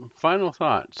final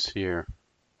thoughts here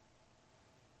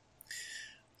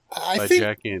by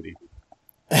Jack Andy.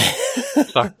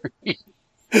 Sorry.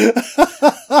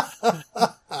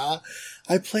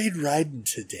 I played Raiden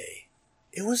today.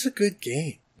 It was a good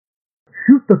game.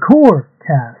 Shoot the Core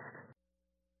Cast.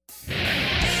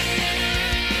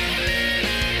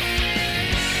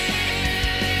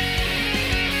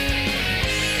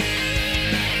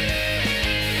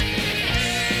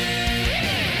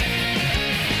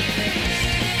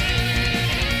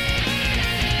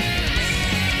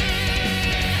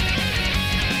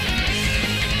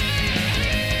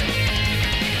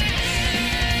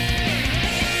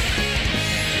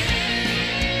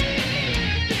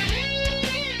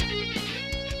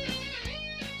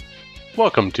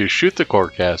 Welcome to Shoot the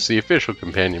Corecast, the official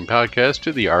companion podcast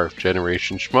to the RF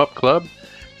Generation Shmup Club.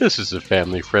 This is a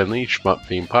family-friendly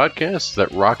shmup-themed podcast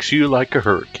that rocks you like a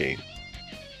hurricane.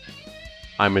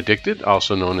 I'm Addicted,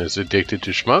 also known as Addicted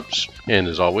to Shmups, and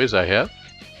as always I have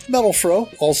Metal Fro,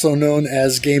 also known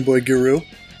as Game Boy Guru.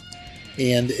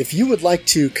 And if you would like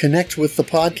to connect with the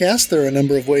podcast, there are a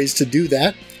number of ways to do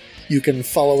that. You can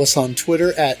follow us on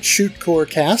Twitter at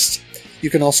ShootCoreCast.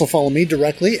 You can also follow me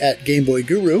directly at Game Boy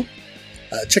Guru.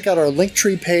 Check out our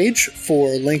Linktree page for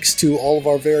links to all of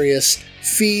our various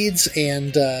feeds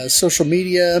and social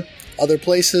media, other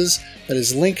places. That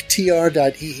is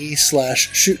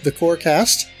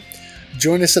linktr.ee/shootthecorecast.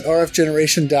 Join us at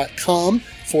rfgeneration.com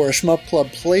for a Shmup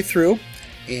Club playthrough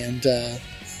and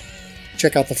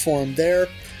check out the forum there.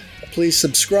 Please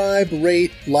subscribe,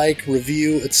 rate, like,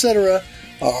 review, etc.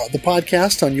 The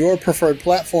podcast on your preferred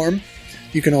platform.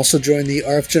 You can also join the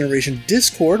RF Generation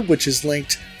Discord, which is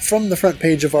linked from the front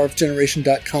page of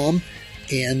rfgeneration.com,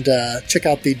 and check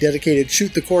out the dedicated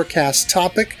Shoot the Corecast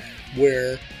topic,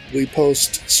 where we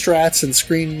post strats and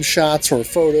screenshots or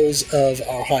photos of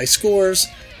our high scores,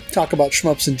 talk about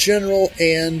shmups in general,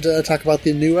 and talk about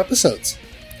the new episodes.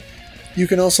 You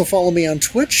can also follow me on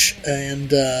Twitch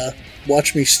and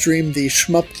watch me stream the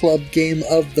Shmup Club Game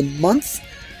of the Month.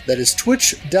 That is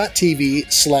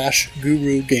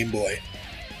twitch.tv/GuruGameBoy.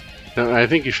 I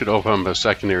think you should open up a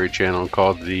secondary channel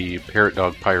called the Parrot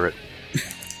Dog Pirate.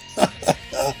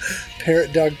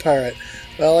 Parrot Dog Pirate.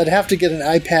 Well, I'd have to get an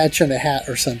eye patch and a hat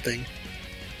or something.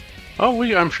 Oh,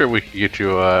 I'm sure we could get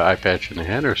you an eye patch and a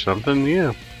hat or something,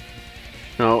 yeah.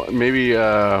 No, maybe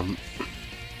a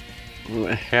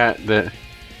hat that...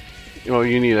 Well,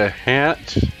 you need a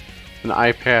hat, an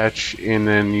eye patch, and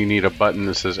then you need a button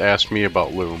that says, Ask Me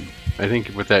About Loom. I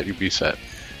think with that you'd be set.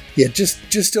 Yeah,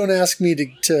 just don't ask me to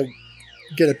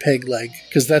get a peg leg,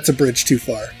 because that's a bridge too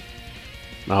far.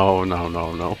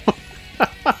 No.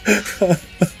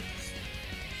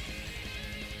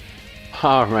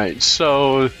 Alright,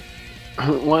 so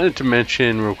I wanted to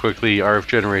mention real quickly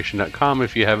rfgeneration.com.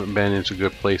 If you haven't been, it's a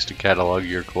good place to catalog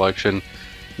your collection.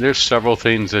 There's several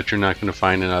things that you're not going to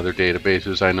find in other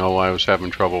databases. I know I was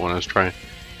having trouble when I was trying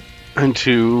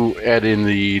to add in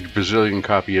the Brazilian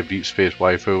copy of Deep Space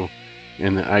Waifu.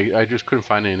 And I just couldn't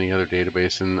find any other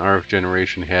database, and RF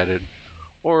Generation had it.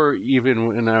 Or even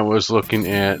when I was looking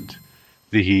at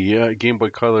the Game Boy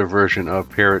Color version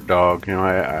of Parrot Dog,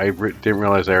 I didn't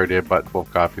realize I already had bought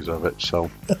 12 copies of it.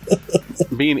 So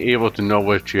being able to know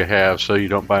what you have so you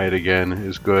don't buy it again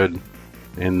is good,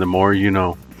 and the more you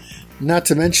know. Not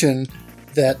to mention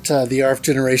that the RF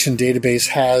Generation database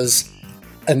has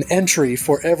an entry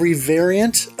for every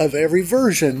variant of every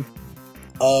version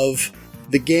of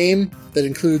the game that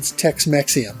includes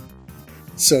Tex-Mexium.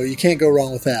 So you can't go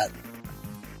wrong with that.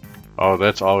 Oh,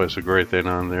 that's always a great thing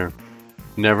on there.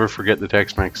 Never forget the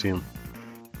Tex-Mexium.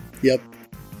 Yep.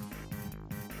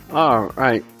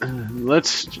 Alright,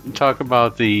 let's talk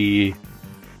about the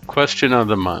question of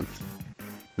the month.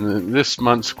 This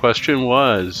month's question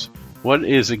was, what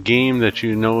is a game that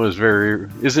you know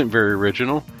isn't very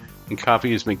original and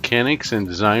copies mechanics and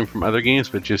design from other games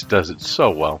but just does it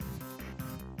so well?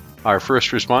 Our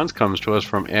first response comes to us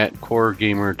from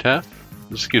 @CoreGamerTreff.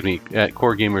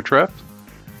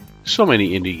 So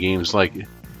many indie games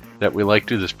that we like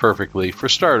do this perfectly. For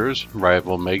starters,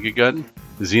 Rival Megagun,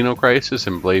 Xenocrisis,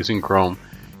 and Blazing Chrome.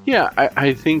 Yeah,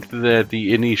 I think that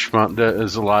the indie shmup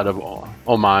does a lot of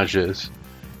homages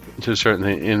to certain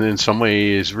things, and in some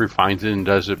ways refines it and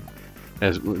does it,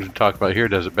 as we talked about here,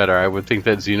 does it better. I would think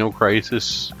that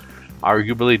Xenocrisis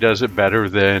arguably does it better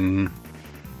than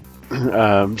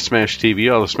Smash TV,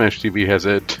 although Smash TV has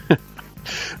a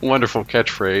wonderful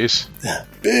catchphrase.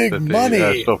 Big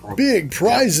money, big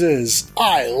prizes, yeah.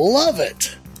 I love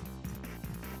it.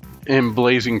 And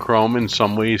Blazing Chrome in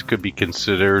some ways could be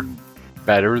considered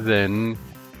better than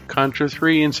Contra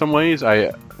 3 in some ways.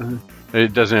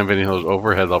 It doesn't have any of those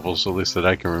overhead levels, at least that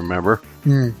I can remember.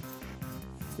 Hmm.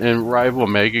 And Rival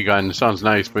Megagun sounds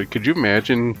nice, but could you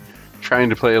imagine trying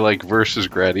to play like Versus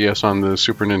Gradius on the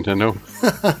Super Nintendo?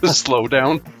 Slow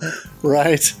down.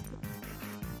 Right.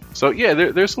 So yeah,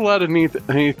 there's a lot of neat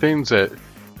things that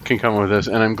can come with this,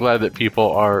 and I'm glad that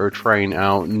people are trying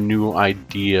out new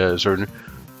ideas or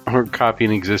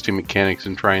copying existing mechanics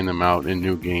and trying them out in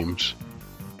new games.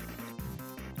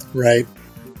 Right.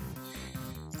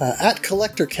 At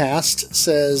CollectorCast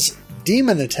says,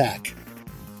 Demon Attack.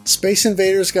 Space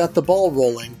Invaders got the ball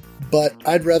rolling, but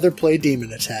I'd rather play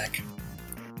Demon Attack.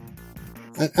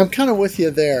 I'm kind of with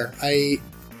you there. I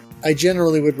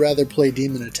generally would rather play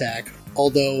Demon Attack,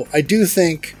 although I do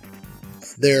think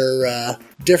they're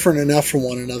different enough from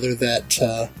one another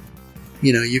that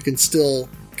you can still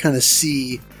kind of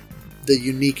see the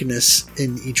uniqueness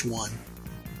in each one.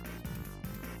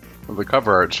 Well, the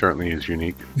cover art certainly is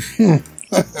unique.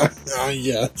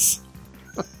 Yes.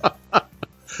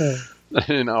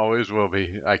 And always will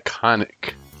be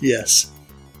iconic. Yes.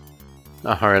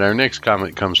 Alright, our next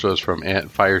comment comes to us from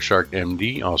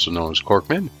 @FiresharkMD, also known as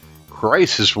Corkman.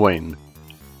 Crisis Wing.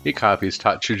 He copies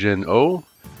Tatsujin O,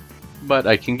 but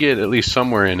I can get at least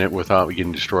somewhere in it without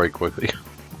getting destroyed quickly.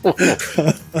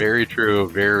 Very true,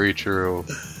 very true.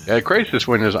 Crisis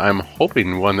Wing is, I'm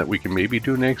hoping, one that we can maybe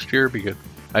do next year, because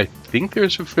I think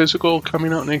there's a physical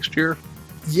coming out next year.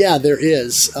 Yeah, there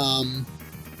is.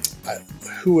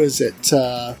 Who is it?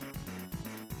 I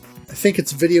think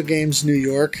it's Video Games New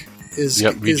York is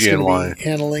going to be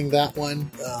handling that one.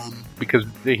 Because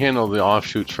they handle the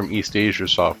offshoots from East Asia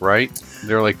Soft, right?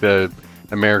 They're like the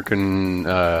American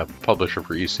publisher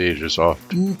for East Asia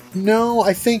Soft. No,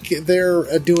 I think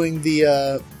they're doing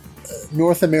the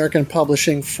North American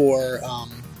publishing for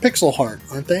Pixel Heart,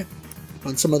 aren't they?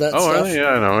 On some of that stuff. Oh, yeah,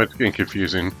 I know. It's getting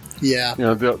confusing. Yeah.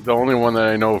 The only one that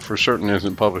I know for certain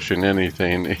isn't publishing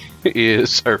anything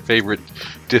is our favorite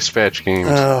Dispatch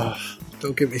Games. Oh,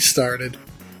 don't get me started.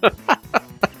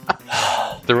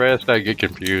 The rest, I get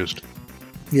confused.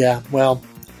 Yeah, well,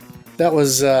 that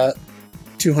was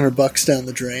 $200 down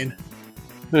the drain.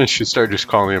 I should start just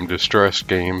calling them distressed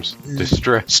games.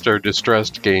 Distressed or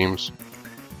distressed games.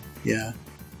 Yeah.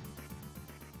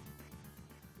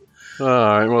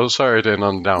 Alright, well, sorry to end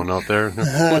on a down note there.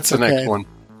 What's the next one?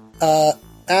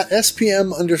 At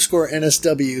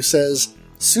SPM_NSW says,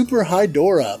 Super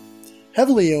Hydora.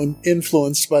 Heavily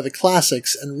influenced by the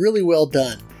classics and really well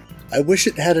done. I wish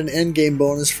it had an endgame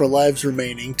bonus for lives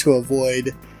remaining to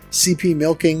avoid CP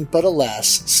milking, but alas,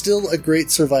 still a great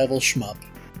survival shmup.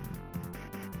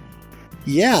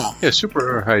 Yeah. Yeah,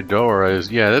 Super Hydora is,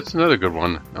 that's another good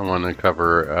one I want to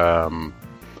cover.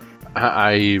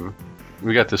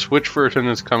 We got the Switch version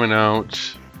that's coming out.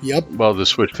 Yep. Well, the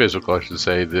Switch physical, I should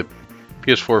say. The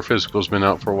PS4 physical's been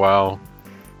out for a while.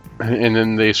 And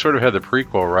then they sort of had the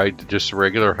prequel, right? Just the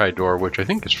regular Hydora, which I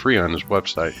think is free on this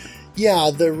website.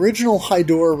 Yeah, the original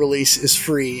Hydora release is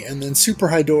free, and then Super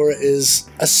Hydora is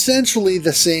essentially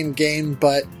the same game,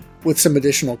 but with some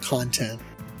additional content.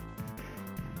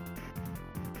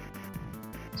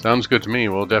 Sounds good to me.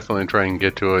 We'll definitely try and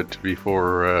get to it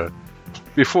before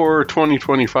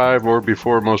 2025 or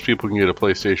before most people can get a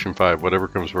PlayStation 5, whatever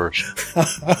comes first.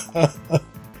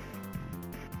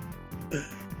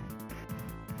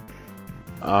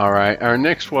 Alright, our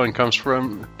next one comes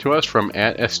to us from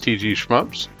 @STG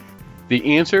Shmups.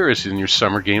 The answer is in your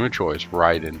summer game of choice,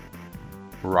 Raiden.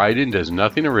 Raiden does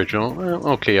nothing original. Well,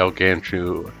 okay, I'll grant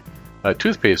you a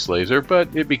toothpaste laser,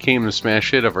 but it became the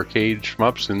smash hit of arcade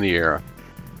shmups in the era.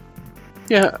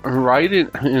 Yeah,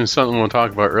 Raiden is something we'll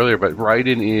talk about earlier, but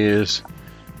Raiden is,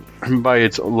 by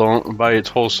its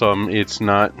wholesome, it's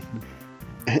not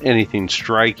anything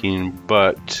striking,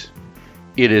 but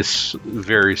it is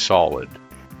very solid.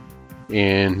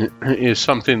 And is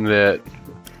something that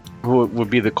would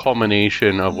be the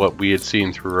culmination of what we had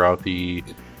seen throughout the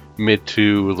mid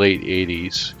to late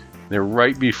 80s. They're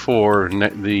right before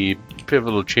the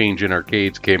pivotal change in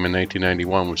arcades came in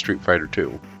 1991 with Street Fighter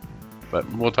II.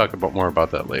 But we'll talk more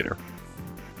about that later.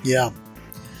 Yeah.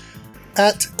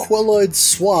 At Quelloid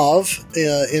Suave,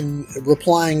 in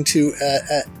replying to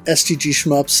STG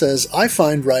Shmup, says, I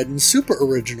find Raiden super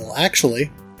original,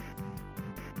 actually.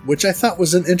 Which I thought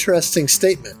was an interesting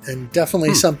statement, and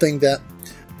definitely something that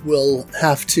we'll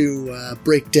have to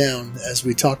break down as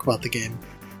we talk about the game.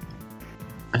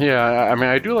 Yeah, I mean,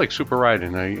 I do like Super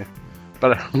Raiden,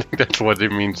 but I don't think that's what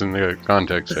it means in the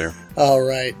context there. All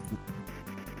right.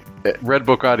 Red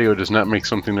Book Audio does not make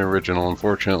something original,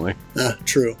 unfortunately.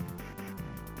 True.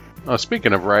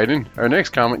 Speaking of Raiden, our next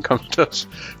comment comes to us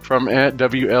from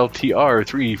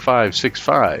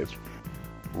 @WLTR3565.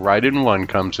 Raiden 1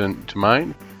 comes into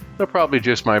mind, though probably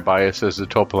just my bias as a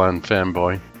Topolan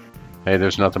fanboy. Hey,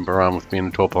 there's nothing wrong with being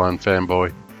a Topolan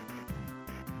fanboy.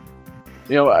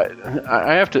 You know,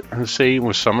 I have to say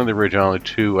with some of the originality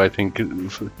too, I think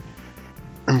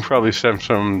probably stems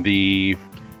from the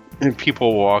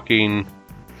people walking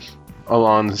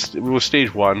along with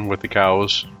stage 1 with the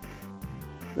cows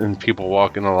and people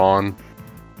walking along.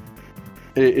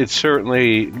 It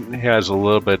certainly has a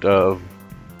little bit of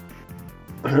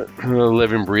a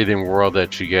living, breathing world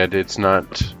that you get. It's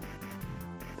not,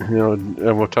 and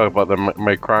we'll talk about the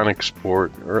Mycronic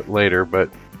sport later, but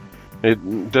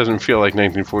it doesn't feel like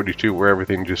 1942 where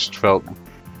everything just felt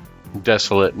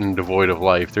desolate and devoid of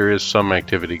life. There is some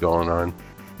activity going on.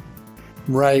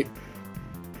 Right.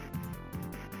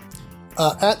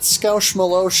 At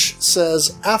Skaushmalosh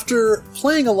says, after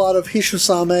playing a lot of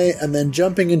Hishosame and then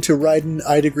jumping into Raiden,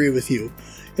 I'd agree with you.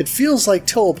 It feels like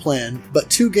Toaplan,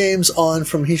 but 2 games on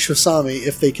from Hishosame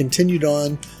if they continued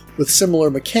on with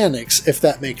similar mechanics, if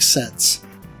that makes sense.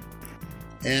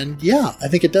 And yeah, I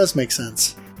think it does make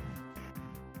sense.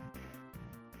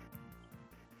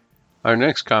 Our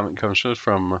next comment comes to us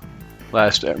from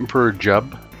Last Emperor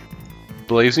Jub.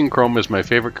 Blazing Chrome is my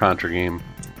favorite Contra game.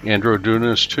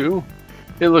 Androdunas 2?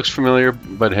 It looks familiar,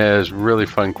 but has really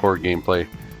fun core gameplay.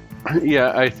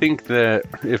 Yeah, I think that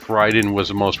if Raiden was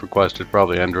the most requested,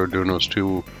 probably Androdunas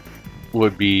 2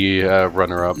 would be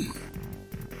runner-up. And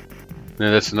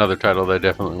that's another title that I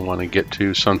definitely want to get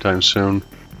to sometime soon.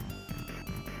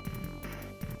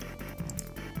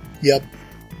 Yep.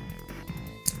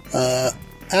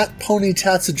 At Pony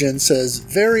Tatsugen says,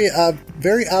 very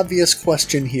obvious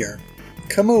question here.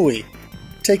 Kamui,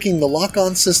 taking the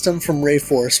lock-on system from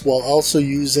Rayforce while also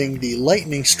using the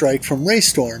Lightning Strike from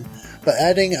Raystorm, but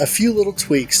adding a few little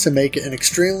tweaks to make it an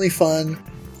extremely fun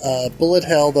bullet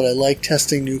hell that I like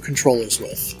testing new controllers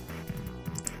with.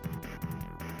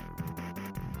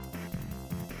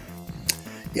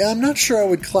 Yeah, I'm not sure I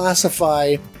would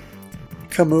classify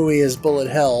Kamui as bullet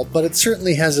hell, but it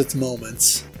certainly has its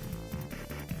moments.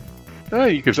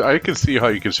 I could see how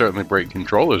you could certainly break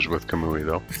controllers with Kamui,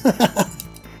 though.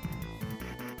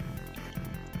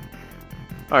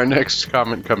 Our next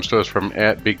comment comes to us from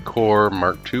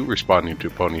 @BigCore_Mark II, responding to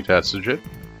Pony Tatsugen.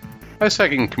 I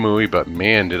second Kamui, but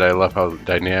man, did I love how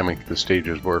dynamic the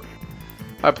stages were.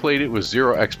 I played it with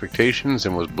zero expectations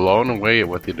and was blown away at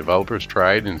what the developers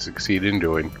tried and succeeded in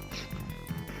doing.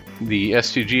 The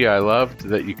STG I loved,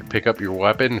 that you could pick up your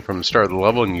weapon from the start of the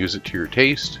level and use it to your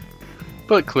taste,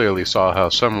 but clearly saw how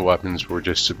some weapons were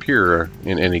just superior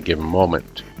in any given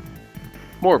moment.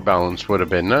 More balance would have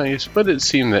been nice, but it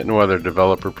seemed that no other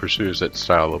developer pursues that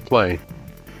style of play.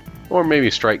 Or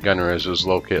maybe Strike Gunner as was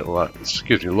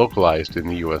localized in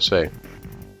the USA.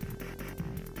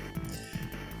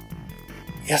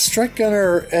 Yeah, Strike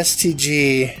Gunner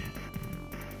STG,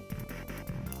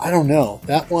 I don't know.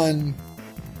 That one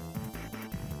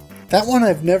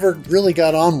I've never really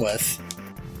got on with.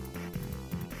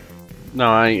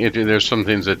 No, there's some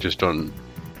things that just don't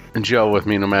gel with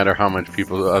me, no matter how much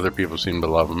other people seem to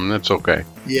love them. That's okay.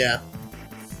 Yeah.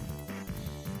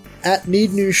 At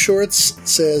Need New Shorts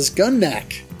says,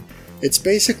 Gunneck. It's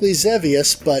basically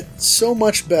Xevious, but so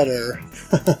much better.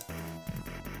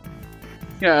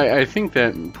 Yeah, I think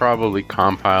that probably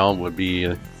Compile would be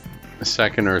a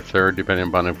second or third, depending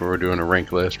upon if we were doing a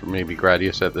rank list, or maybe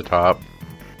Gradius at the top.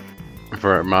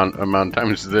 For amount of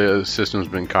times the system's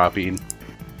been copied.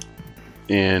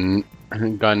 In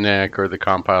Gunneck or the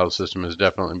Compile system has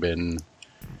definitely been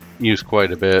used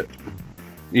quite a bit,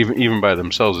 even by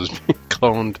themselves as being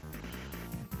cloned.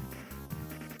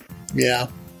 Yeah.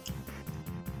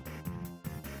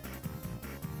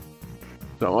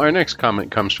 So our next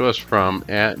comment comes to us from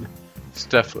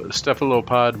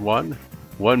 @Cephalopod1.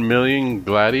 1 million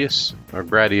Gradius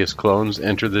clones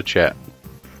enter the chat.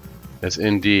 Yes,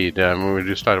 indeed. We were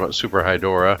just talking about Super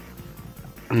Hydora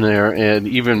there, and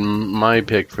even my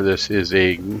pick for this is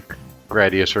a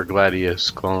Gradius or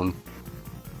Gladius clone.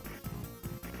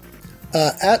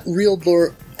 At Real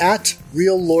Lord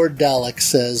Dalek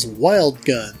says Wild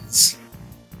Guns.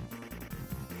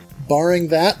 Barring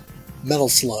that, Metal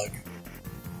Slug.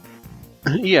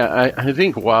 Yeah, I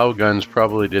think Wild Guns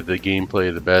probably did the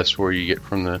gameplay the best, where you get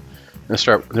from the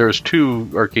start. There was 2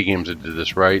 arcade games that did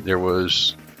this, right? There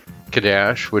was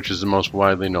Kadash, which is the most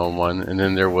widely known one, and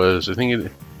then there was, I think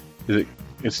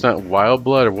it's not Wild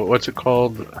Blood, or what's it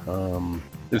called?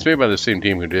 It's made by the same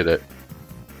team who did it.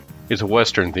 It's a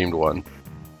Western themed one.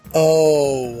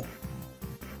 Oh.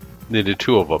 They did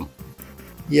 2 of them.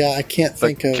 Yeah, I can't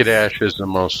think of... Kadash is the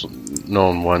most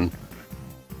known one.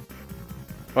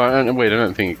 Wait, I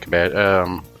don't think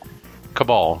Call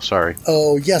Cabal, sorry.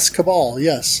 Oh, yes, Cabal,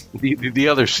 yes. The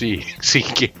other C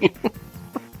game.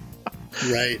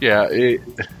 Right. Yeah,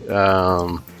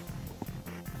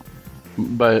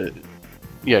 but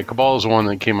yeah, Cabal is the one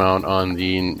that came out on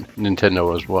the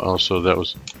Nintendo as well, so that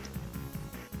was...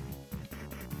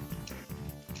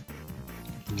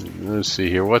 Let's see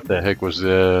here, what the heck was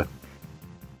the...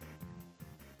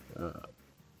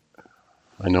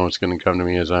 I know it's going to come to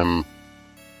me as I'm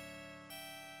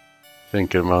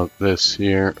thinking about this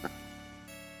here.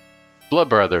 Blood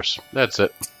Brothers, that's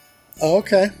it. Oh,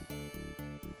 okay.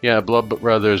 Yeah, Blood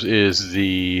Brothers is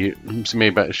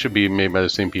should be made by the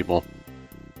same people.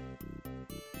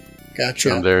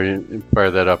 Gotcha. There, you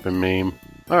fire that up in MAME.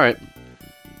 All right.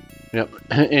 Yep.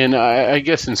 And I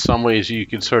guess in some ways you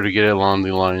could sort of get it along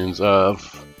the lines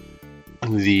of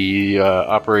the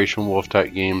Operation Wolf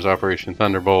type games, Operation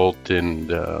Thunderbolt, and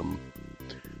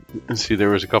let's see, there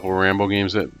was a couple of Rambo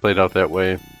games that played out that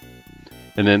way.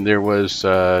 And then there was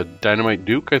Dynamite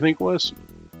Duke, I think it was.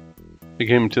 It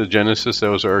came to the Genesis. That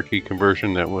was an arcade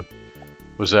conversion that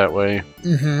was that way.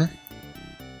 Mm-hmm.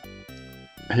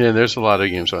 Yeah, there's a lot of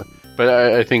games on. But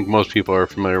I think most people are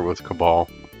familiar with Cabal.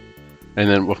 And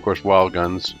then, of course, Wild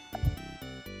Guns.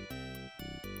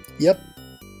 Yep.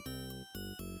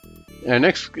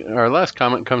 Our last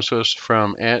comment comes to us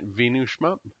from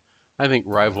 @VenuShmup. I think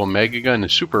Rival Megagun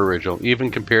is super original,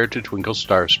 even compared to Twinkle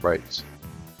Star Sprites.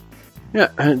 Yeah,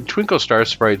 Twinkle Star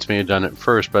Sprites may have done it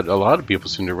first, but a lot of people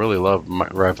seem to really love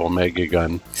Rival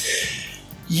Megagun.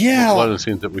 Yeah. One of the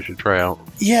things that we should try out.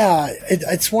 Yeah,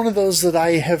 it's one of those that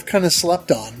I have kind of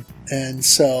slept on. And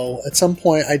so at some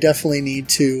point I definitely need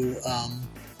to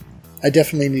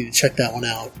check that one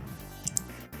out.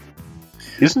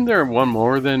 Isn't there one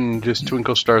more than just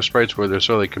Twinkle Star Sprites where there's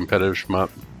sort of competitive shmup?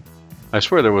 I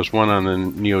swear there was one on the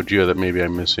Neo Geo that maybe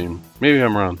I'm missing. Maybe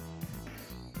I'm wrong.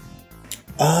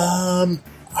 I'm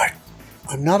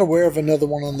not aware of another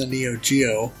one on the Neo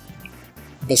Geo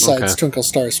besides Twinkle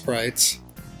Star Sprites.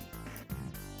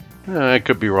 I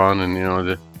could be wrong,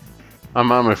 and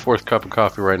I'm on my fourth cup of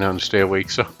coffee right now to stay awake,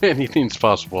 so anything's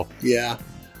possible. Yeah,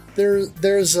 there's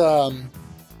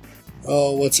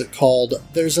what's it called?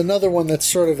 There's another one that's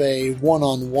sort of a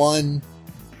one-on-one,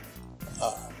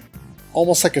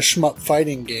 almost like a shmup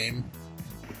fighting game.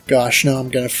 Gosh, now I'm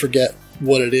gonna forget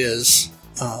what it is.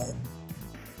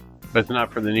 But it's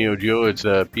not for the Neo Geo, it's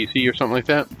a PC or something like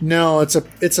that? No,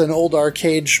 it's an old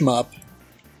arcade shmup.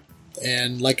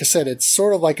 And like I said, it's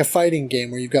sort of like a fighting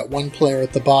game where you've got one player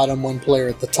at the bottom, one player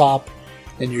at the top,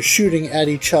 and you're shooting at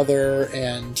each other,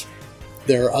 and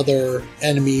there are other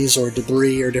enemies or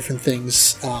debris or different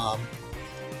things.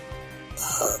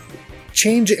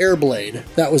 Change Airblade,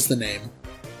 that was the name.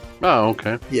 Oh,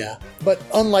 okay. Yeah, but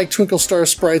unlike Twinkle Star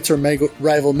Sprites or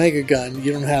Rival Megagun,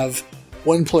 you don't have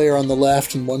one player on the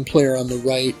left and one player on the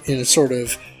right in a sort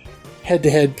of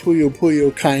head-to-head Puyo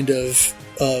Puyo kind of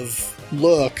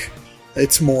look.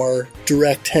 It's more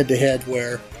direct head-to-head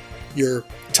where you're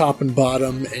top and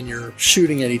bottom and you're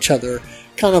shooting at each other,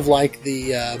 kind of like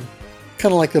the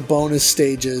bonus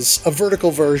stages, a vertical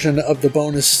version of the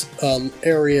bonus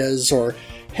areas or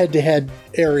head-to-head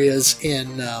areas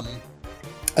in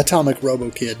Atomic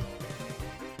Robo Kid.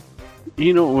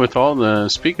 With all the...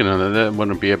 Speaking of that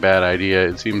wouldn't be a bad idea.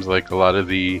 It seems like a lot of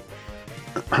the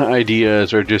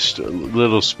ideas are just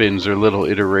little spins or little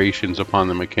iterations upon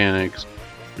the mechanics.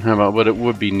 How about what it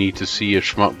would be neat to see a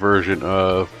shmup version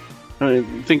of...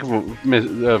 think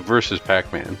of versus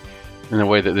Pac-Man in the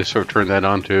way that they sort of turned that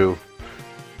onto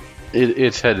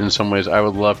its head in some ways. I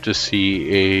would love to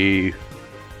see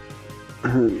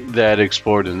that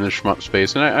explored in the shmup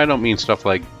space. And I don't mean stuff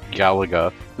like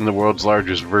Galaga, and the world's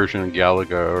largest version of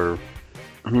Galaga, or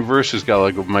versus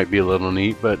Galaga might be a little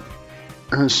neat, but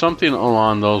something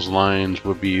along those lines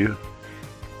would be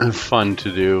fun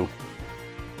to do.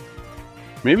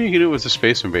 Maybe you could do it with the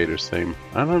Space Invaders theme.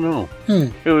 I don't know.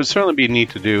 It would certainly be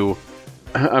neat to do.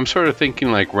 I'm sort of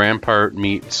thinking like Rampart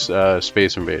meets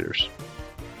Space Invaders.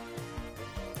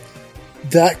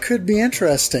 That could be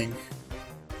interesting.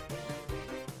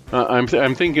 I'm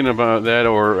thinking about that,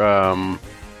 or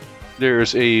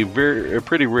there's a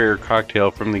pretty rare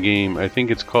cocktail from the game. I think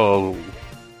it's called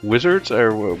Wizards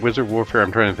or Wizard Warfare.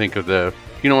 I'm trying to think of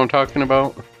you know what I'm talking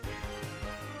about?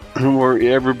 Where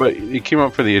it came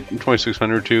out for the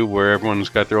 2600 too, where everyone's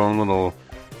got their own little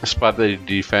spot they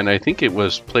defend. I think it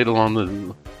was played along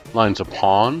the lines of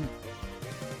Pawn,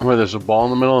 where there's a ball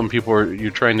in the middle and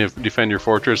you're trying to defend your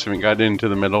fortress. If you got into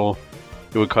the middle,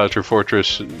 it would cause your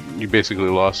fortress, you basically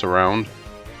lost a round.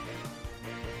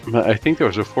 But I think there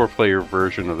was a 4-player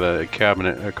version of that,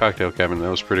 a cocktail cabinet that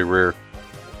was pretty rare.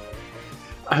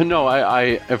 No,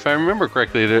 if I remember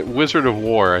correctly, the Wizard of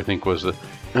War, I think, was the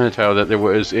title, that there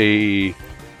was a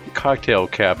cocktail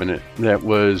cabinet that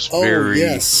was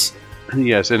yes.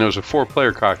 Yes, and it was a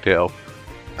 4-player cocktail.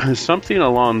 Something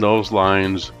along those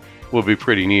lines would be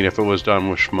pretty neat if it was done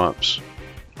with shmups,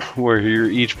 where you're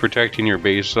each protecting your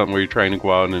base, something where you're trying to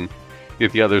go out and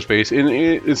get the other's base. And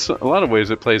it's a lot of ways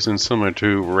it plays in similar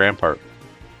to Rampart,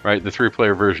 right? The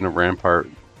 3-player version of Rampart.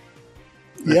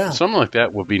 Yeah. Something like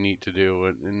that would be neat to do,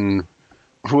 and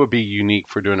would be unique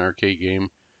for doing an arcade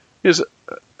game. Is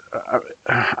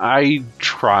I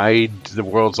tried the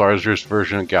world's largest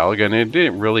version of Galaga, and it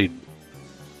didn't really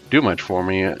do much for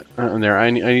me there.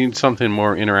 I need something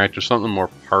more interactive, something more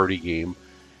party game.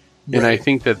 Right. And I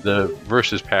think that the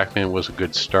Versus Pac-Man was a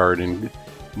good start,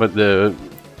 but the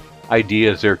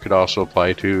ideas there could also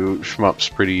apply to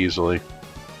shmups pretty easily.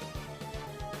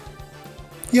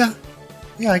 Yeah,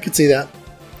 I could see that.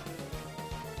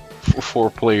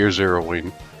 4-player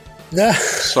zeroing.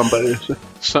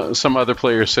 Some other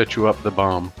player set you up the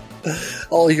bomb.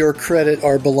 All your credit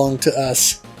belong to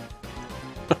us.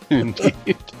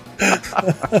 Indeed.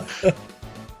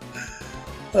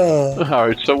 All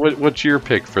right. So, what's your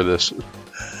pick for this?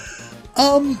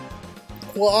 Well,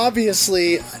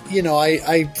 obviously,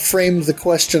 I framed the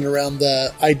question around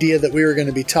the idea that we were going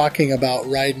to be talking about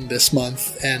Raiden this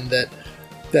month, and that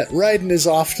Raiden is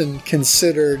often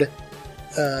considered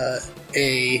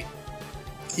the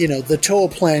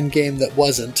Toaplan game that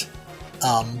wasn't,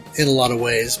 in a lot of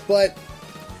ways. But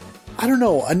I don't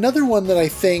know. Another one that I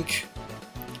think,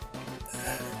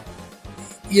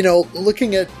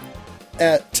 looking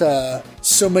at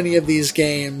so many of these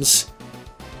games,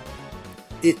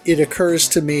 it occurs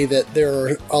to me that there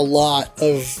are a lot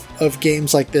of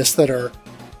games like this that are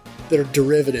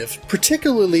derivative,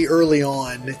 particularly early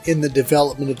on in the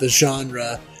development of the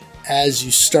genre, as you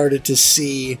started to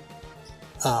see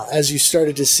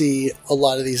a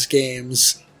lot of these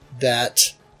games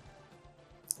that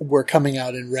were coming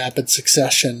out in rapid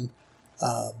succession,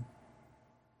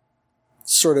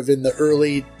 sort of in the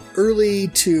early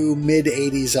to mid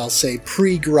 80s, I'll say,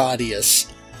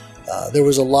 pre-Gradius. There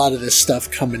was a lot of this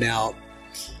stuff coming out.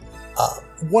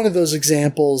 One of those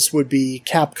examples would be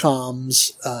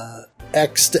Capcom's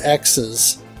X to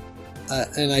X's,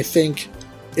 and I think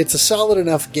it's a solid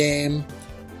enough game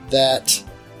that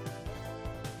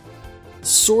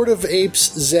sort of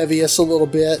apes Xevious a little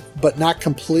bit, but not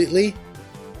completely.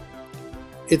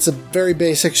 It's a very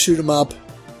basic shoot 'em up,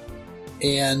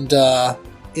 and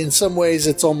in some ways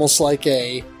it's almost like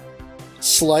a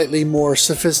slightly more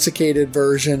sophisticated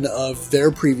version of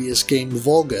their previous game,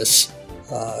 Vulgus,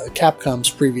 Capcom's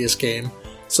previous game.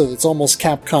 So it's almost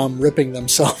Capcom ripping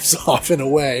themselves off in a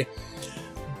way.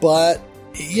 But,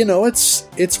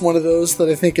 it's one of those that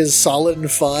I think is solid and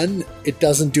fun. It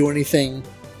doesn't do anything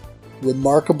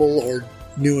remarkable or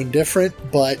new and different,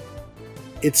 but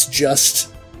it's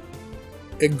just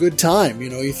a good time.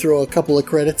 You throw a couple of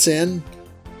credits in,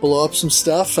 blow up some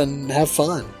stuff, and have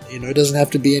fun. It doesn't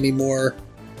have to be any more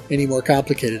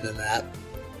complicated than that.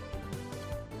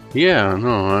 Yeah,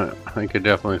 no, I could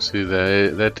definitely see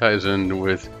that. That ties in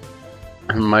with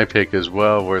my pick as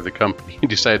well, where the company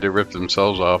decided to rip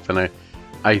themselves off, and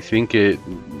I think it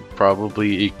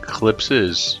probably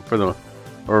eclipses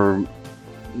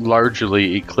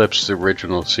largely eclipsed the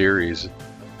original series.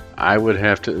 I would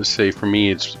have to say, for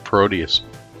me, it's Proteus,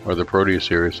 or the Proteus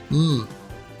series.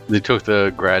 They took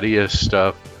the Gradius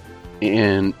stuff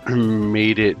and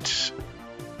made it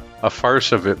a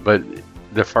farce of it, but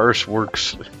the farce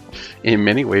works in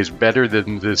many ways better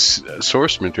than this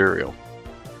source material.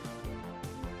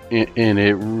 And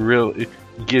it really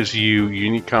gives you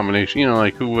unique combination.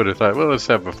 Like, who would have thought, well, let's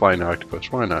have a flying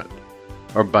octopus, why not?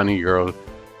 Or bunny girl,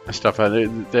 stuff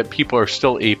like that people are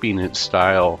still aping its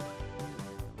style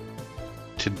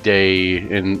today,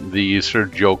 and the sort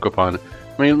of joke upon it.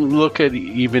 I mean, look at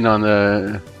even on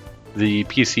the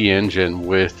PC Engine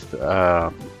with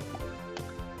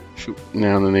shoot,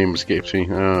 now the name escapes me.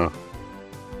 I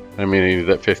mean, I need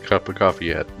that 5th cup of coffee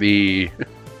yet. The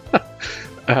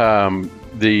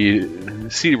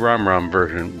CD-ROM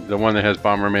version, the one that has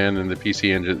Bomberman and the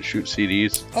PC Engine that shoots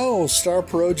CDs. Oh, Star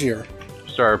Parodier.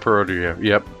 Star Parodier,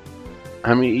 yep.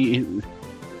 I mean,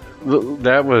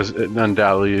 that was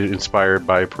undoubtedly inspired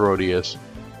by Parodius.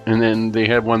 And then they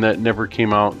had one that never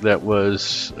came out that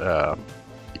was that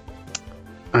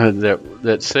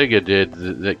Sega did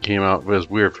that came out, was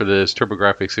weird for this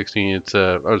TurboGrafx 16.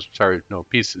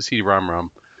 It's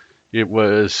CD-ROM. It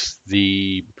was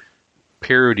the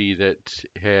parody that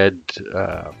had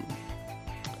Opa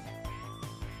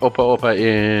Opa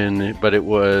in, but it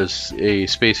was a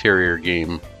Space Harrier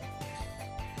game.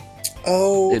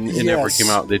 Oh, It never came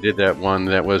out. They did that one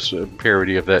that was a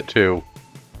parody of that too.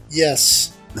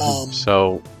 Yes.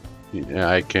 So, yeah,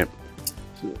 I can't.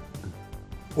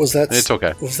 Was that? It's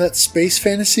okay. Was that Space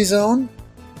Fantasy Zone?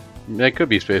 That could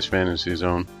be Space Fantasy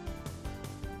Zone.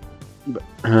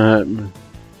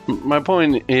 My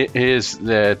point is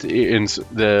that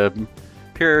the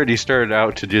parody started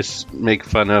out to just make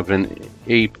fun of and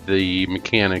ape the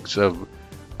mechanics of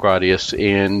Gradius,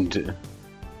 and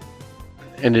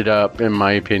ended up, in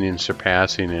my opinion,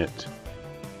 surpassing it.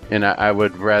 And I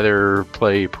would rather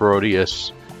play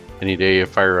Parodius any day,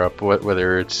 fire up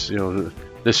whether it's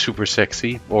the Super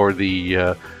Sexy or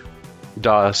the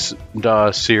DOS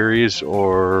series,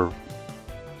 or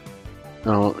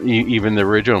even the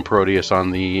original Proteus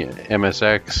on the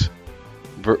MSX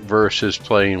versus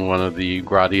playing one of the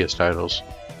Gradius titles.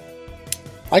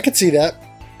 I could see that.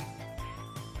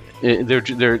 They're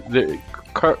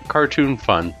cartoon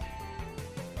fun.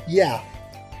 Yeah,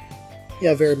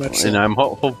 very much so. And I'm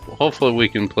hopefully we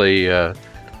can play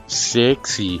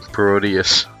sexy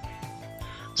Proteus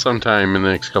sometime in the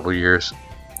next couple of years.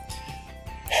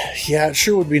 Yeah, it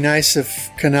sure would be nice if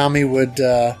Konami would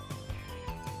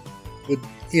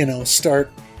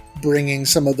start bringing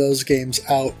some of those games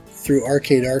out through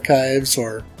Arcade Archives,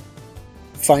 or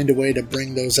find a way to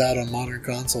bring those out on modern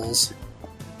consoles.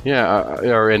 Yeah,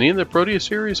 are any of the Proteus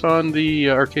series on the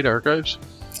Arcade Archives?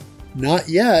 Not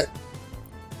yet.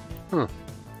 Huh.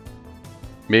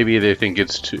 Maybe they think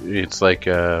it's like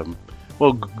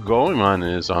Goemon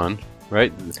is on,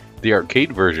 right? The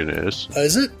arcade version is.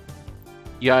 Is it?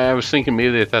 Yeah, I was thinking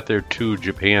maybe they thought they're to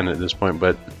Japan at this point,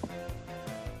 but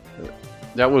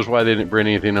that was why they didn't bring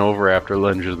anything over after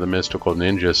Legend of the Mystical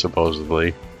Ninja,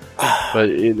 supposedly. But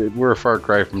we're a far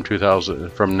cry from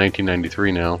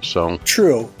 1993 now, so.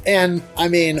 True. And, I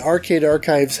mean, Arcade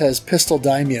Archives has Pistol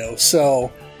Daimyo,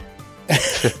 so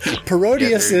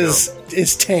Parodius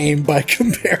is tame by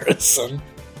comparison.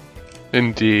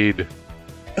 Indeed.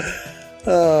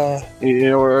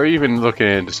 Or even looking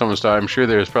into some stuff, I'm sure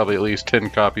there's probably at least 10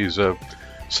 copies of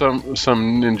some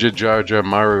Ninja Jaja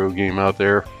Maru game out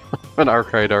there on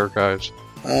Arcade Archives.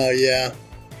 Oh, yeah.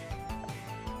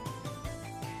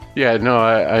 Yeah, no,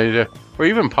 I or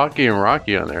even Pocky and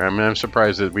Rocky on there. I mean, I'm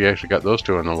surprised that we actually got those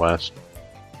two in the West.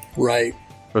 Right.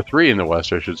 Or 3 in the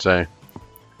West, I should say.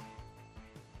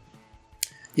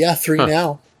 Yeah, 3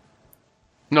 now.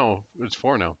 No, it's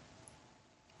 4 now.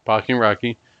 Pocky and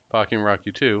Rocky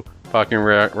 2, Pocky and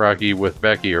Rocky with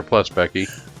Becky, or plus Becky,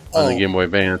 on the Game Boy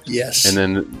Advance. Yes. And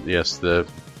then, yes, the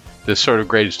sort of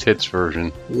greatest hits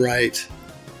version. Right.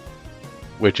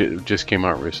 Which it just came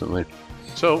out recently.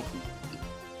 So,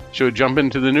 should we jump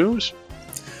into the news?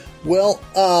 Well,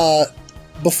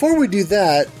 before we do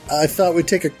that, I thought we'd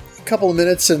take a couple of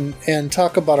minutes and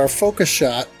talk about our focus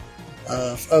shot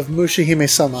of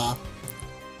Mushihime-sama.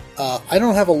 I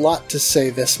don't have a lot to say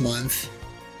this month.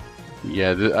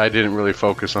 Yeah, I didn't really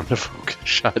focus on the focus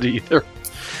shot either.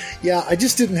 Yeah, I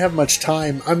just didn't have much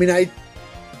time. I mean, I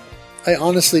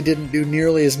honestly didn't do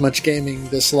nearly as much gaming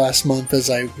this last month as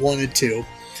I wanted to.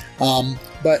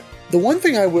 But the one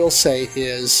thing I will say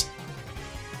is,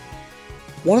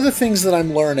 one of the things that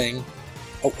I'm learning,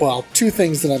 well, 2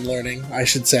 things that I'm learning, I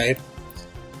should say,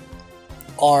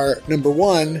 are, number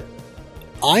 1,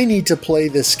 I need to play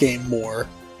this game more,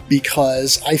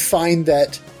 because I find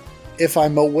that if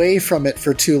I'm away from it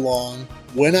for too long,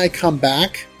 when I come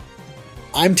back,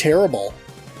 I'm terrible.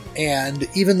 And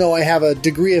even though I have a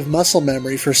degree of muscle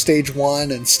memory for Stage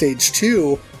 1 and Stage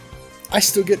 2, I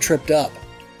still get tripped up.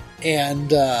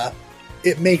 And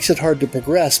it makes it hard to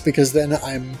progress, because then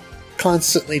I'm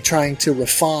constantly trying to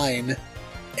refine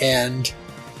and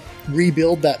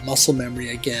rebuild that muscle memory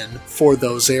again for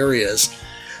those areas.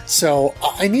 So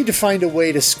I need to find a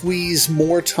way to squeeze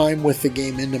more time with the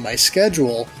game into my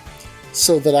schedule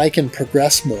so that I can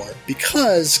progress more.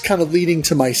 Because, kind of leading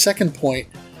to my second point,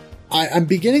 I'm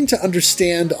beginning to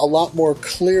understand a lot more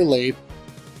clearly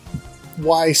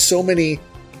why so many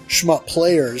shmup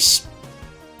players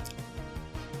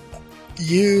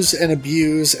use and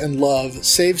abuse and love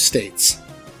save states,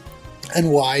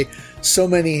 and why so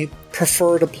many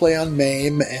prefer to play on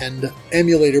MAME and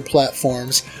emulator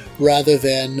platforms rather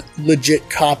than legit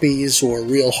copies or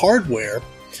real hardware,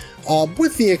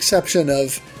 with the exception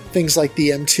of things like the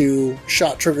M2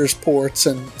 Shot Triggers ports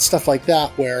and stuff like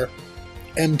that, where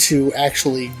M2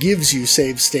 actually gives you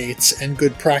save states and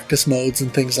good practice modes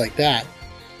and things like that.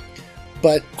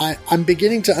 But I'm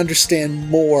beginning to understand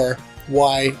more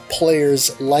why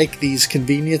players like these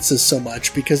conveniences so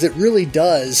much, because it really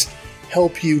does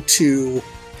help you to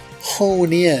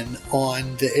hone in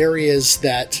on the areas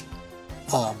that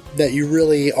you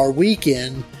really are weak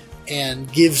in,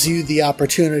 and gives you the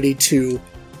opportunity to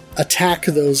attack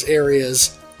those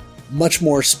areas much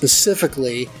more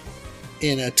specifically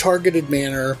in a targeted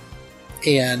manner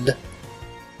and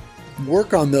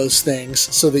work on those things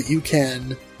so that you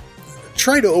can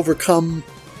try to overcome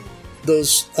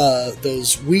those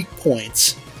weak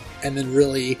points and then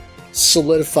really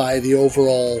solidify the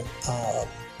overall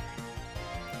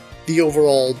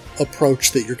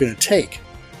approach that you're going to take.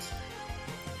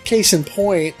 Case in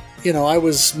point, I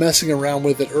was messing around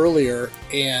with it earlier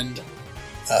and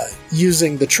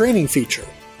using the training feature.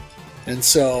 And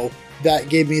so that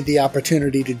gave me the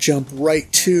opportunity to jump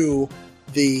right to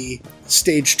the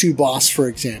Stage 2 boss, for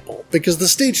example. Because the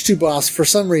Stage 2 boss, for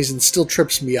some reason, still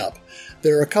trips me up.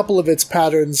 There are a couple of its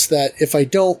patterns that if I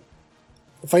don't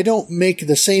make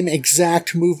the same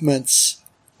exact movements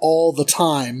all the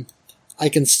time, I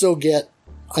can still get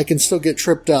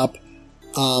tripped up.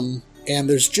 And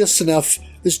there's just enough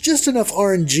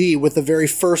RNG with the very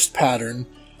first pattern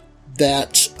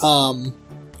that,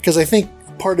 because I think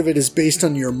part of it is based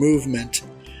on your movement,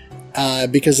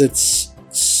 because it's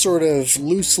sort of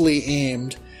loosely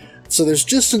aimed. So there's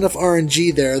just enough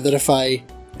RNG there that if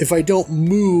I don't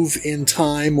move in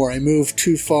time, or I move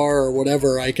too far or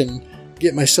whatever, I can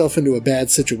get myself into a bad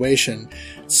situation.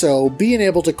 So being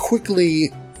able to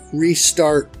quickly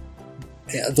restart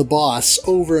the boss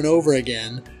over and over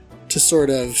again to sort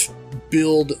of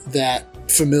build that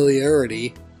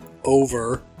familiarity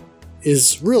over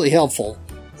is really helpful.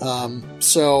 But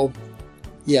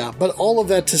all of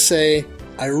that to say,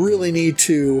 I really need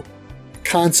to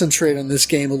concentrate on this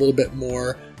game a little bit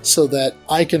more so that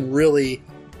I can really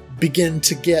begin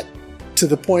to get to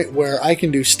the point where I can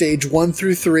do stage 1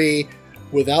 through 3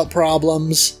 without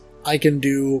problems. I can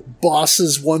do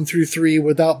bosses 1 through 3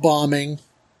 without bombing,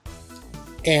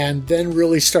 and then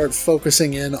really start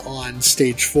focusing in on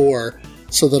stage 4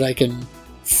 so that I can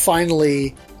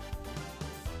finally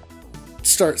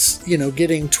start,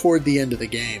 getting toward the end of the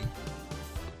game.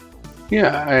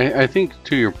 Yeah, I think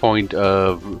to your point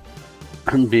of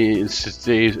being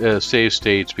save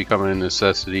states becoming a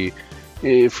necessity,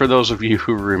 for those of you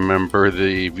who remember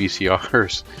the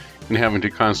VCRs and having to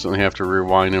constantly have to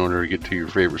rewind in order to get to your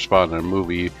favorite spot in a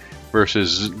movie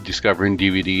versus discovering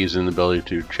DVDs and the ability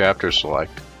to chapter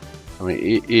select, I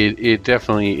mean, it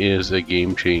definitely is a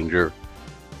game changer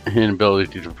in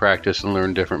ability to practice and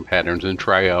learn different patterns and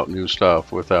try out new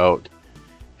stuff without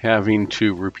having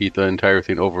to repeat the entire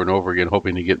thing over and over again,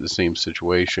 hoping to get the same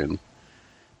situation.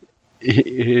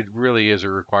 It really is a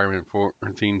requirement for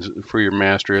things for your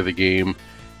mastery of the game,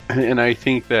 and I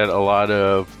think that a lot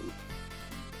of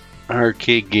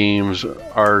arcade games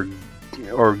or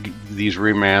these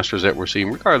remasters that we're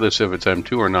seeing, regardless if it's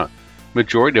M2 or not,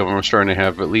 majority of them are starting to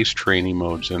have at least training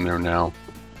modes in there now.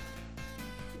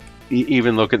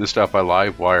 Even look at the stuff by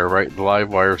Livewire, right? The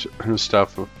Livewire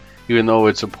stuff, even though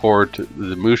it's a port,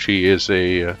 the Mushi is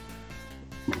a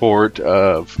port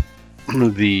of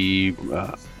the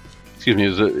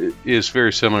is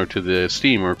very similar to the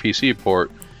Steam or PC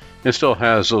port. It still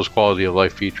has those quality of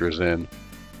life features in,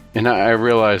 and I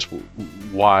realize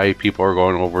why people are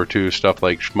going over to stuff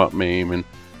like Shmup Mame and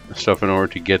stuff in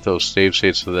order to get those save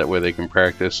states, so that way they can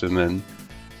practice and then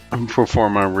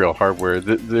perform on real hardware.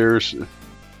 There's,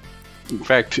 in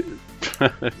fact,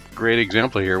 a great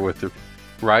example here with the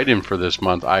Raiden for this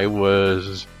month. I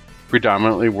was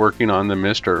predominantly working on the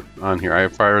Mister on here. I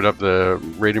fired up the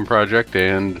Raiden project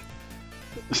and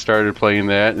started playing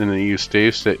that, and then used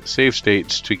save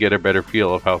states to get a better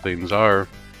feel of how things are.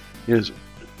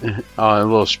 A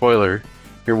little spoiler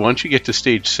here, once you get to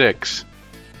stage 6,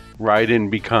 Raiden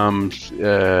becomes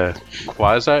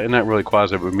quasi, not really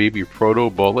quasi, but maybe proto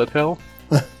bullet hell.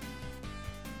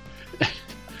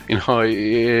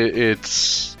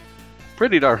 It's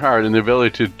pretty darn hard, and the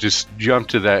ability to just jump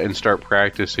to that and start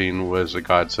practicing was a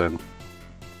godsend.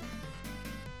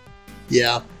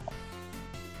 Yeah.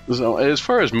 So as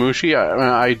far as Mushi,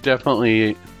 I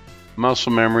definitely,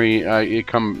 muscle memory, it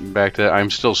come back to that. I'm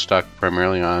still stuck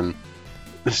primarily on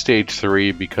stage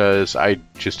 3 because I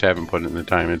just haven't put in the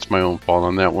time. It's my own fault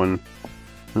on that one.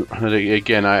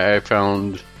 Again, I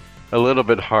found a little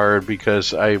bit hard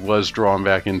because I was drawn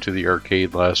back into the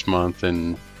arcade last month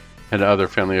and had other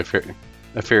family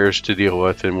affairs to deal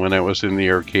with, and when I was in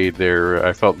the arcade there,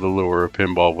 I felt the lure of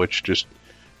pinball, which just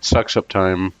sucks up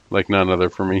time like none other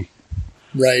for me.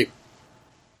 Right.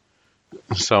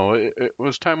 So it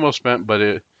was time well spent, but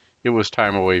it was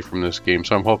time away from this game,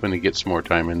 so I'm hoping to get some more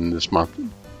time in this month.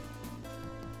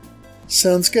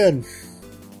 Sounds good.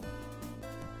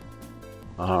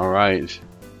 All right.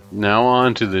 Now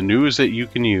on to the news that you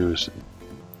can use.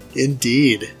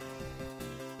 Indeed.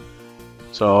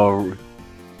 So,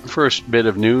 First bit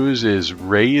of news is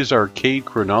Ray's Arcade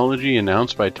Chronology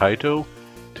announced by Taito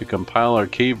to compile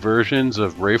arcade versions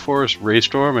of Rayforce,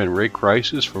 Raystorm, and Ray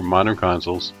Crisis for modern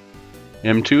consoles.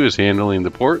 M2 is handling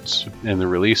the ports, and the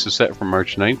release is set for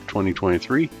March 9th,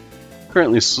 2023.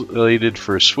 Currently slated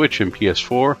for Switch and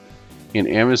PS4, and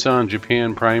Amazon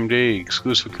Japan Prime Day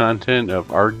exclusive content of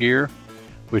Argear,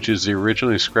 which is the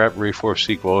originally scrapped Rayforce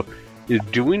sequel.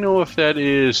 Do we know if that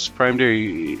is Prime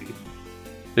Day,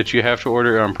 that you have to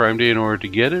order it on Prime Day in order to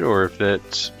get it, or if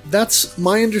that's... That's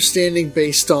my understanding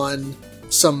based on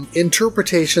some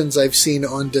interpretations I've seen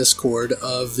on Discord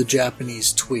of the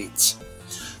Japanese tweets.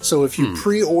 So if you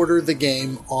pre-order the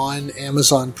game on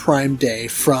Amazon Prime Day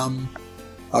from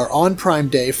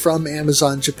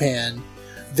Amazon Japan,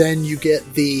 then you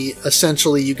get the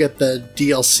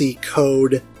DLC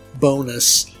code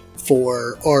bonus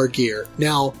for Argear.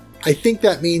 Now, I think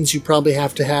that means you probably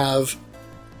have to have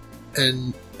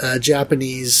an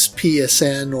Japanese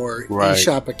PSN or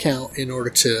eShop account in order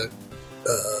to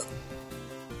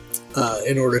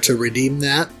redeem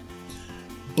that.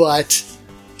 But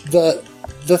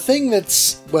the thing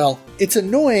that's, well, it's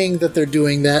annoying that they're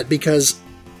doing that because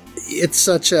it's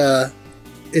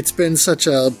been such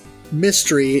a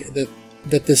mystery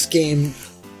that this game,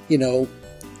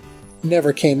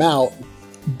 never came out.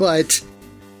 But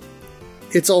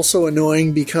it's also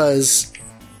annoying because,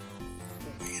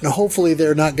 hopefully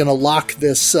they're not going to lock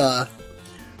this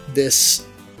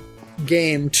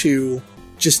game to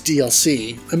just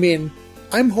DLC. I mean,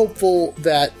 I'm hopeful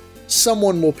that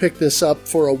someone will pick this up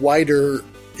for a wider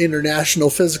international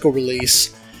physical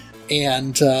release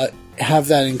and have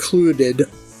that included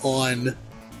on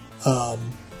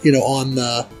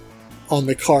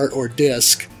the cart or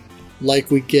disc,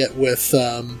 like we get with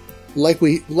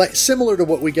similar to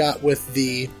what we got with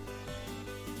the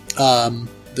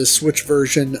Switch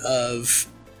version of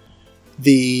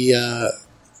the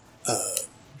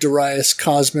Darius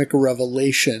Cosmic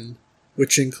Revelation,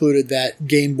 which included that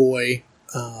Game Boy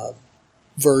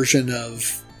version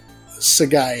of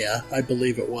Sagaya, I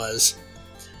believe it was.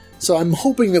 So I'm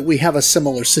hoping that we have a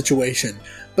similar situation.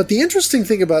 But the interesting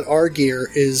thing about Argear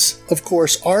is, of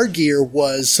course, Argear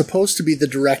was supposed to be the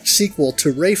direct sequel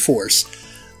to Rayforce.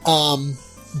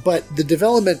 But the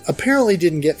development apparently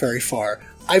didn't get very far.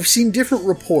 I've seen different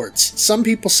reports. Some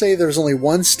people say there's only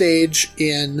one stage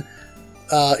in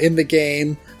the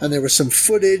game, and there was some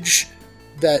footage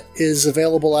that is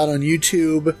available out on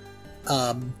YouTube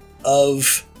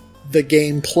of the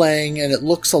game playing, and it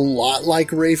looks a lot like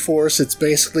Rayforce. It's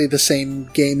basically the same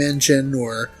game engine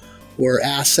or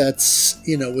assets,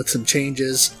 with some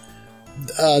changes.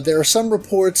 There are some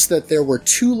reports that there were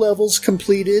 2 levels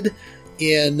completed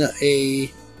in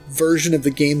a version of the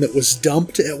game that was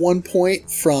dumped at one point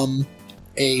from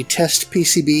a test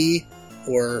PCB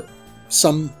or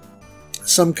some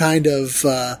kind of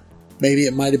maybe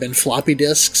it might have been floppy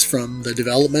disks from the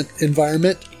development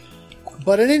environment.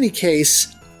 But in any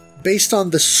case, based on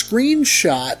the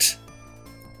screenshot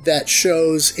that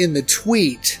shows in the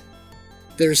tweet,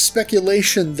 there's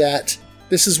speculation that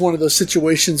this is one of those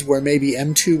situations where maybe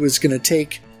M2 was going to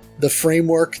take the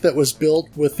framework that was built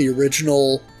with the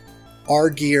original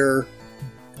Argear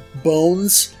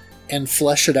bones and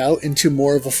flesh it out into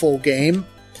more of a full game,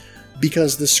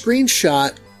 because the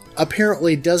screenshot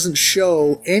apparently doesn't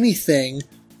show anything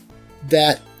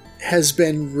that has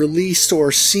been released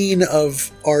or seen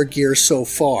of Argear so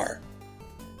far.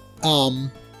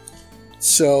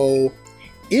 So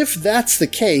if that's the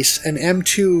case and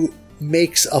M2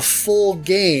 makes a full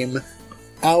game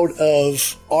out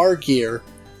of Argear,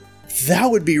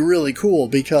 that would be really cool,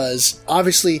 because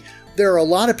obviously there are a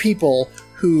lot of people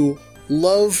who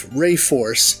love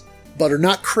Rayforce but are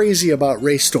not crazy about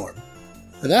Raystorm.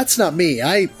 Now, that's not me.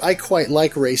 I quite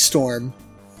like Raystorm,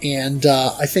 and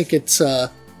I think it's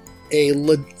a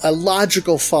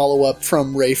logical follow-up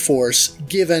from Rayforce,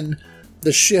 given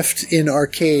the shift in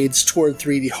arcades toward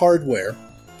 3D hardware.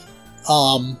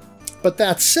 But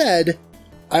that said,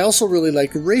 I also really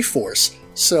like Rayforce,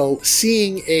 so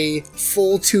seeing a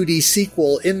full 2D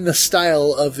sequel in the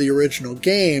style of the original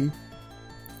game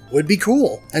would be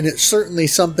cool, and it's certainly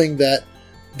something that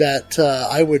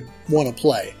I would want to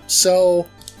play. So,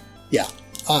 yeah,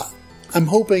 I'm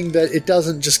hoping that it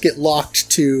doesn't just get locked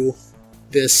to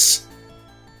this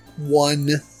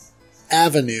one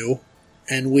avenue,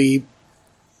 and we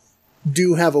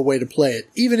do have a way to play it,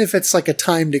 even if it's like a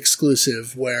timed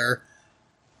exclusive where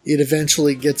it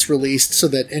eventually gets released so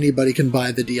that anybody can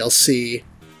buy the DLC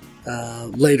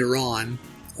later on,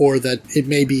 or that it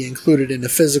may be included in a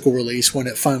physical release when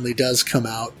it finally does come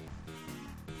out.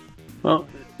 Well,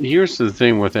 here's the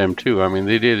thing with M2. I mean,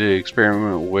 they did an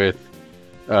experiment with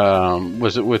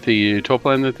Was it with the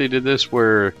Toplan that they did this,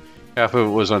 where half of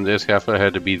it was on disc, half of it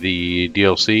had to be the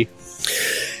DLC?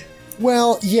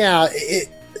 Well, yeah.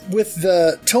 With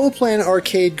the Toplan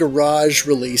Arcade Garage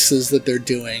releases that they're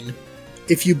doing,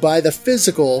 if you buy the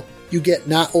physical, you get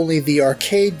not only the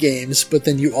arcade games, but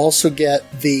then you also get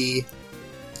the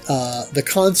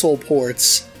console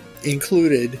ports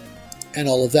included and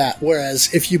all of that.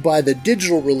 Whereas if you buy the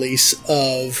digital release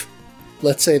of,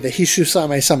 let's say, the Hishu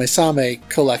Same Same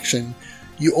collection,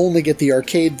 you only get the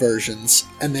arcade versions.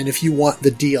 And then if you want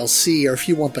the DLC or if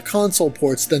you want the console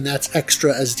ports, then that's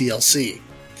extra as DLC.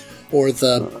 Or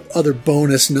the other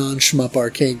bonus non-shmup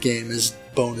arcade game is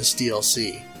bonus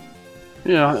DLC.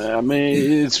 Yeah, I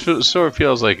mean, it sort of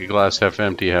feels like a glass half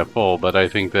empty, half full, but I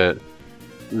think that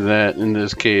in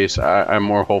this case, I'm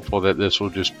more hopeful that this will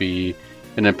just be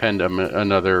an appendum,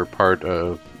 another part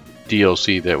of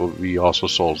DLC that will be also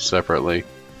sold separately.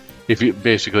 If you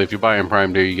buy in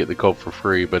Prime Day, you get the code for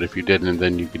free, but if you didn't,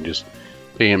 then you can just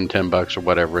pay him $10 or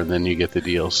whatever, and then you get the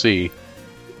DLC.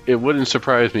 It wouldn't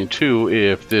surprise me too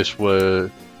if this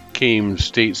came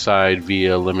stateside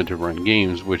via Limited Run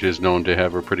Games, which is known to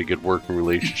have a pretty good working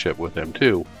relationship with them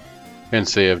too.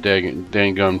 Hence they have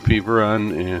Dangum Fever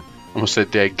on, and almost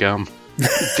said Dadgum.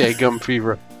 Dadgum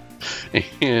Fever.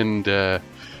 And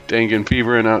Dangan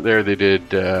Fever out there. They did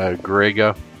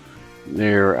Grega.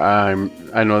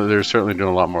 I know they're certainly doing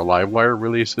a lot more Livewire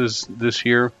releases this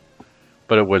year,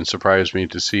 but it wouldn't surprise me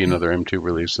to see another M2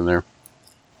 release in there.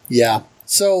 Yeah.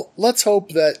 So let's hope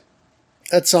that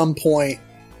at some point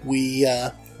we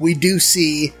do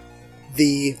see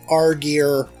the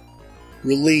R-Gear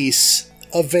release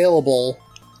available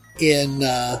in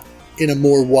a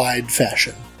more wide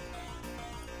fashion.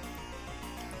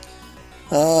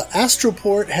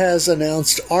 Astroport has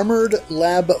announced Armored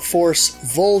Lab Force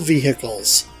Vol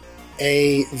vehicles,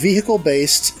 a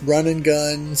vehicle-based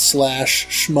run-and-gun /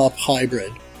 shmup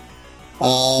hybrid.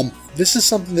 This is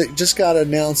something that just got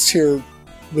announced here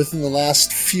within the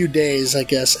last few days, I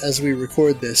guess, as we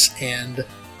record this, and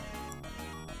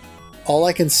all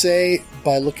I can say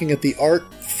by looking at the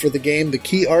art for the game, the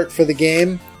key art for the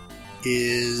game,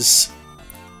 is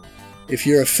if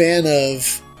you're a fan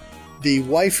of the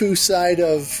waifu side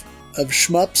of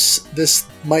shmups, this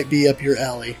might be up your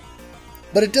alley.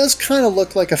 But it does kind of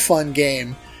look like a fun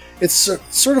game. It's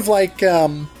sort of like,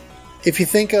 if you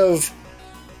think of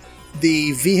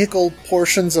the vehicle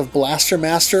portions of Blaster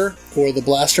Master or the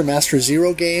Blaster Master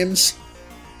Zero games,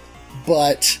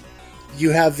 but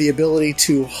you have the ability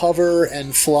to hover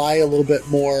and fly a little bit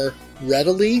more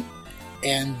readily,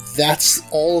 and that's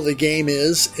all the game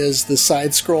is the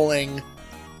side-scrolling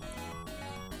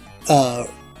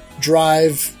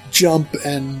drive, jump,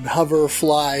 and hover,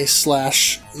 fly,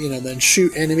 / then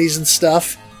shoot enemies and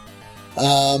stuff,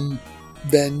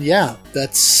 then yeah,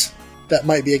 that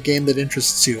might be a game that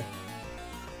interests you.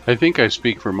 I think I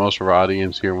speak for most of our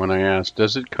audience here when I ask,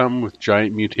 does it come with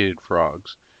giant mutated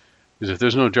frogs? Because if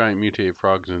there's no giant mutated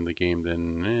frogs in the game,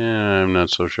 then I'm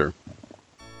not so sure.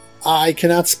 I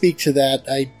cannot speak to that.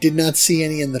 I did not see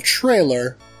any in the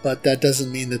trailer, but that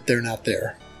doesn't mean that they're not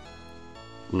there.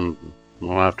 We'll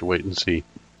have to wait and see.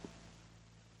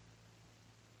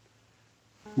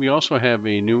 We also have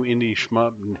a new indie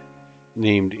shmup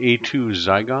named A2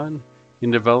 Zygon in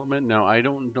development. Now, I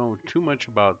don't know too much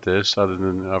about this, other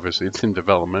than obviously it's in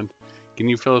development. Can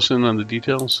you fill us in on the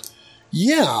details?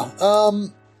 Yeah.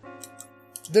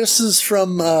 This is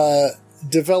from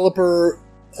developer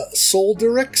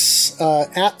Solderix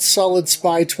at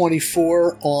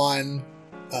SolidSpy24 on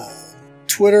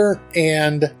Twitter,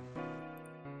 and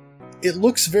it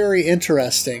looks very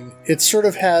interesting. It sort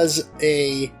of has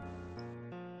an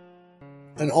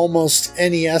almost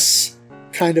NES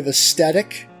kind of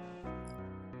aesthetic.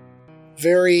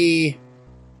 Very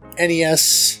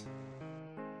NES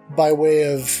by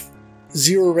way of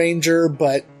Zero Ranger,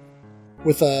 but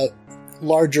with a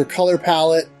larger color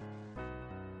palette.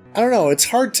 I don't know, it's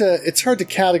hard to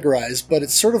categorize, but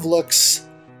it sort of looks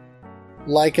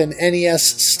like an NES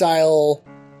style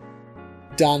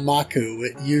Danmaku.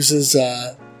 It uses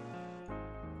a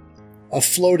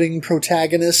floating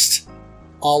protagonist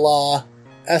a la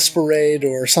Esperade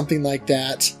or something like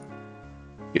that.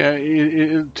 Yeah,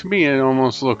 to me it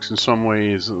almost looks in some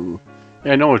ways,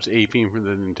 I know it's aping from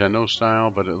the Nintendo style,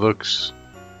 but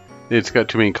it's got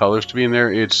too many colors to be in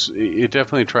there. It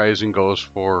definitely tries and goes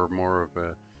for more of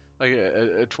a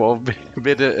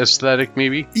 12-bit aesthetic,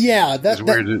 maybe. Yeah,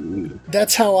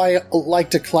 that's how I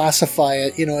like to classify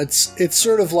it. You know, it's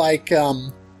sort of like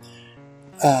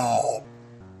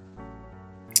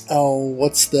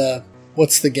what's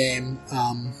the game?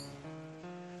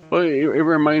 Well, it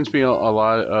reminds me a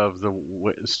lot of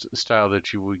the style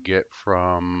that you would get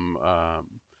from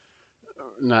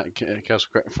not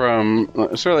Castle from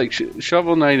sort of like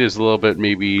Shovel Knight is a little bit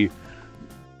maybe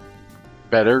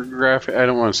better graphic. I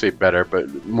don't want to say better,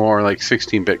 but more like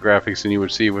 16-bit graphics than you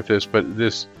would see with this. But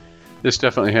this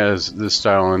definitely has this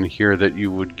style in here that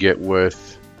you would get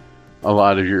with a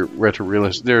lot of your retro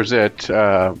realism. There's that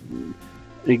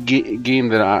game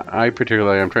that I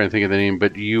particularly, I'm trying to think of the name,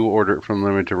 but you ordered it from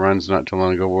Limited Runs not too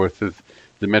long ago with the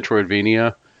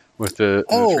Metroidvania with the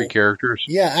 3 characters.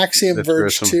 Yeah, Axiom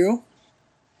Verge 2.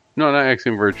 No, not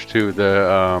Axiom Verge 2.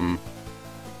 The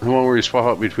one where you swap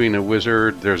out between a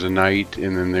wizard, there's a knight,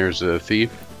 and then there's a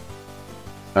thief.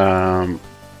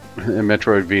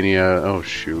 Metroidvania. Oh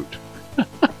shoot!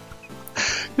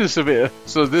 This is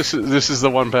the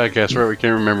one podcast where we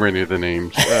can't remember any of the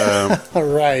names.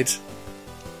 Right.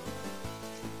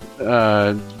 You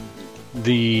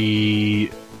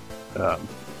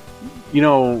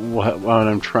know what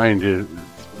I'm trying to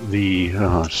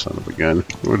son of a gun.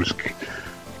 What is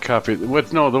copy? What's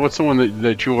the one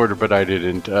that you ordered but I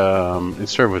didn't? It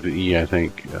started with an E, I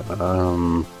think.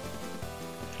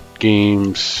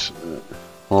 Games.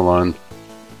 Hold on.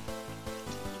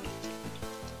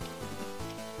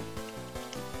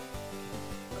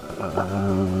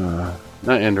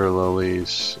 Not Ender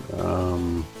Lilies.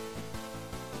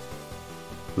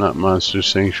 Not Monster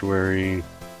Sanctuary.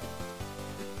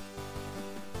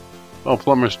 Oh,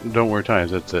 plumbers don't wear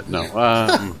ties. That's it.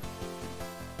 No.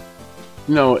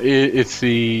 No, it's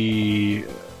the.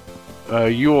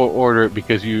 You will order it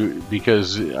because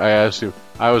I asked you.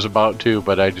 I was about to,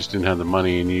 but I just didn't have the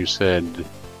money, and you said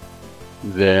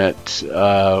that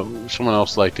someone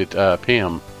else liked it.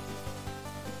 Pam.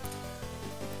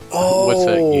 Oh, what's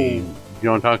that game? You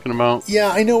know what I'm talking about? Yeah,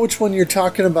 I know which one you're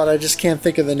talking about. I just can't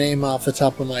think of the name off the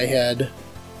top of my head.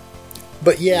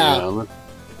 But yeah.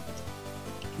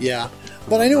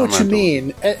 But I know what you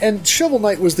mean. And Shovel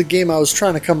Knight was the game I was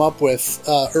trying to come up with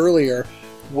earlier,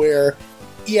 where,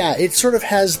 yeah, it sort of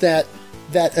has that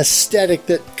aesthetic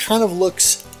that kind of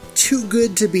looks too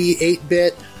good to be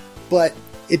 8-bit, but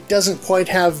it doesn't quite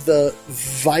have the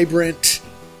vibrant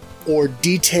or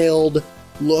detailed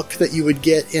look that you would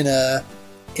get in a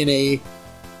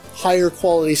higher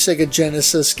quality Sega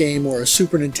Genesis game or a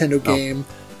Super Nintendo game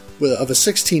of a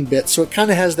 16-bit. So it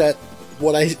kind of has that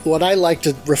what I like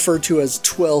to refer to as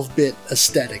 12-bit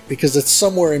aesthetic, because it's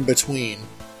somewhere in between.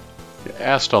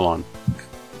 Astalon,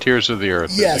 Tears of the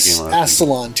Earth. Yes,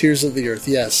 Astalon, Tears of the Earth.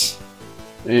 Yes.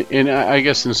 And I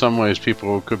guess in some ways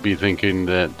people could be thinking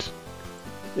that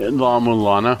La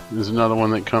Mulana is another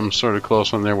one that comes sort of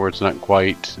close on there, where it's not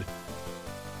quite.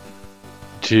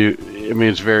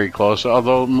 It's very close.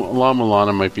 Although La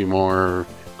Mulana might be more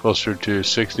closer to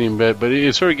 16-bit, but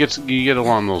it sort of you get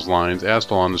along those lines.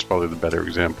 Astalon is probably the better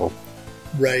example.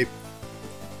 Right.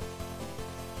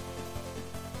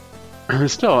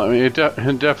 Still, it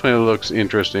definitely looks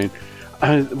interesting.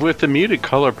 With the muted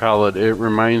color palette, it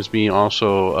reminds me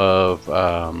also of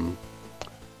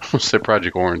what's that,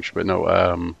 Project Orange? But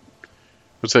no,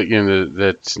 what's that game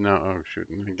that's no? Oh shoot!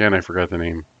 Again, I forgot the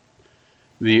name.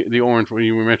 The orange one,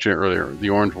 you mentioned it earlier. The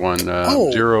orange one,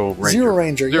 Zero Ranger. Zero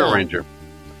Ranger. Zero Ranger.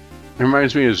 It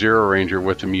reminds me of Zero Ranger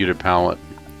with the muted palette.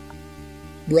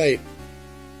 Right.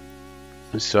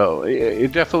 So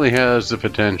it definitely has the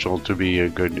potential to be a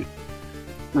good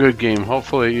game.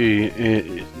 Hopefully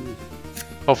it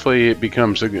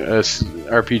becomes a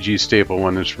RPG staple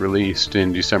when it's released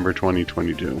in December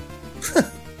 2022.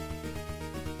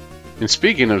 And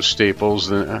speaking of staples,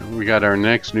 we got our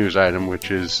next news item, which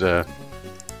is a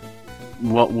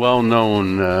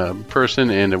well-known person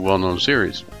and a well-known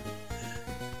series.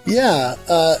 Yeah,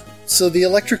 so the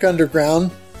Electric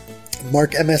Underground,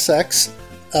 Mark MSX,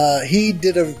 he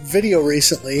did a video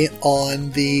recently on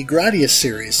the Gradius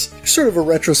series, sort of a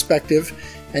retrospective,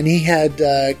 and he had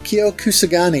Kyo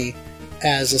Kusagani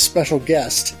as a special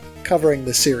guest covering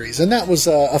the series, and that was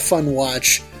a fun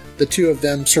watch. The two of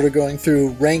them sort of going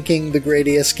through ranking the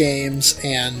Gradius games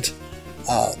and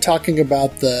talking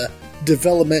about the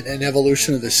development and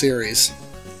evolution of the series.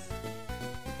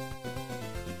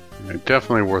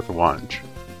 Definitely worth a watch.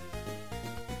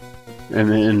 And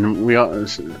then we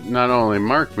not only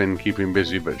Mark been keeping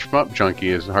busy, but Shmup Junkie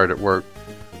is hard at work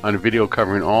on a video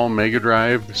covering all Mega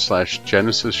Drive /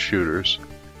 Genesis shooters.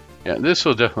 Yeah, this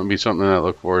will definitely be something I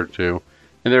look forward to.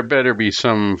 And there better be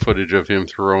some footage of him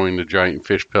throwing the giant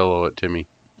fish pillow at Timmy.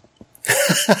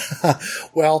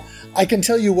 Well, I can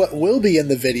tell you what will be in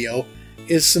the video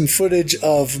is some footage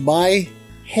of my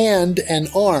hand and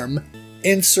arm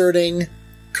inserting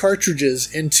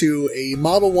cartridges into a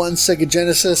Model 1 Sega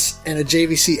Genesis and a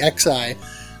JVC Xi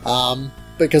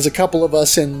because a couple of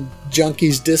us in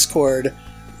Junkie's Discord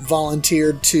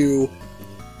volunteered to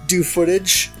do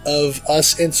footage of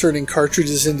us inserting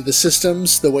cartridges into the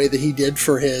systems the way that he did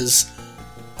for his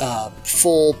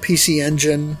full PC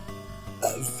Engine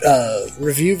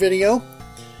review video.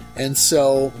 And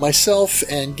so myself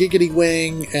and Giggity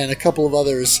Wing and a couple of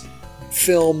others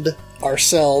filmed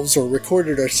ourselves or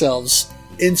recorded ourselves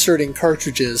inserting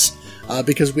cartridges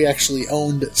because we actually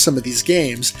owned some of these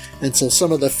games. And so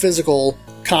some of the physical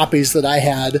copies that I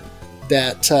had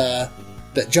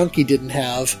that Junkie didn't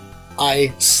have,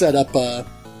 I set up a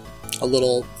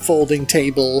little folding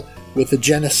table with the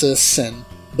Genesis and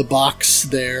the box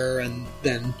there, and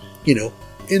then,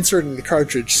 inserting the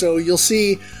cartridge. So you'll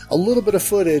see a little bit of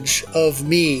footage of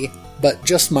me, but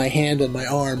just my hand and my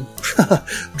arm,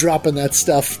 dropping that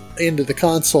stuff into the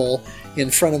console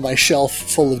in front of my shelf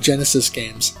full of Genesis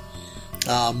games.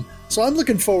 So I'm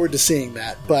looking forward to seeing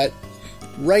that. But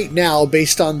right now,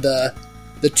 based on the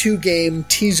 2-game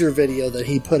teaser video that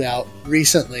he put out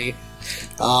recently,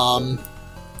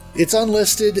 it's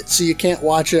unlisted, so you can't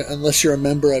watch it unless you're a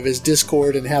member of his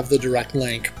Discord and have the direct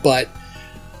link. But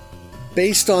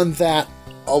based on that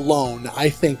alone, I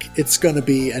think it's going to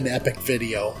be an epic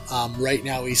video. Right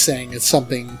now he's saying it's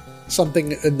something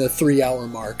in the 3-hour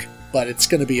mark, but it's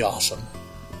going to be awesome.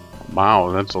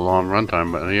 Wow, that's a long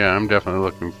runtime, but yeah, I'm definitely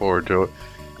looking forward to it.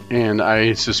 And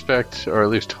I suspect, or at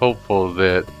least hopeful,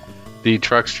 that the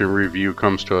Truxton review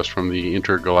comes to us from the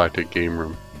Intergalactic Game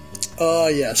Room.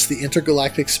 Yes, the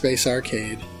Intergalactic Space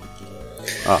Arcade.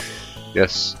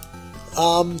 Yes.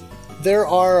 There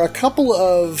are a couple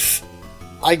of,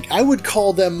 I would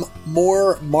call them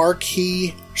more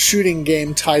marquee shooting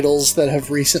game titles that have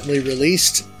recently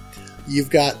released. You've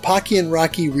got Pocky and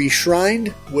Rocky Reshrined,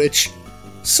 which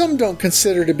some don't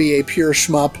consider to be a pure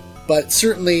shmup, but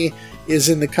certainly is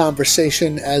in the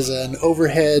conversation as an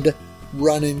overhead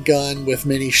run and gun with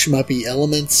many shmuppy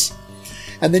elements.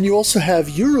 And then you also have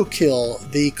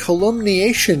Eurokill, the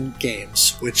Calumniation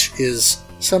games, which is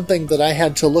something that I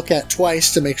had to look at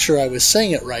twice to make sure I was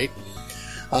saying it right.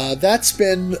 That's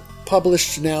been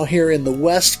published now here in the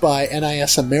West by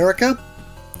NIS America,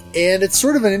 and it's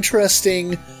sort of an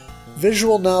interesting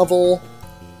visual novel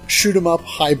shoot-'em-up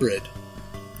hybrid.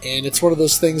 And it's one of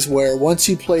those things where once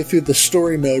you play through the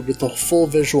story mode with the full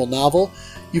visual novel,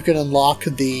 you can unlock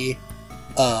the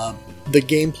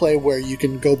gameplay where you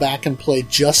can go back and play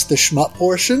just the shmup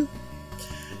portion.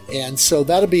 And so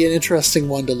that'll be an interesting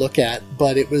one to look at,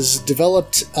 but it was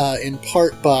developed in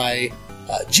part by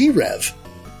G-Rev.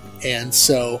 And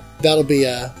so that'll be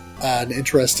an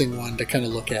interesting one to kind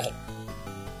of look at.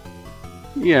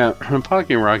 Yeah,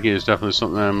 Pocky and Rocky is definitely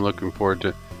something I'm looking forward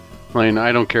to playing.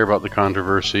 I don't care about the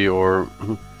controversy or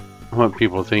what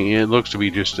people think. It looks to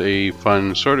be just a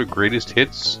fun sort of greatest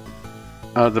hits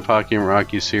of the Pocky and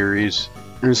Rocky series,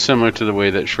 and similar to the way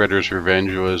that Shredder's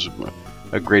Revenge was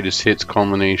a greatest hits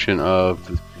culmination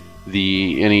of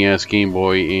the NES, Game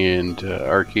Boy, and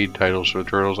arcade titles for the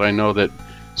Turtles. I know that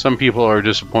some people are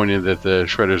disappointed that the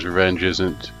Shredder's Revenge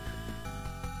isn't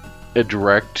a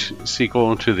direct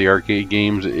sequel to the arcade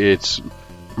games. It's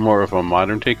more of a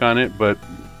modern take on it, but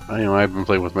I've been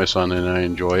playing with my son and I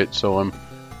enjoy it, so I'm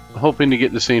hoping to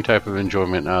get the same type of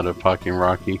enjoyment out of Pocky and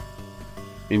Rocky.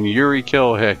 And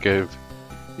Eurokill, heck,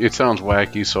 it sounds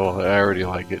wacky, so I already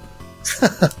like it.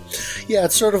 Yeah,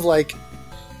 it's sort of like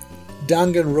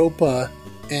Danganronpa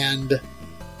and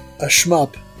a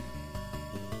shmup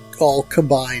all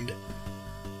combined.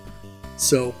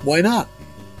 So why not?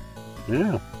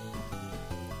 Yeah.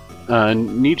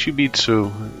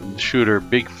 Nichibitsu shooter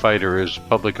Big Fighter is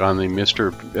public on the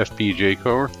Mr. FPJ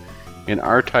core, an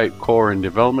R-Type core in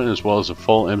development, as well as a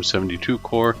full M72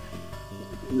 core.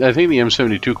 I think the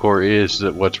M72 core is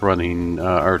what's running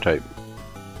R-Type.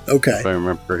 Okay. If I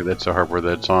remember correctly, that's the hardware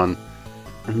that's on.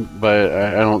 But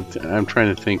I'm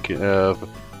trying to think of,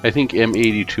 I think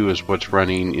M82 is what's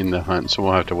running in the hunt, so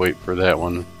we'll have to wait for that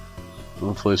one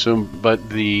hopefully soon. But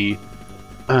the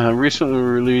recently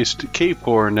released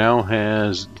K-Core now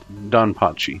has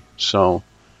Donpachi, so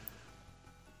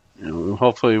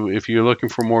hopefully if you're looking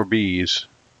for more bees,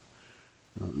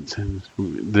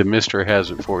 the Mister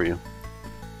has it for you.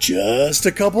 Just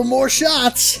a couple more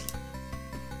shots.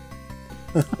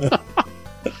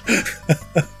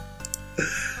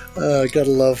 Gotta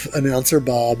love announcer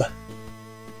Bob.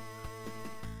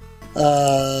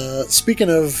 Speaking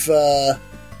of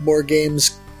more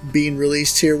games being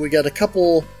released here, we got a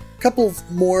couple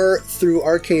more through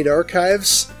Arcade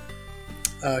Archives.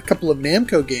 A couple of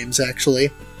Namco games,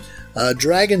 actually.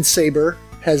 Dragon Saber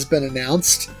has been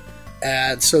announced,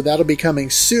 and so that'll be coming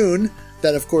soon.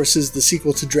 That, of course, is the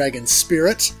sequel to Dragon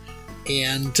Spirit.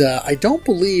 And I don't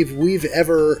believe we've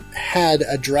ever had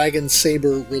a Dragon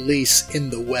Saber release in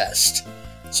the West.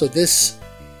 So this,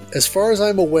 as far as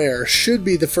I'm aware, should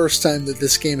be the first time that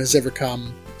this game has ever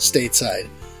come stateside.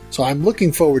 So I'm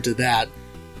looking forward to that.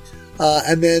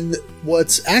 And then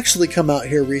what's actually come out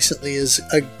here recently is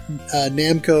a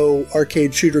Namco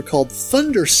arcade shooter called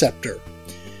Thunder Scepter.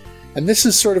 And this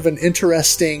is sort of an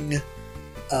interesting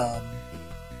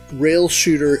rail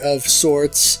shooter of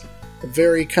sorts, a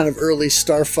very kind of early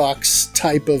Star Fox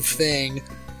type of thing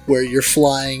where you're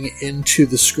flying into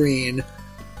the screen.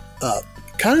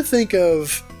 Kind of think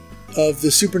of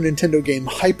the Super Nintendo game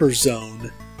Hyper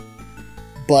Zone,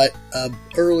 but an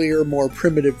earlier, more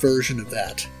primitive version of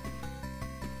that.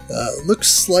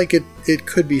 Looks like it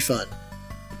could be fun.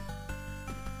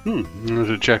 I'm going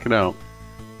to check it out.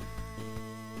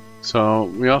 So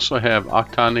we also have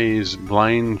Octane's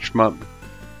Blind Shmup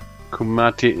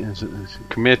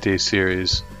Kumite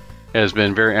series has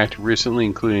been very active recently,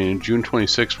 including a June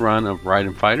 26th run of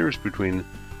Raiden Fighters between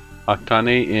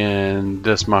Octane and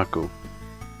Desmaku.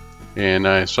 And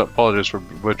I apologize for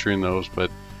butchering those,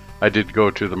 but I did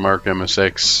go to the Mark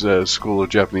MSX School of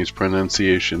Japanese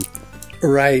Pronunciation.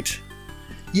 Right.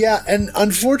 Yeah, and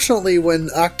unfortunately when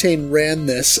Octane ran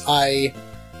this, I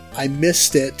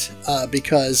missed it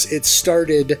because it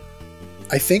started,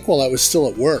 I think, while I was still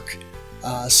at work.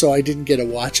 So I didn't get to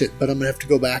watch it, but I'm going to have to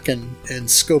go back and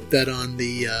scope that on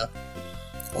the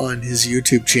on his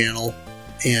YouTube channel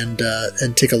and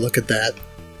take a look at that.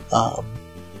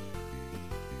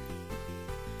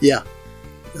 Yeah.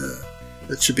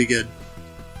 That should be good.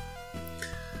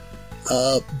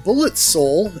 Bullet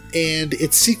Soul and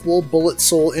its sequel, Bullet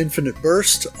Soul Infinite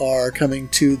Burst, are coming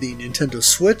to the Nintendo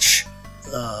Switch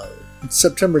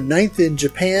September 9th in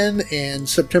Japan and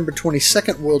September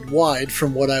 22nd worldwide,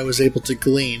 from what I was able to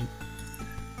glean.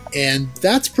 And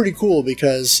that's pretty cool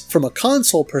because from a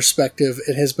console perspective,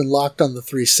 it has been locked on the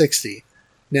 360.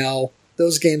 Now,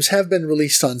 those games have been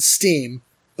released on Steam,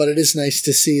 but it is nice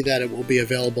to see that it will be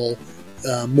available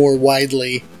more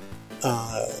widely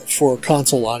for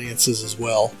console audiences as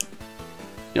well.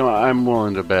 You know, I'm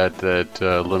willing to bet that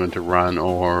Limited Run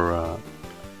or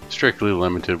Strictly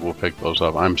Limited will pick those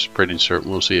up. I'm pretty certain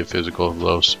we'll see a physical of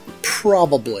those.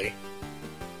 Probably.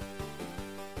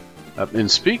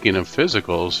 And speaking of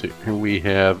physicals, here we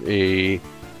have a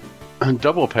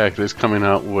double pack that's coming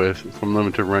out from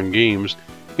Limited Run Games.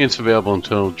 It's available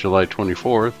until July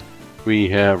 24th. We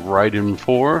have Raiden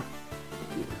 4,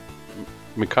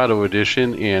 Mikado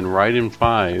Edition, and Raiden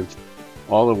 5,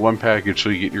 all in one package, so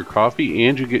you get your coffee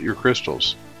and you get your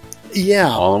crystals. Yeah.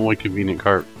 All in one convenient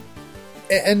cart.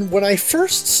 And when I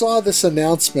first saw this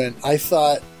announcement, I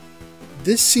thought,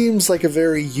 this seems like a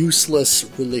very useless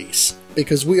release,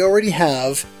 because we already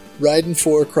have Raiden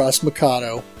 4 Cross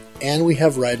Mikado, and we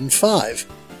have Raiden 5,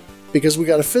 because we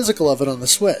got a physical of it on the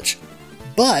Switch.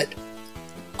 But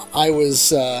I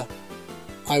was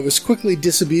quickly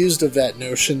disabused of that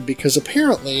notion, because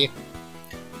apparently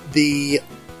the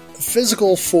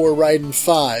physical for Raiden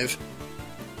 5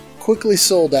 quickly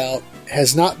sold out,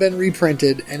 has not been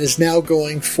reprinted, and is now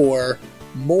going for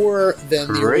more than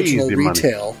the original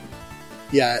retail. Money.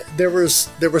 Yeah, there were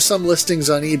some listings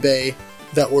on eBay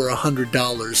that were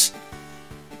 $100.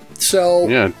 So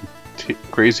yeah,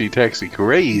 crazy taxi,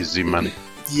 crazy money.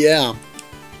 Yeah.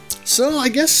 So I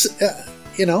guess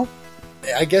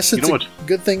I guess it's a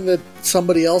good thing that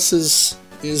somebody else is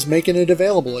making it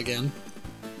available again.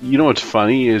 You know what's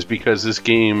funny is because this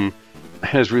game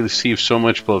has received so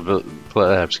much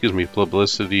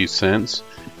publicity since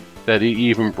that it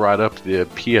even brought up the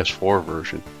PS4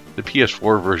 version. The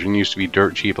PS4 version used to be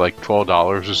dirt cheap, like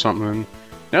 $12 or something.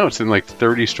 Now it's in like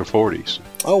 30s to 40s.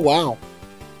 Oh, wow.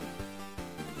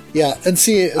 Yeah, and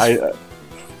see,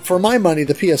 for my money,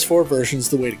 the PS4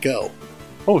 version's the way to go.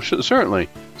 Oh, certainly.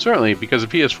 Certainly, because the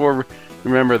PS4,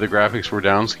 remember, the graphics were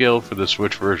downscaled for the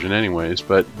Switch version anyways,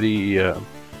 but the...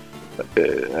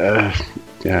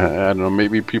 yeah, I don't know,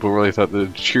 maybe people really thought the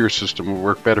cheer system would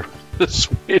work better with the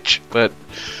Switch, but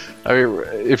I mean,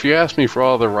 if you ask me for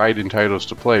all the Raiden titles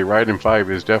to play, Raiden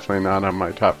 5 is definitely not on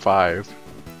my top 5.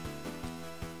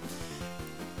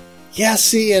 Yeah,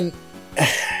 see, and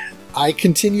I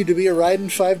continue to be a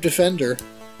Raiden 5 defender.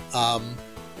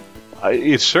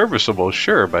 It's serviceable,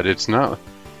 sure, but it's nowhere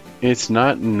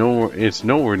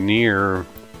near.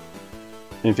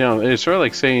 It's sort of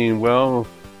like saying, well,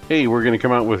 hey, we're going to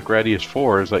come out with Gradius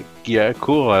 4. It's like, yeah,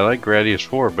 cool, I like Gradius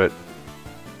 4, but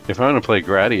if I'm going to play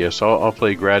Gradius, I'll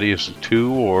play Gradius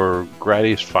 2 or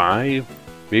Gradius 5,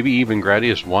 maybe even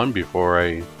Gradius 1 before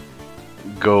I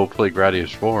go play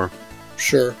Gradius 4.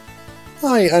 Sure.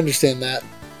 I understand that.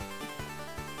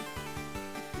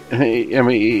 I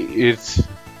mean, it's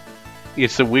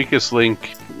the weakest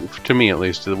link, to me at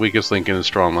least, the weakest link in the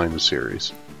Stromline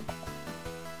series.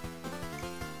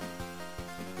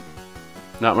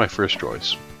 Not my first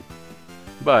choice.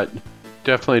 But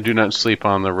definitely do not sleep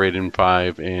on the Raiden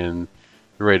 5 and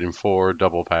the Raiden 4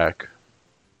 double pack.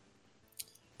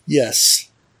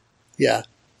 Yes. Yeah.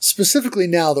 Specifically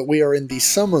now that we are in the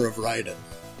summer of Raiden.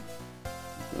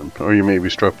 Or you may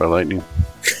be struck by lightning.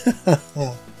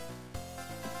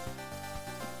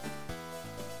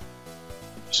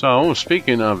 So,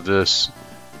 speaking of this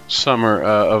summer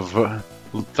of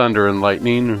thunder and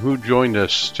lightning, who joined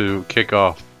us to kick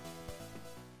off?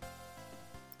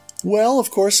 Well, of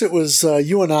course, it was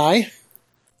you and I.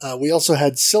 We also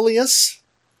had Silius,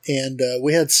 and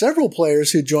we had several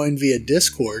players who joined via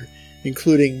Discord,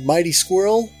 including Mighty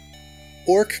Squirrel,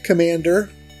 Orc Commander,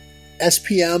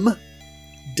 SPM,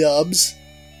 Dubs,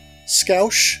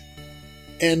 Scoush,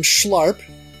 and Schlarp.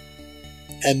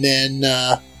 And then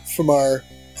from our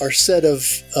set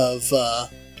of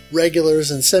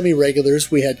regulars and semi-regulars,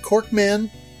 we had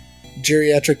Corkman,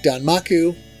 Geriatric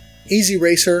Danmaku, Easy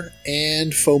Racer,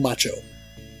 and Faux Macho.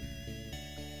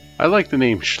 I like the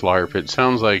name Schlarp. It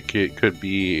sounds like it could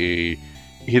be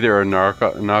either a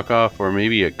knockoff or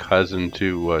maybe a cousin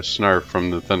to Snarf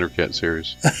from the Thundercat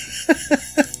series.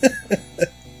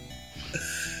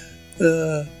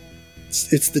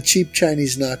 It's the cheap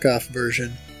Chinese knockoff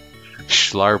version.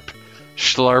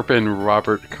 Schlarp and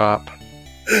Robert Kopp.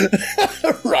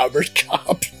 Robert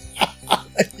Kopp.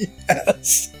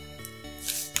 Yes.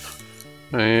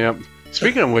 Yep.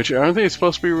 Speaking of which, aren't they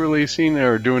supposed to be releasing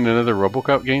or doing another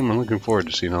RoboCop game? I'm looking forward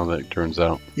to seeing how that turns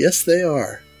out. Yes, they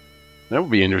are. That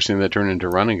would be interesting if that turned into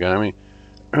Run and Gun. I mean,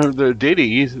 the Data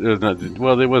East,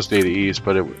 well, there was Data East,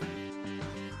 but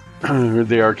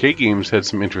the arcade games had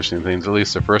some interesting things. At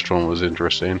least the first one was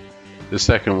interesting. The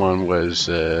second one was,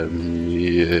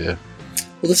 yeah.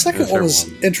 Well, the second one was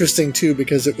interesting, too,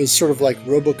 because it was sort of like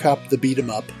RoboCop the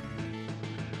beat-em-up.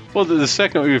 Well, the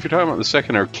second, if you're talking about the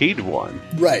second arcade one,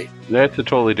 right, that's a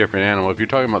totally different animal. If you're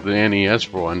talking about the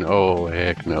NES one, oh,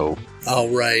 heck no.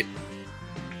 Oh, right.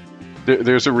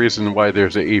 There's a reason why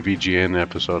there's an AVGN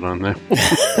episode on that.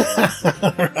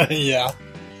 Yeah.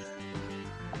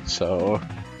 So,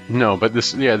 no, but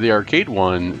this, yeah, the arcade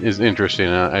one is interesting.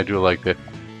 I do like that.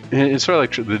 It's sort of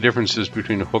like the differences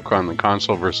between Hook on the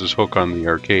console versus Hook on the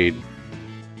arcade.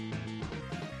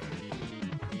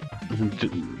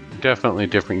 Definitely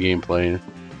different gameplay.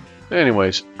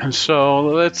 Anyways, so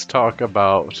let's talk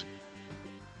about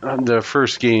the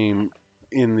first game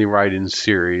in the Raiden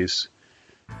series.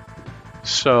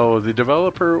 So the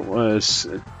developer was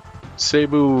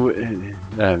Seibu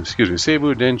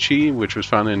Denshi, which was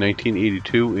founded in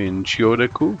 1982 in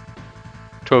Chiyoda-ku,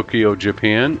 Tokyo,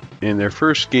 Japan. And their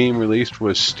first game released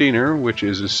was Steiner, which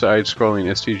is a side-scrolling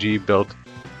STG built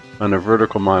on a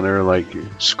vertical monitor like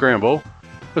Scramble,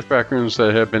 with backgrounds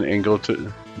that have been angled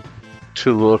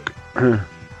to look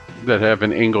that have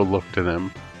an angled look to them.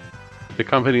 The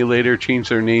company later changed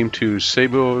their name to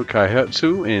Seibu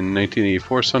Kaihatsu in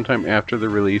 1984, sometime after the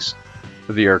release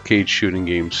of the arcade shooting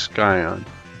game Skyon.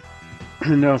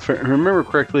 Now, if I remember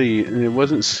correctly, it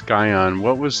wasn't Skyon.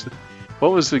 What was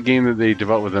the game that they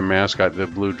developed with their mascot, the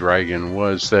Blue Dragon?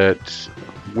 Was that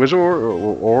Wizard or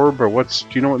Orb, or do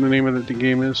you know what the name of the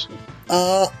game is?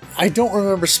 I don't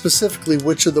remember specifically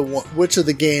which of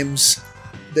the games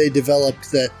they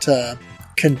developed that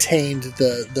contained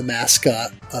the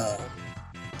mascot.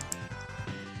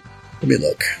 Let me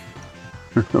look.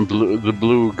 The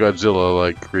blue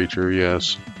Godzilla-like creature,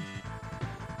 yes.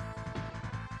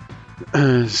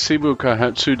 Seibu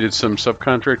Kaihatsu did some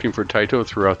subcontracting for Taito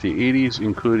throughout the 80s,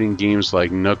 including games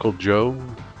like Knuckle Joe,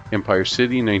 Empire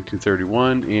City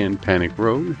 1931, and Panic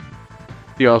Road.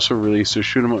 He also released a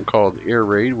shoot 'em up called Air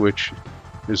Raid, which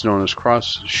is known as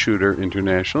Cross Shooter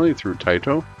internationally through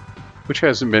Taito, which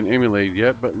hasn't been emulated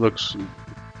yet, but looks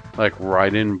like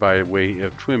Raiden by way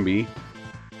of Twinbee.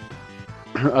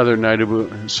 Other notable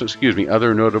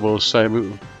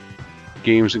Seibu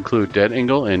games include Dead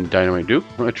Angle and Dynamite Duke,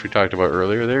 which we talked about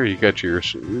earlier there. You got your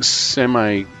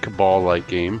semi-Cabal-like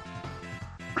game.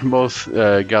 Both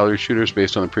gallery shooters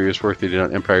based on the previous work they did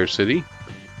on Empire City.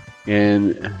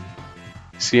 And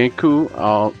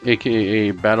Sienku,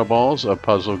 aka Battle Balls, a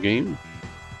puzzle game.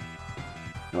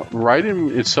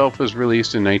 Raiden itself was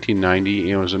released in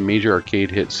 1990 and was a major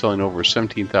arcade hit, selling over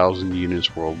 17,000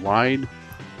 units worldwide.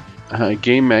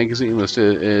 Game Magazine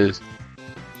listed as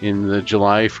in the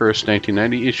July 1st,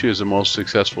 1990 issue as the most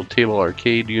successful table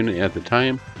arcade unit at the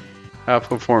time,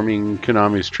 outperforming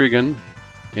Konami's Trigun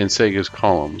and Sega's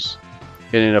Columns.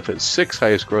 It ended up at 6th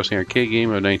highest grossing arcade game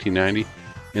of 1990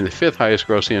 and the 5th highest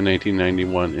grossing in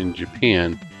 1991 in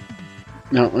Japan.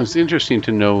 Now, what's interesting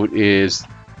to note is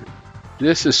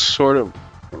this is sort of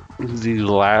the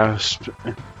last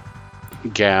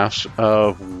gasp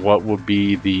of what would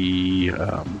be the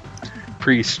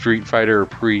pre-Street Fighter,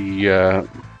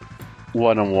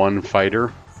 one-on-one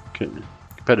fighter,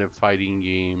 competitive fighting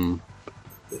game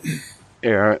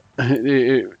era.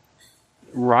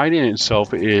 Raiden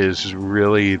itself is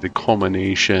really the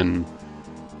culmination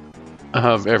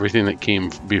of everything that came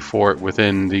before it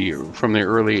from the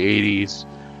early 80s,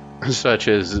 such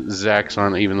as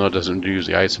Zaxxon, even though it doesn't use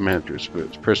the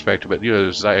isometric perspective, but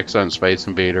there's Zaxxon, Space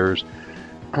Invaders,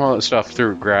 all that stuff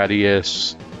through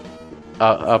Gradius,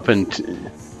 up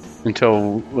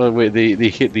until they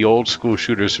hit the old school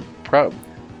shooters.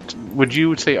 Would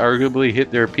you say arguably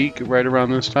hit their peak right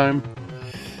around this time?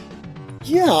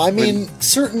 Yeah, I mean,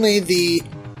 certainly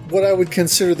what I would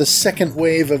consider the second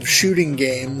wave of shooting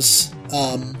games,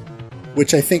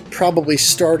 which I think probably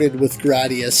started with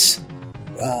Gradius.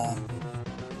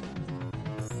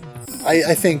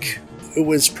 I think it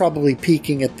was probably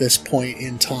peaking at this point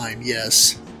in time,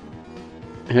 yes.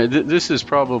 Yeah, this is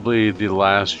probably the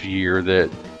last year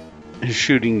that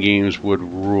shooting games would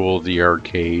rule the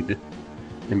arcade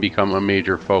and become a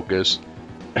major focus.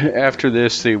 After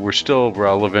this, they were still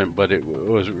relevant, but it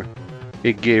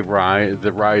gave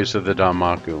the rise of the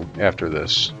Danmaku after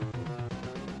this.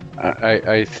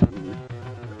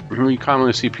 We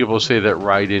commonly see people say that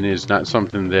Raiden is not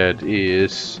something that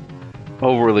is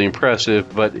overly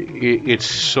impressive, but it's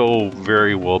so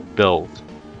very well built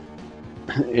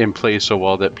and plays so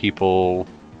well that people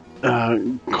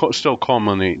still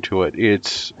culminate to it.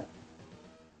 It's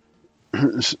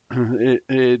excuse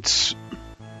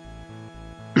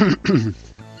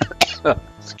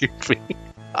me.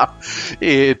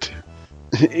 It's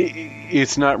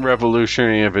not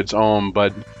revolutionary of its own,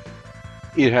 but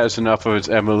it has enough of its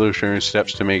evolutionary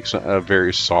steps to make a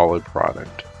very solid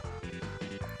product.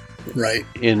 Right.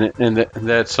 And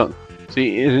that's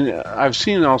see. I've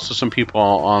seen also some people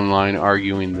online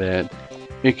arguing that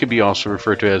it could be also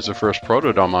referred to as the first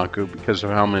proto Danmaku because of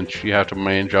how much you have to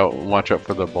watch out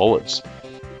for the bullets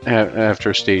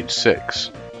after stage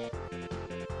 6.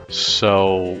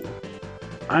 So,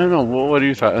 I don't know. What do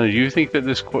you think? Do you think that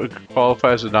this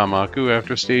qualifies as a Danmaku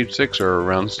after stage 6 or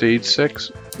around stage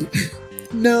 6?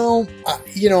 No,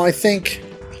 I think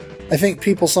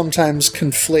people sometimes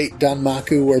conflate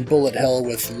Danmaku or bullet hell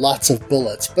with lots of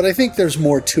bullets, but I think there's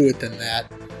more to it than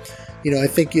that. I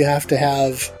think you have to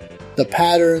have the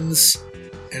patterns,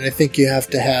 and I think you have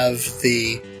to have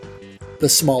the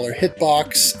smaller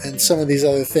hitbox and some of these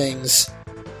other things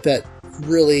that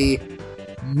really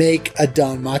make a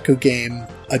Danmaku game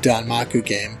a Danmaku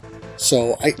game.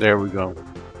 So there we go.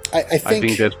 I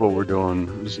think that's what we're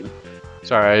doing.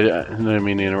 Sorry, I didn't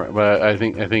mean to interrupt, but I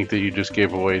think that you just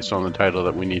gave away some of the title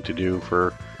that we need to do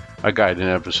for a guided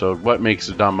episode. What makes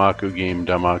a Danmaku game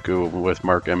Danmaku with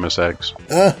Mark MSX?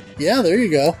 Yeah, there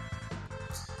you go.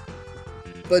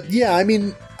 But yeah, I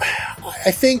mean,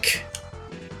 I think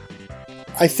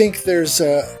there's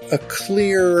a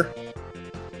clear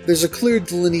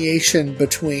delineation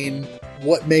between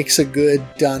what makes a good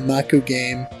Danmaku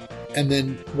game and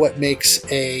then what makes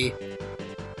a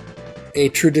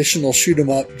traditional shoot 'em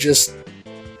up just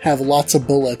have lots of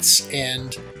bullets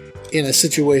and in a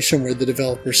situation where the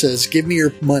developer says, "Give me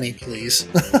your money, please."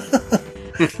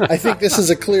 I think this is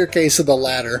a clear case of the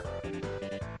latter.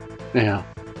 Yeah.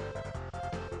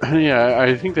 Yeah,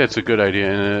 I think that's a good idea,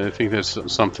 and I think that's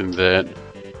something that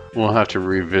we'll have to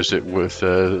revisit with,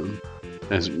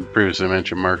 as previously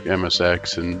mentioned, Mark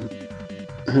MSX, and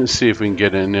see if we can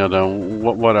get it nailed down.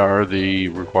 What are the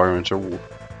requirements, or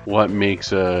what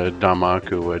makes a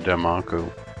Danmaku a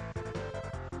Danmaku?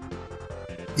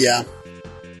 Yeah.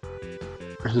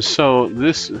 So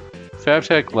this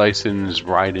Fabtech licensed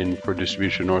Raiden for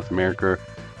distribution in North America,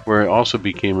 where it also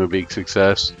became a big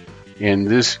success. And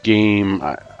this game,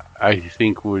 I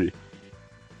think, would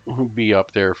be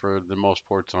up there for the most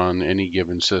ports on any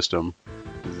given system.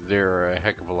 There are a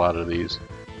heck of a lot of these.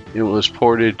 It was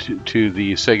ported to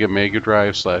the Sega Mega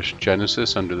Drive /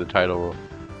 Genesis under the title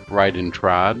Raiden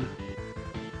Trad.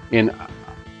 And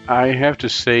I have to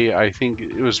say, I think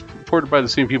it was ported by the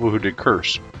same people who did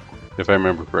Curse, if I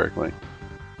remember correctly,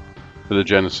 for the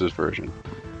Genesis version.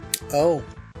 Oh.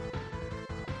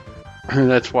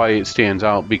 That's why it stands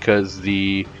out, because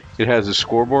it has a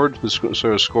scoreboard, sort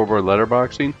of scoreboard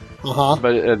letterboxing,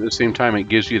 but at the same time it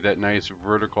gives you that nice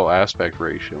vertical aspect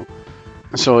ratio.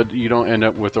 So you don't end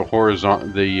up with a horizontal,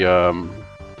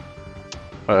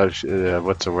 what's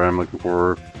the word I'm looking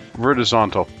for?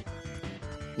 Vertical.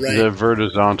 Right. The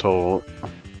vertical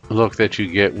look that you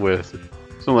get with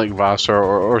something like Vassar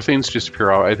or things just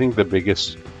appear out. I think the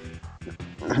biggest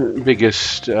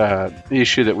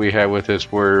issue that we had with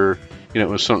this, where it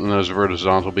was something that was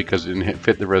horizontal because it didn't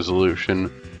fit the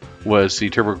resolution, was the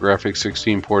TurboGrafx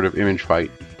 16 port of Image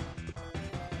Fight.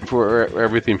 Where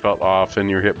everything felt off and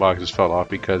your hitboxes felt off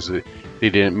because they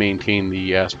didn't maintain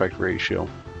the aspect ratio.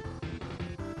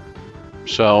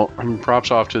 So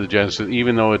props off to the Genesis,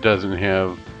 even though it doesn't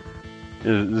have,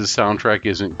 the soundtrack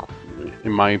isn't,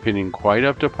 in my opinion, quite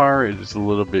up to par. It's a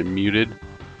little bit muted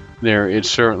there. It's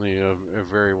certainly a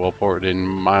very well ported and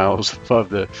miles above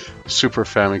the Super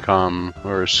Famicom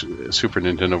or Super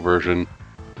Nintendo version.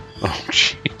 Oh,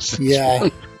 Jesus. Yeah.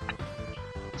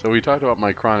 So we talked about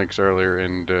Micronics earlier,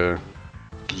 and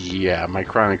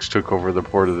Micronics took over the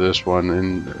port of this one,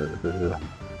 and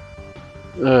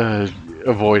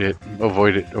avoid it.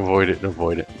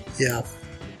 Yeah.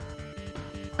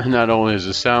 Not only is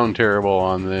the sound terrible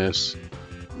on this,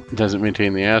 it doesn't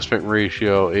maintain the aspect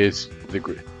ratio,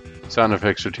 the sound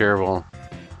effects are terrible.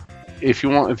 If you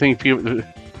want to think people,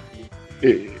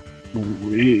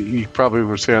 you probably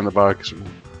would say on the box,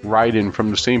 Raiden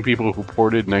from the same people who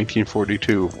ported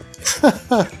 1942.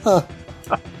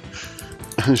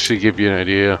 Should give you an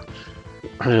idea.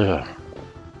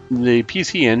 The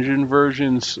PC Engine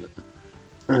versions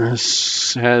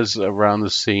has around the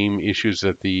same issues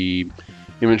that the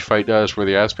Image Fight does, where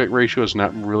the aspect ratio is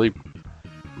not really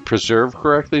preserved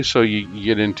correctly, so you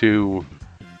get into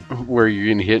where you're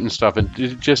getting hit and stuff, and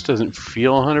it just doesn't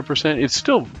feel 100%. It's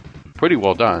still pretty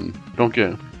well done, don't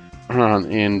get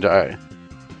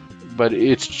but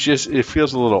it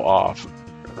feels a little off.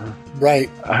 Right.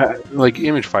 Like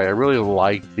Image Fight, I really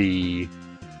liked the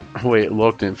way it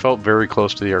looked, and it felt very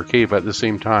close to the arcade, but at the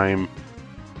same time,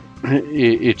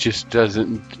 it just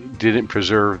didn't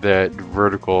preserve that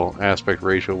vertical aspect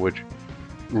ratio, which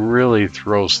really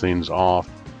throws things off.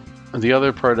 The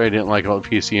other part I didn't like about the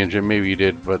PC Engine, maybe you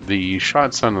did, but the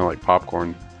shots sounded like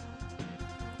popcorn.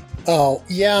 Oh,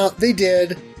 yeah, they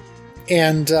did.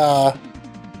 And, of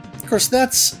course,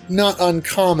 that's not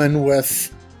uncommon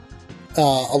with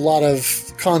a lot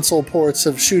of console ports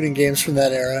of shooting games from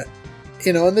that era.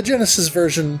 And the Genesis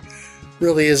version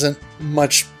really isn't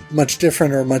much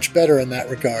different or much better in that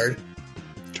regard.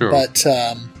 True. But,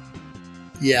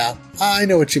 yeah, I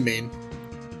know what you mean.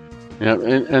 Yeah,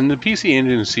 and the PC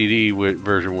Engine CD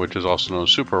version, which is also known as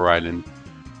Super Raiden,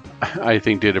 I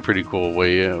think did a pretty cool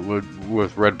way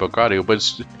with Red Book Audio, but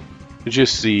it's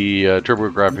just the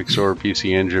TurboGrafx or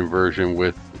PC Engine version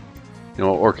with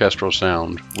orchestral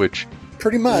sound, which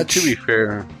pretty much. To be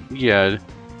fair, yeah,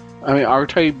 I mean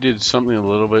R-Type did something a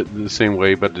little bit the same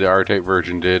way, but the R-Type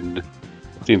version did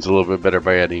things a little bit better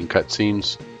by adding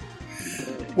cutscenes.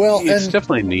 Well, it's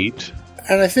definitely neat,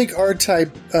 and I think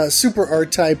R-Type, Super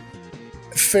R-Type,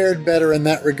 fared better in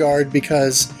that regard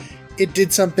because it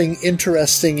did something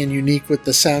interesting and unique with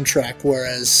the soundtrack,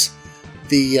 whereas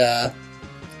the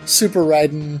Super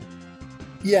Raiden,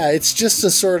 it's just a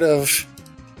sort of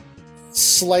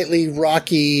slightly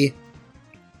rocky,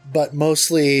 but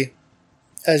mostly,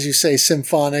 as you say,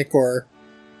 symphonic or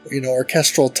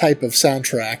orchestral type of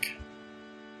soundtrack.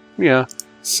 Yeah.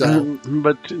 So,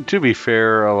 but to be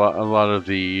fair, a lot of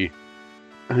the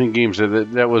games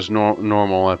that was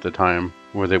normal at the time,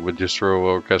 where they would just throw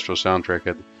orchestral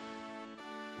soundtrack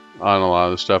on a lot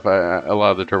of the stuff. A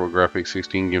lot of the TurboGrafx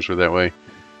 16 games were that way,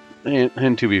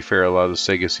 and to be fair, a lot of the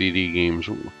Sega CD games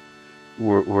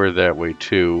were that way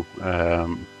too. But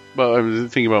I was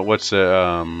thinking about what's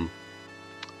the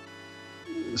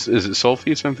is it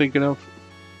Solfeast I'm thinking of?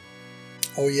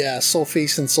 Oh yeah,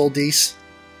 Solfeast and Soldice.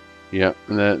 Yeah,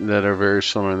 that are very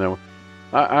similar in that way.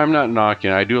 I'm not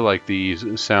knocking. I do like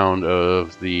the sound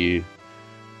of the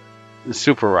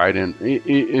Super Raiden.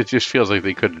 It just feels like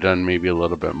they could have done maybe a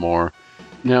little bit more.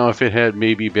 Now, if it had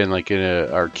maybe been like in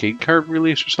an arcade cart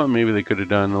release or something, maybe they could have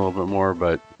done a little bit more.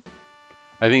 But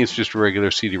I think it's just a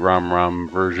regular CD-ROM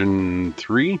version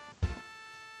 3.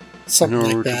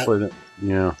 Something like that.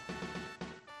 Yeah.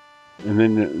 And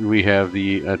then we have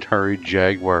the Atari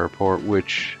Jaguar port,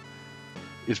 which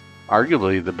is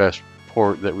arguably the best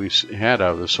port that we've had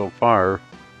out of this so far.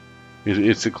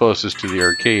 It's the closest to the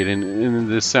arcade, and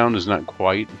the sound is not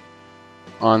quite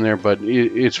on there, but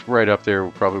it's right up there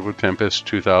probably with Tempest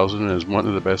 2000 as one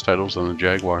of the best titles on the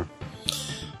Jaguar.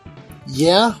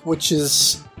 Yeah, which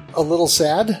is a little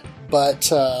sad, but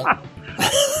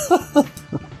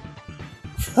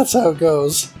that's how it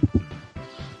goes.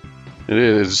 It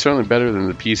is. It's certainly better than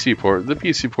the PC port. The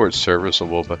PC port's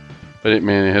serviceable, but it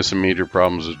has some major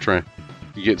problems of trying.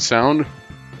 You get sound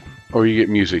or you get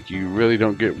music. You really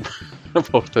don't get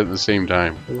both at the same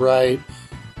time. Right.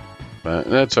 But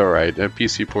that's alright. That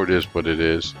PC port is what it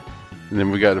is. And then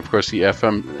we got, of course, the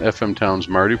FM Towns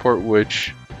Marty port,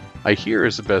 which I hear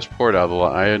is the best port out of the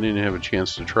lot. I didn't have a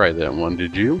chance to try that one.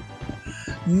 Did you?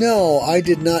 No, I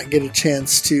did not get a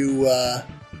chance to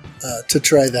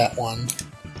try that one.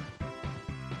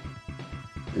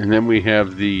 And then we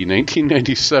have the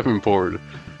 1997 port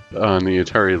on the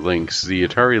Atari Lynx. The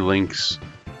Atari Lynx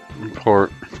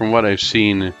port, from what I've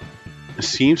seen,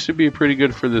 seems to be pretty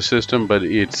good for the system, but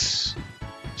it's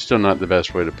still not the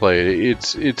best way to play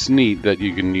it. It's neat that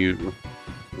you can,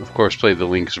 of course, play the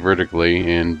Lynx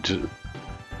vertically and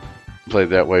play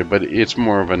that way, but it's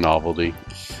more of a novelty.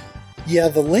 Yeah,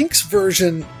 the Lynx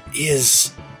version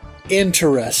is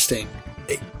interesting.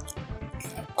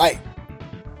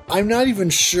 I'm not even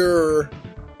sure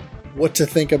what to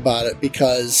think about it,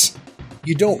 because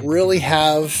you don't really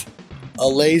have a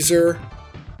laser.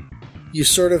 You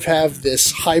sort of have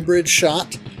this hybrid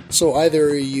shot. So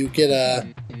either you get a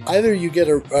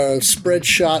spread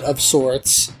shot of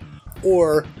sorts,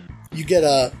 or you get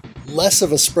a less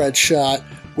of a spread shot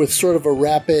with sort of a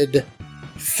rapid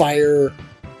fire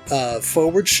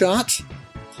forward shot.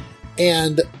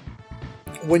 And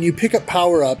when you pick up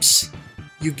power-ups,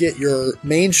 you get your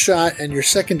main shot and your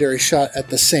secondary shot at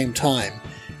the same time.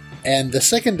 And the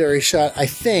secondary shot, I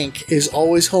think, is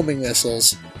always homing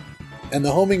missiles. And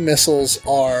the homing missiles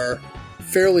are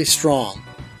fairly strong.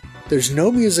 There's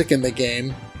no music in the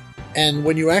game. And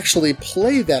when you actually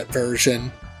play that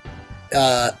version,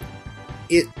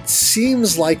 it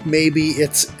seems like maybe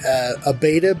it's a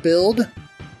beta build.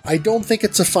 I don't think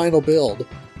it's a final build,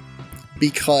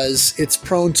 because it's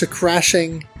prone to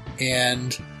crashing,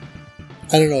 and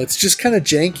I don't know, it's just kind of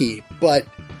janky, but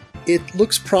it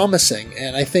looks promising.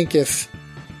 And I think if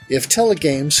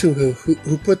Telegames,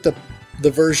 who put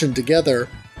the version together,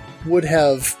 would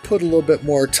have put a little bit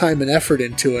more time and effort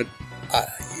into it,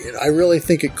 I really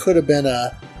think it could have been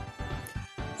a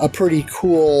pretty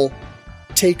cool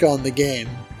take on the game.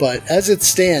 But as it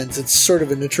stands, it's sort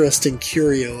of an interesting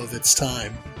curio of its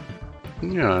time.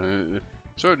 Yeah,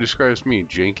 so it describes me,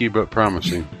 janky but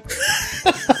promising.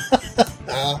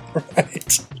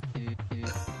 Right.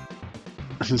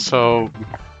 So,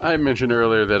 I mentioned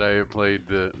earlier that I have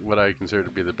played what I consider to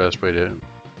be the best way to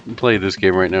play this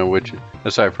game right now, which,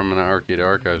 aside from an Arcade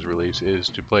Archives release, is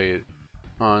to play it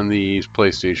on the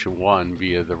PlayStation 1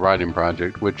 via the Raiden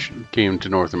Project, which came to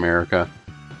North America,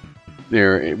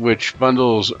 which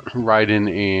bundles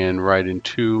Raiden and Raiden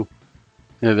 2,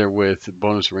 together with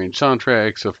bonus range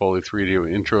soundtracks, a fully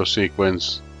 3D intro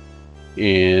sequence,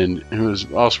 and it was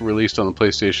also released on the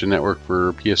PlayStation Network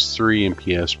for PS3 and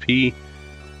PSP.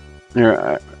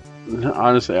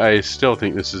 Honestly, I still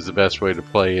think this is the best way to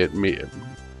play it.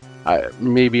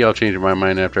 Maybe I'll change my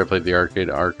mind after I play the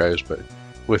Arcade Archives, but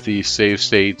with the save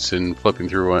states and flipping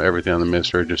through everything on the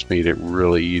MiSTer, it just made it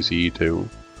really easy to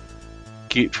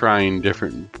keep trying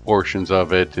different portions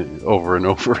of it over and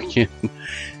over again.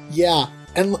 Yeah,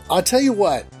 and I'll tell you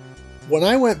what, when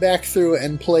I went back through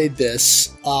and played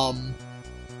this,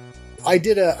 I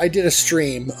did a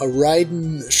stream, a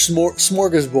Raiden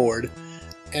smorgasbord,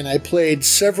 and I played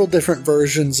several different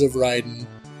versions of Raiden.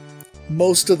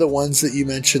 Most of the ones that you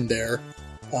mentioned there,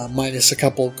 minus a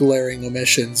couple glaring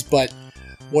omissions. But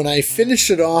when I finished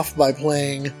it off by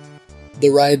playing the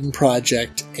Raiden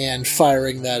Project and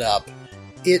firing that up,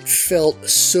 it felt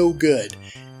so good.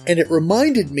 And it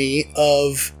reminded me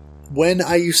of when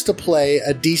I used to play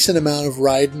a decent amount of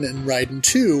Raiden and Raiden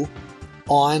 2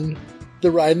 on the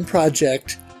Raiden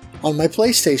Project on my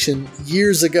PlayStation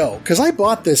years ago. Because I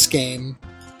bought this game,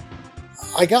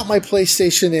 I got my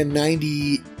PlayStation in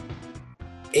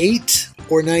 98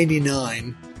 or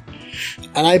 99,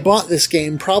 and I bought this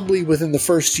game probably within the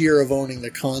first year of owning the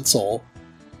console.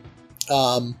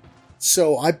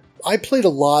 So I played a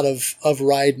lot of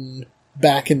Raiden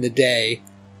back in the day,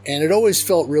 and it always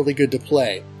felt really good to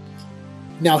play.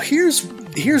 Now here's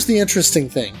the interesting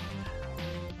thing.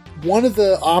 One of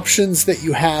the options that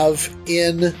you have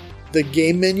in the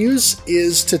game menus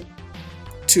is to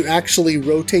actually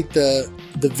rotate the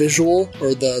visual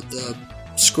or the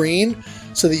screen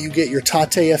so that you get your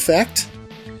Tate effect.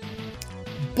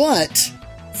 But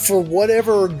for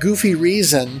whatever goofy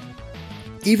reason,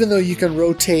 even though you can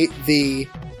rotate the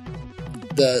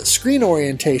screen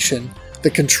orientation, the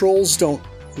controls don't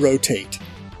rotate.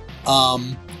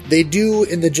 They do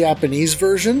in the Japanese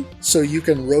version, so you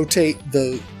can rotate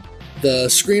the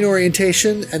screen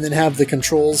orientation and then have the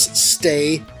controls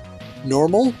stay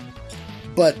normal.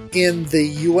 But in the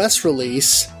US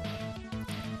release,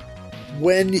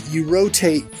 when you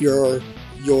rotate your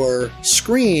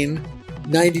screen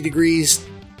 90 degrees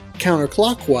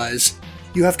counterclockwise,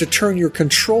 you have to turn your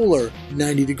controller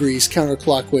 90 degrees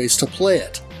counterclockwise to play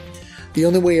it. The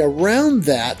only way around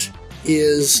that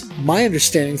is, my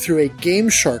understanding, through a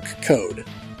GameShark code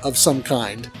of some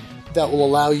kind that will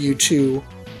allow you to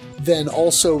then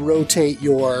also rotate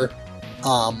your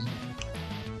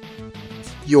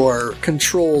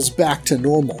controls back to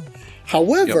normal.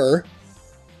 However,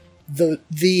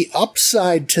 the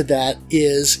upside to that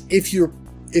is if you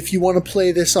want to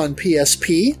play this on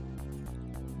PSP,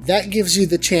 that gives you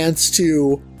the chance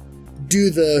to do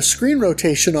the screen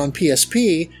rotation on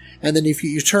PSP, and then if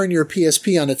you turn your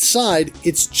PSP on its side,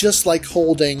 it's just like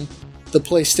holding the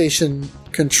PlayStation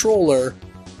controller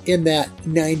in that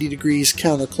 90 degrees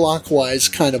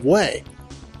counterclockwise kind of way.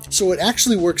 So it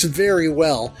actually works very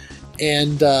well.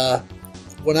 And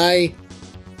when I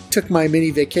took my mini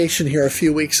vacation here a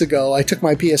few weeks ago, I took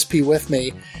my PSP with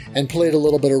me and played a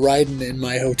little bit of Raiden in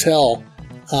my hotel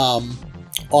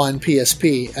on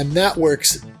PSP, and that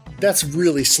works. That's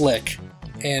really slick,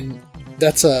 and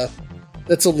that's a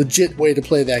legit way to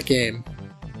play that game.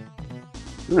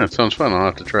 Yeah, it sounds fun. I'll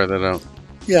have to try that out.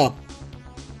 Yeah.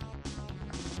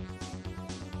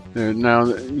 Now,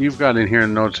 you've got in here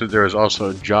notes that there is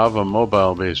also a Java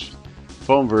mobile-based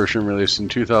phone version released in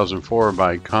 2004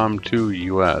 by Com2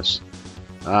 US.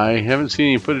 I haven't seen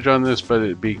any footage on this,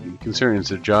 but considering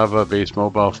it's a Java-based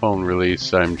mobile phone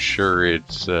release, I'm sure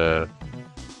it's hot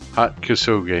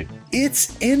kasuge.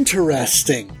 It's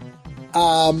interesting.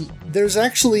 There's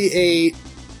actually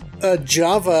a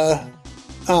Java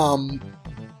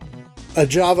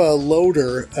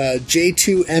loader,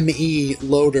 J2ME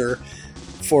loader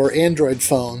for Android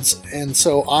phones, and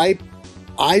so I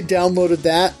downloaded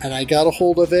that and I got a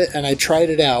hold of it and I tried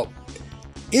it out.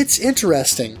 It's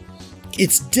interesting.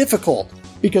 It's difficult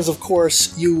because, of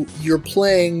course, you're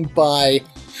playing by,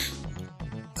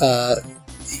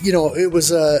 it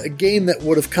was a game that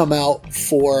would have come out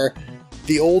for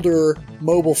the older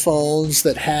mobile phones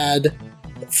that had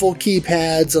full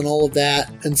keypads and all of that,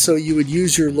 and so you would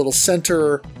use your little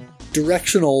center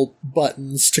directional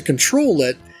buttons to control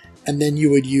it, and then you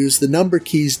would use the number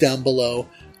keys down below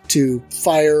to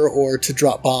fire or to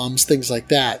drop bombs, things like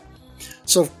that.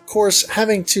 So, of course,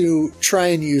 having to try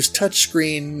and use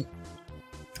touchscreen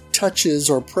touches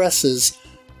or presses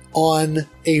on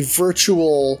a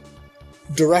virtual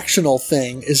directional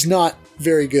thing is not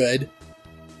very good.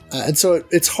 And so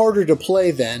it's harder to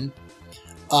play then.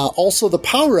 Also, the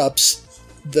power-ups,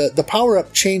 the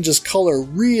power-up changes color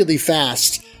really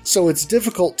fast, so it's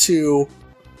difficult to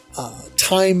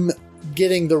time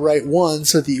getting the right one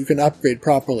so that you can upgrade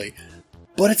properly.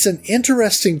 But it's an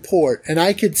interesting port, and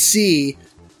I could see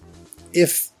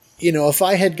if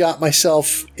I had got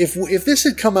myself, if this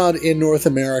had come out in North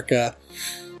America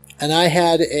and I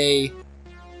had a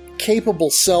capable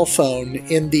cell phone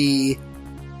in the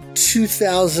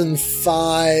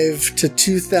 2005 to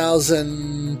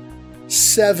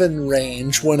 2007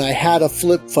 range when I had a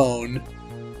flip phone,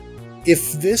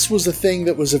 if this was a thing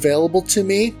that was available to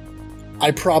me,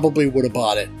 I probably would have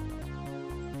bought it.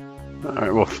 All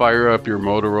right, well, fire up your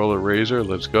Motorola Razr.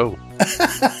 Let's go.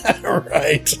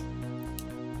 Right.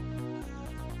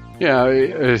 Yeah,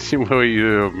 I see why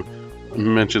you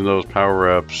mentioned those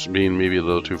power-ups being maybe a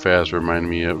little too fast. Remind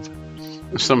me of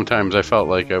sometimes I felt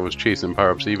like I was chasing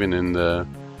power-ups even in the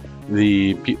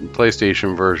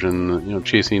PlayStation version,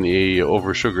 chasing a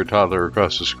over-sugar toddler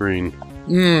across the screen.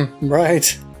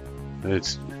 Right.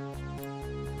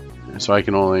 So I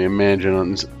can only imagine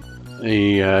on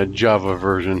a Java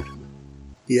version.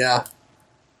 Yeah.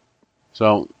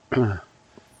 So the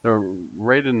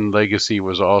Raiden Legacy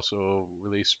was also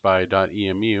released by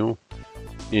 .emu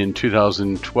in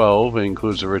 2012. It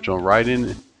includes the original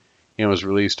Raiden and was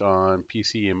released on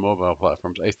PC and mobile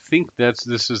platforms. I think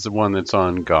this is the one that's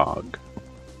on GOG.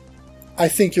 I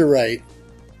think you're right.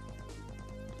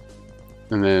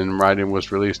 And then Raiden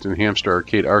was released in Hamster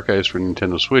Arcade Archives for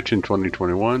Nintendo Switch in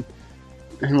 2021.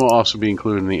 And will also be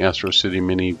included in the Astro City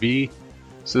Mini V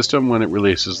system when it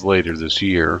releases later this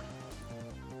year.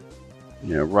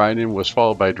 Raiden was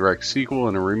followed by a direct sequel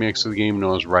and a remix of the game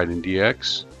known as Raiden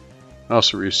DX.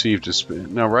 Also received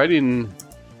now Raiden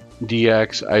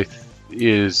DX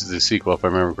is the sequel if I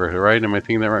remember correctly, right? Am I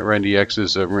thinking that right? Raiden DX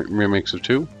is a remix of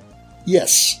 2?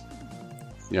 Yes.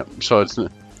 Yeah. So it's a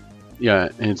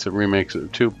remix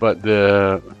of 2, but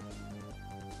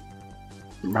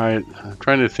I'm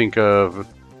trying to think of.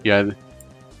 Yeah,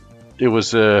 it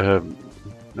was. Okay,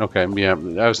 yeah.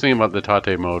 I was thinking about the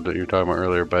Tate mode that you were talking about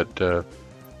earlier, but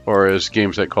or as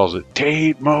GameSet calls it,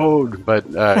 Tate mode. But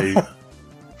I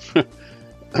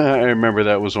remember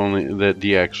that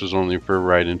DX was only for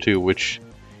Raiden 2, which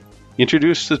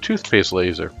introduced the toothpaste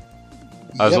laser.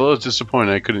 I was a little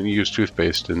disappointed I couldn't use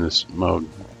toothpaste in this mode.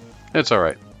 It's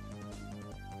alright.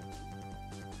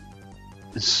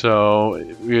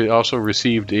 So, we also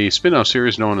received a spin-off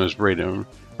series known as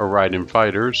Raiden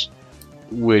Fighters,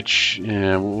 which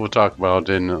we'll talk about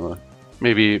in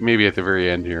maybe at the very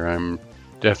end here. I'm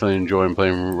definitely enjoying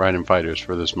playing Raiden Fighters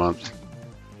for this month.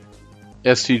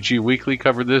 STG Weekly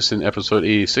covered this in episode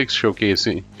 86,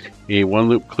 showcasing a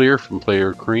one-loop clear from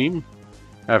Player Cream.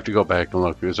 I have to go back and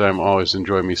look because I'm always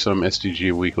enjoying me some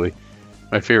STG Weekly.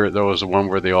 My favorite, though, is the one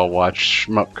where they all watch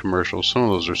shmup commercials. Some of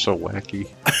those are so wacky.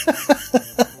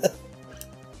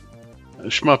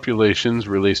 Shmupulations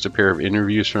released a pair of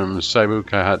interviews from Cebu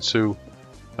Kahatsu,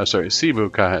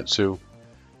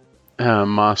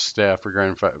 Moss staff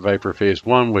regarding Viper Phase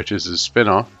 1, which is his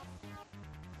spin-off.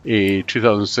 A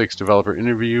 2006 developer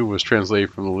interview was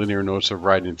translated from the linear notes of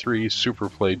Raiden 3 Super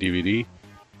Play DVD,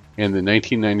 and the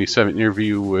 1997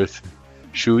 interview with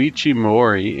Shuichi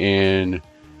Mori and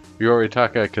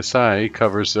Yoritaka Kasai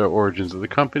covers the origins of the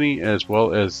company as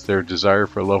well as their desire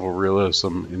for level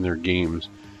realism in their games.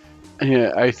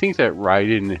 Yeah, I think that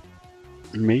Raiden,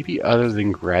 maybe other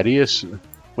than Gradius,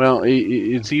 well,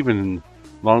 it's even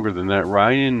longer than that.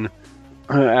 Raiden,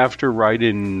 after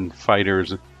Raiden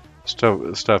Fighters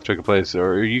stuff took place,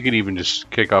 or you could even just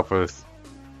kick off with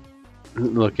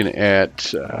looking at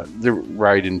the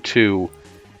Raiden 2.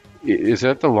 Is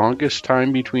that the longest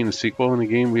time between the sequel and the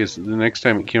game? Because the next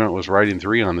time it came out was Raiden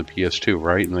 3 on the PS2,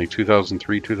 right? In like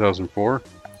 2003, 2004?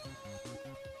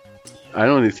 I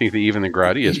don't even think that even the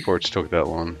Gradius ports took that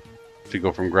long to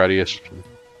go from Gradius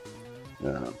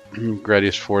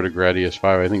 4 to Gradius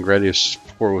 5. I think Gradius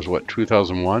 4 was, what,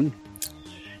 2001?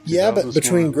 Yeah, but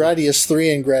between Gradius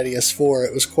 3 and Gradius 4,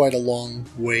 it was quite a long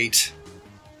wait.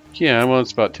 Yeah, well,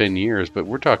 it's about 10 years, but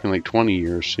we're talking like 20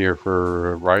 years here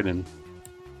for Raiden.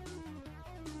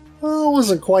 Well, it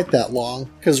wasn't quite that long,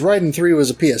 because Raiden 3 was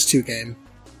a PS2 game.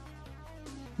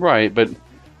 Right, but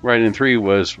Raiden 3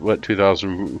 was, what,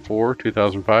 2004,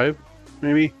 2005,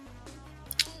 maybe?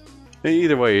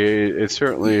 Either way, it's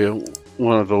certainly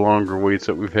one of the longer waits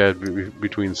that we've had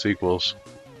between sequels.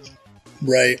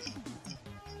 Right.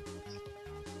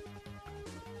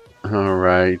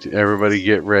 Alright, everybody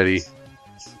get ready.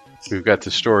 We've got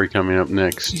the story coming up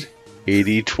next.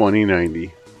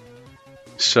 80-20-90.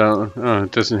 So,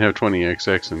 it doesn't have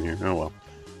 20XX in here. Oh well.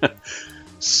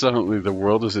 Suddenly, the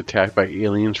world is attacked by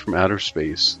aliens from outer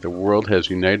space. The world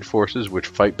has united forces which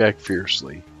fight back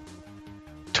fiercely.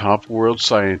 Top world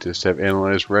scientists have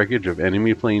analyzed wreckage of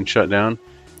enemy planes shut down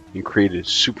and created a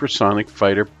supersonic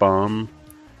fighter bomb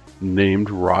named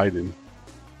Raiden.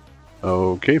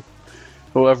 Okay.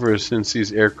 However, since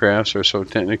these aircrafts are so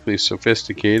technically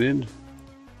sophisticated,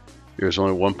 there's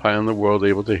only one pilot in the world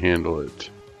able to handle it.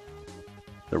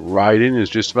 The Raiden is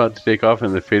just about to take off,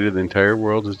 and the fate of the entire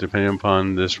world is dependent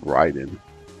upon this Raiden.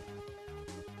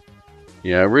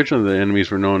 Yeah, originally the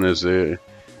enemies were known as the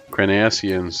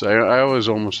Carnassians. I always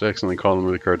almost accidentally called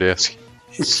them the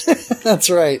Cardassians. That's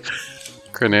right.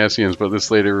 Carnassians, but this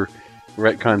later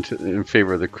retconned in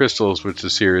favor of the crystals, which the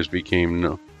series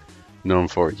became known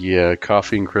for. Yeah,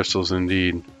 coffee and crystals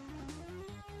indeed.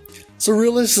 So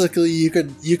realistically, you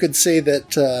could say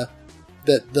that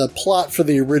that the plot for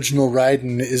the original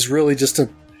Raiden is really just a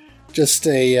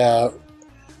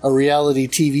reality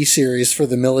TV series for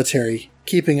the military,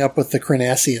 keeping up with the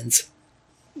Carnassians.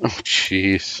 Oh,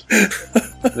 jeez.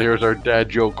 There's our dad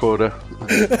joke quota.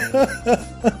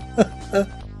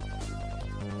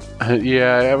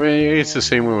 Yeah, I mean, it's the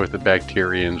same way with the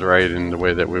Bacterians, right? In the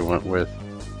way that we went with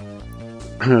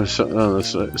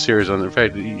the series on. In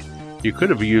fact, you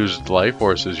could have used Life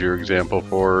Force as your example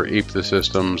for Ape the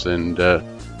Systems and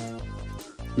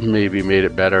maybe made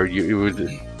it better.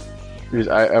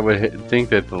 I would think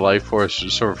that the Life Force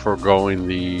is sort of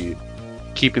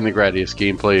keeping the Gradius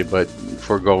gameplay, but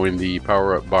foregoing the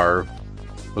power-up bar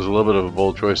was a little bit of a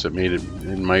bold choice that made it,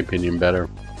 in my opinion, better.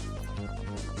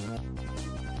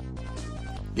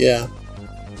 Yeah.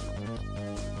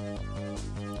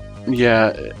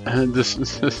 Yeah,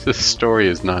 this story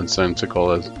is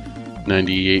nonsensical as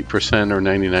 98% or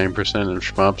 99% of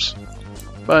shmups,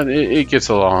 but it gets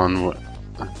along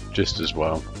just as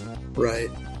well. Right.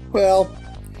 Well,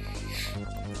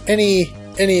 any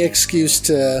excuse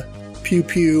to pew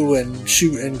pew and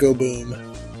shoot and go boom.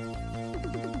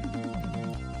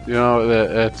 You know,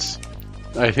 that's.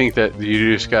 I think that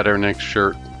you just got our next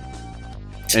shirt.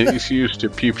 An excuse to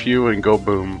pew pew and go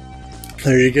boom.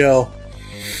 There you go.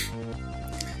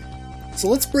 So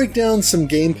let's break down some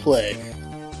gameplay.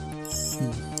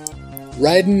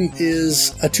 Raiden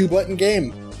is a 2-button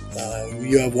game.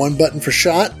 You have one button for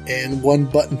shot and one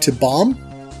button to bomb.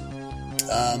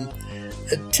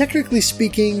 technically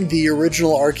speaking, the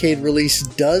original arcade release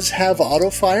does have auto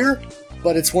fire,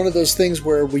 but it's one of those things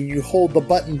where when you hold the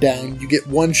button down, you get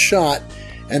one shot,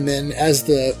 and then as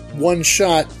the one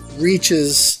shot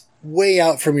reaches way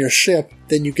out from your ship,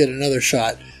 then you get another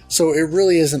shot. So it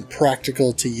really isn't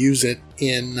practical to use it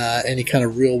in any kind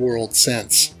of real-world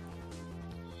sense.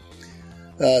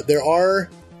 There are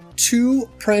 2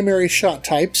 primary shot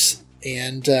types,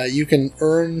 and you can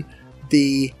earn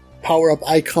the power-up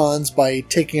icons by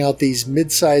taking out these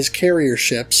mid-size carrier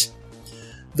ships.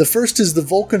 The first is the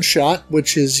Vulcan shot,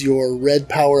 which is your red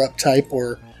power-up type,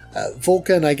 or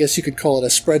Vulcan, I guess you could call it a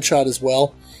spread shot as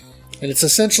well. And it's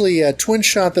essentially a twin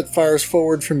shot that fires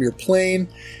forward from your plane,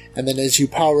 and then as you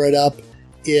power it up,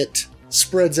 it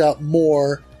spreads out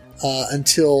more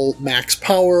until max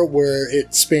power, where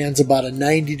it spans about a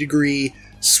 90-degree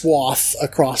swath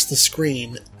across the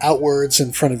screen, outwards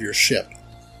in front of your ship.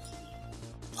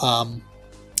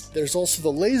 There's also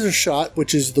the laser shot,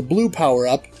 which is the blue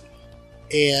power-up,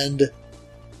 and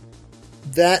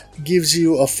that gives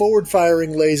you a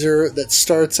forward-firing laser that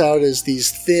starts out as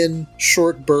these thin,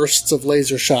 short bursts of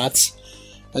laser shots,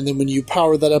 and then when you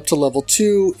power that up to level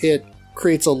 2, it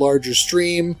creates a larger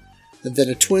stream, and then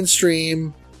a twin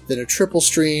stream, then a triple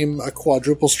stream, a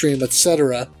quadruple stream,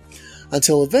 etc.,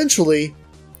 until eventually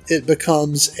it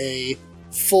becomes a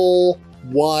full,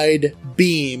 wide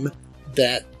beam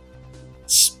that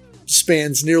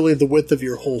spans nearly the width of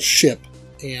your whole ship,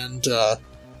 and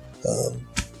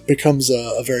becomes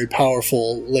a very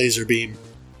powerful laser beam.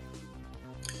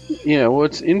 Yeah,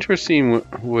 what's interesting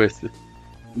with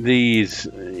these,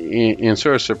 and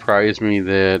sort of surprised me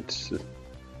that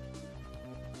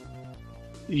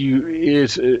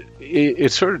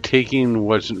it's sort of taking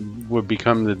what would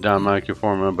become the Danmaku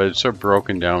formula, but it's sort of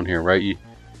broken down here, right?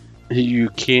 You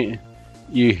can't.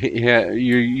 You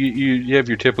have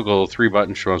your typical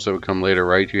 3-button shots that would come later,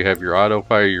 right? You have your auto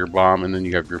fire, your bomb, and then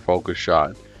you have your focus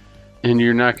shot. And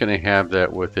you're not going to have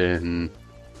that within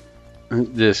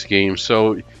this game.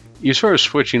 So you're sort of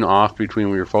switching off between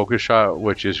your focus shot,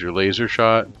 which is your laser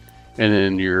shot, and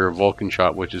then your Vulcan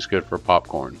shot, which is good for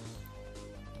popcorn.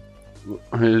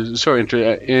 It's so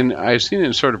interesting. And I've seen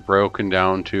it sort of broken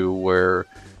down to where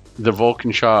the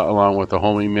Vulcan shot, along with the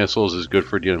homing missiles, is good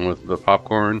for dealing with the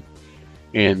popcorn.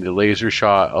 And the laser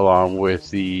shot, along with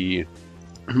the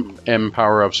M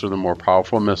power-ups or the more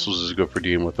powerful missiles, is good for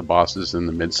dealing with the bosses and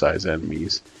the mid-size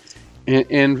enemies.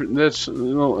 And that's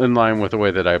in line with the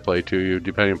way that I play too.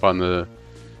 Depending upon the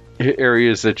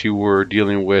areas that you were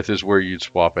dealing with is where you'd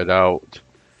swap it out.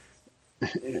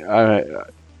 But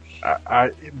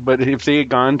if they had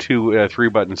gone to a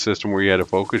 3-button system where you had a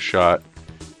focus shot,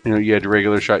 you had a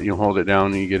regular shot, you hold it down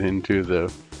and you get into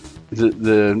the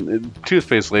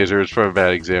toothpaste laser is probably a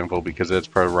bad example because that's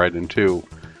probably right in 2.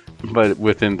 But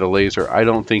within the laser, I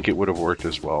don't think it would have worked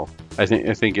as well. I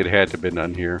think it had to have been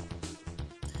done here.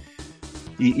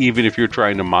 Even if you're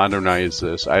trying to modernize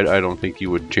this, I don't think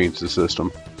you would change the system.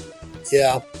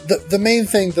 Yeah. The main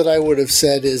thing that I would have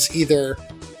said is either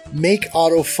make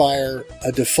auto fire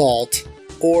a default,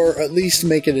 or at least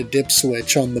make it a dip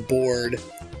switch on the board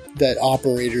that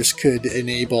operators could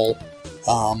enable.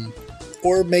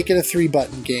 Or make it a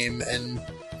 3-button game and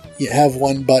you have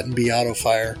one button be auto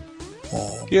fire.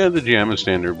 Yeah, the JAMA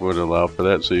standard would allow for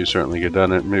that, so you certainly could have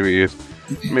done it. Maybe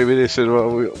they said,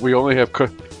 well, we only have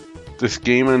this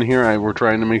game in here. We're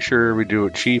trying to make sure we do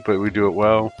it cheap, but we do it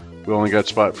well. We only got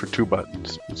spot for 2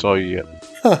 buttons. That's all you get.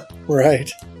 Huh, right.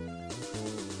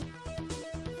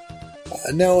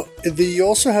 Now, you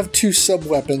also have 2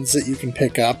 sub-weapons that you can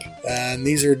pick up, and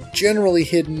these are generally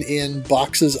hidden in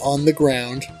boxes on the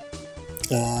ground.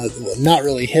 Not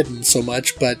really hidden so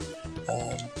much, but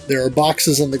there are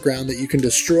boxes on the ground that you can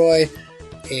destroy,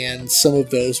 and some of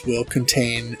those will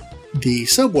contain the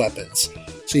sub-weapons.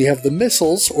 So you have the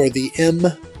missiles, or the M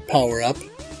power-up.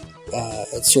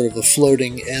 It's sort of the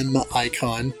floating M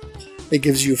icon. It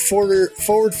gives you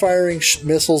forward-firing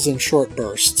missiles in short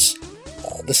bursts.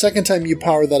 The second time you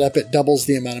power that up, it doubles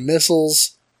the amount of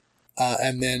missiles,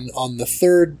 and then on the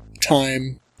third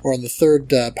time, or on the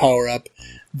third power-up,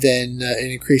 then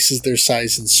it increases their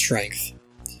size and strength.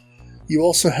 You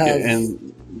also have... Yeah,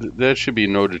 and that should be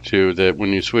noted too, that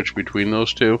when you switch between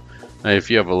those two, if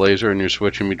you have a laser and you're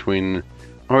switching between,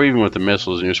 or even with the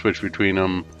missiles and you switch between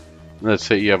them, let's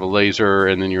say you have a laser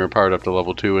and then you're powered up to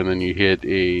level 2 and then you hit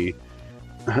a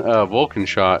Vulcan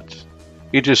shot,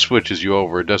 it just switches you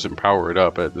over. It doesn't power it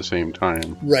up at the same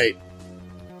time. Right.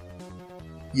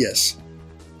 Yes.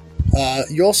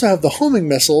 You also have the homing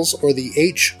missiles, or the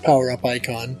H power-up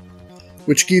icon,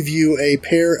 which give you a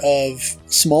pair of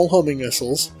small homing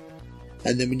missiles,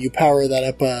 and then when you power that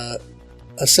up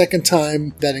a second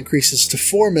time, that increases to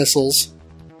 4 missiles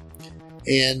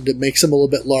and makes them a little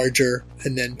bit larger.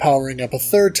 And then powering up a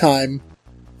third time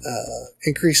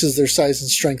increases their size and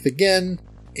strength again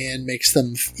and makes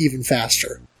them even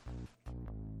faster.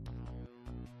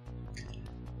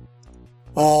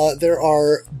 There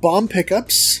are bomb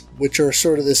pickups, which are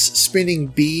sort of this spinning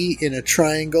bee in a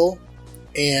triangle,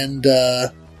 and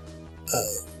that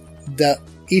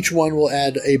each one will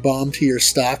add a bomb to your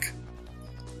stock.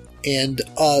 And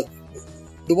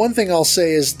the one thing I'll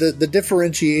say is that the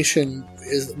differentiation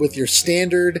is with your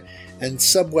standard and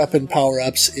sub-weapon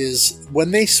power-ups is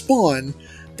when they spawn,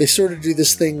 they sort of do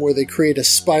this thing where they create a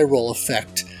spiral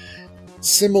effect,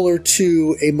 similar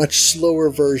to a much slower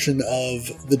version of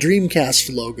the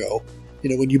Dreamcast logo. You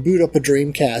know, when you boot up a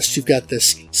Dreamcast, you've got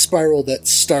this spiral that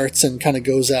starts and kind of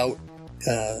goes out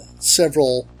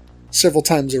several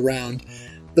times around.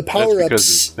 The power-ups... That's because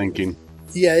it's thinking.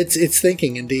 Yeah, it's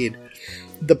thinking, indeed.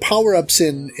 The power-ups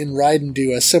in Raiden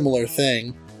do a similar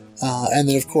thing. And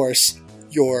then, of course,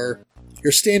 your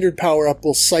standard power-up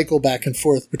will cycle back and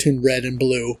forth between red and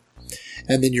blue.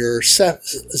 And then your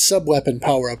sub-weapon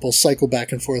power-up will cycle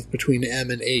back and forth between M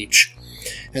and H.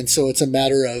 And so it's a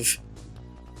matter of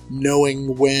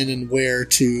knowing when and where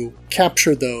to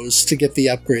capture those to get the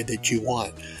upgrade that you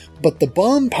want. But the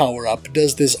bomb power-up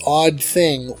does this odd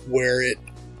thing where it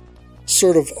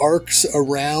sort of arcs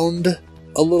around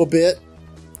a little bit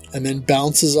and then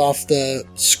bounces off the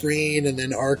screen and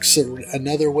then arcs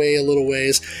another way a little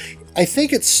ways. I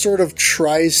think it sort of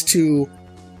tries to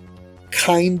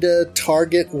kinda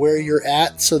target where you're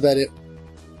at so that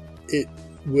it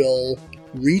will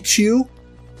reach you,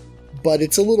 but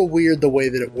it's a little weird the way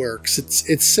that it works.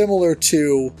 It's similar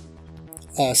to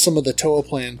some of the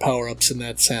Toaplan power-ups in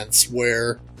that sense,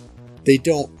 where they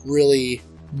don't really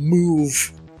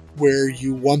move where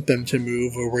you want them to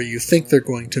move or where you think they're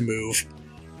going to move.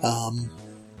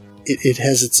 It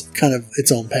has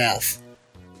its own path.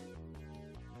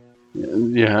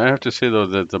 Yeah, I have to say though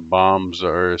that the bombs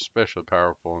are especially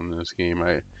powerful in this game.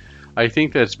 I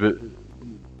think that's the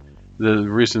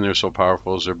reason they're so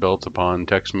powerful is they're built upon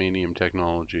Texmanium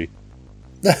technology.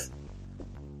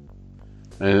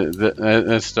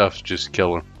 That stuff's just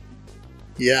killer.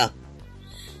 Yeah.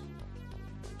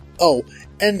 Oh,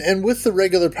 and with the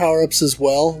regular power-ups as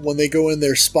well, when they go in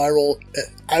their spiral,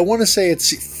 I want to say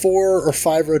it's 4 or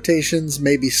 5 rotations,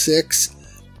 maybe 6,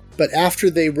 but after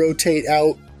they rotate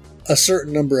out a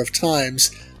certain number of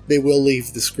times, they will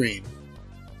leave the screen.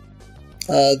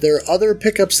 There are other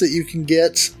pickups that you can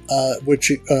get,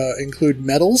 which include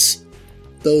medals.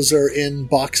 Those are in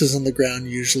boxes on the ground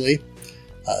usually.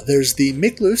 There's the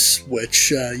Miklus,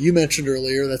 which you mentioned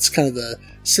earlier. That's kind of the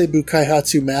Seibu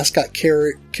Kaihatsu mascot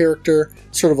character,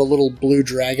 sort of a little blue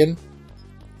dragon.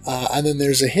 And then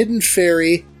there's a hidden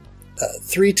fairy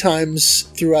 3 times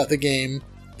throughout the game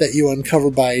that you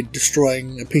uncover by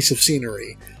destroying a piece of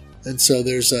scenery. And so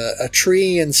there's a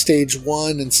tree in stage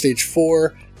 1 and stage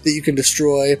 4 that you can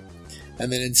destroy.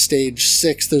 And then in stage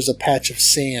 6, there's a patch of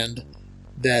sand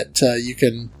that you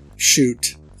can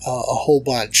shoot a whole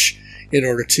bunch in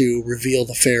order to reveal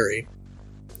the fairy.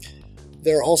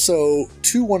 There are also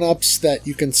 2 1-ups that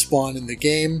you can spawn in the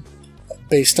game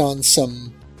based on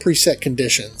some preset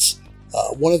conditions.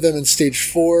 One of them in stage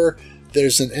 4,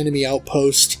 there's an enemy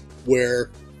outpost where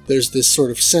there's this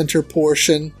sort of center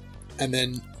portion, and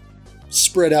then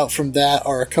spread out from that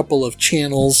are a couple of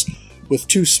channels with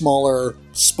 2 smaller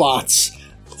spots.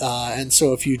 And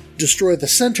so if you destroy the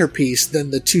centerpiece,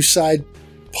 then the 2 side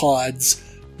pods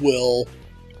will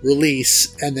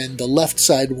release, and then the left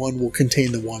side one will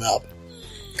contain the 1-up.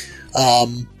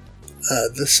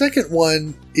 The second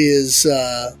one is,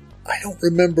 I don't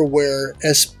remember where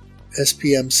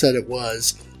SPM said it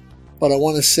was, but I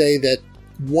want to say that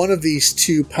one of these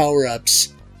 2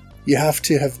 power-ups, you have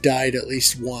to have died at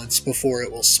least once before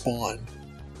it will spawn,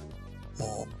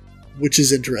 which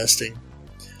is interesting.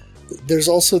 There's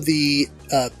also the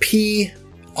P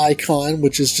icon,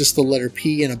 which is just the letter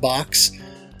P in a box,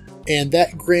 and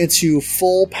that grants you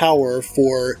full power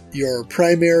for your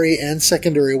primary and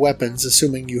secondary weapons,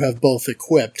 assuming you have both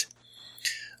equipped.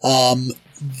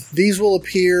 These will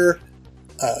appear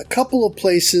a couple of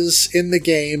places in the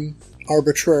game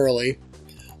arbitrarily,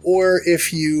 or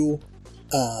if you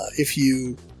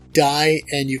die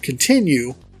and you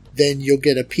continue, then you'll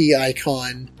get a P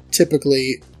icon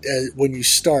typically when you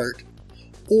start,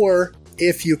 or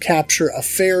if you capture a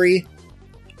fairy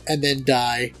and then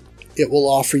die, it will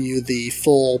offer you the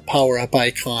full power-up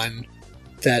icon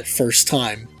that first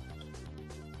time.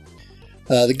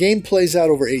 The game plays out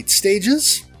over 8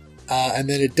 stages, and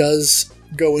then it does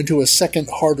go into a second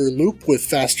harder loop with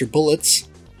faster bullets.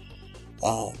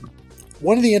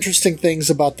 One of the interesting things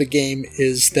about the game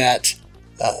is that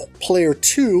Player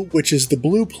 2, which is the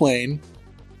blue plane,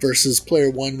 versus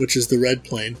Player 1, which is the red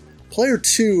plane, Player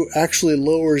 2 actually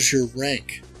lowers your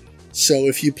rank. So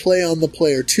if you play on the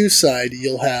Player 2 side,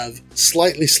 you'll have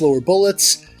slightly slower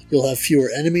bullets, you'll have fewer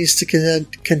enemies to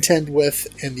contend with,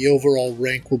 and the overall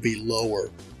rank will be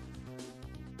lower.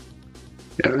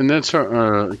 Yeah, and that's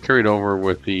carried over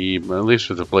with at least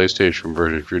with the PlayStation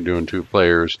version, if you're doing 2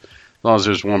 players. As long as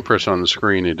there's one person on the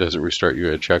screen, it doesn't restart you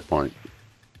at a checkpoint.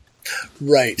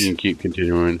 Right. You can keep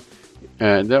continuing.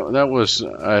 And that was,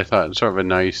 I thought, sort of a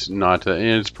nice nod to,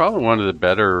 and it's probably one of the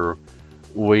better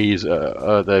ways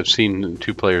that I've seen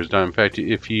 2 players done. In fact,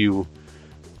 if you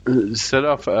set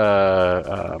off,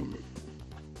 I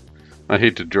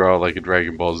hate to draw like a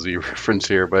Dragon Ball Z reference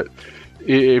here, but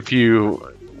if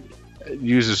you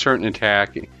use a certain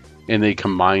attack and they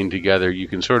combine together, you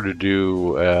can sort of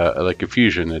do like a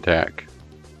fusion attack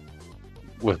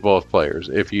with both players.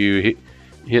 If you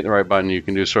hit the right button, you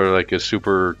can do sort of like a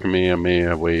super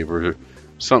Kamehameha wave or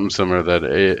something similar.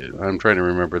 I'm trying to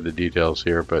remember the details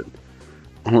here, but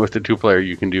with the 2-player,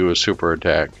 you can do a super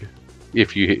attack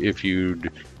if you do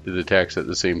the attacks at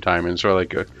the same time, and sort of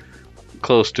like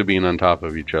close to being on top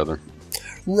of each other.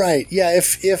 Right. Yeah.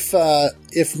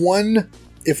 If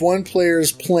one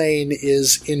player's plane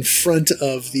is in front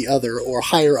of the other or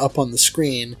higher up on the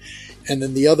screen, and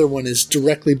then the other one is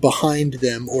directly behind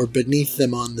them or beneath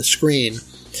them on the screen,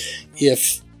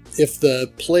 if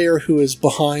the player who is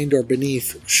behind or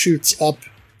beneath shoots up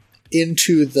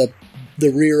into the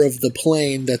rear of the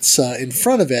plane that's in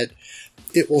front of it,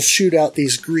 it will shoot out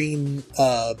these green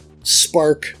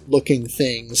spark-looking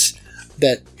things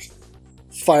that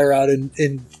fire out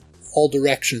in all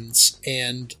directions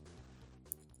and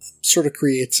sort of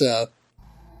creates a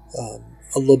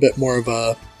little bit more of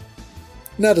a,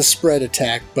 not a spread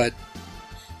attack, but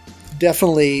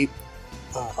definitely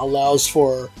allows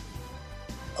for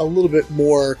a little bit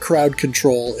more crowd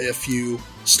control if you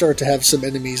start to have some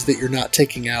enemies that you're not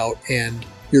taking out and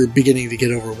you're beginning to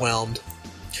get overwhelmed.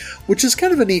 Which is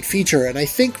kind of a neat feature, and I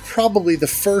think probably the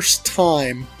first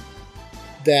time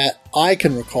that I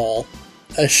can recall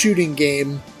a shooting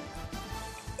game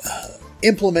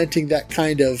implementing that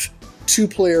kind of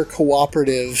 2-player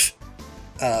cooperative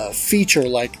feature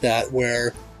like that,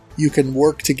 where you can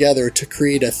work together to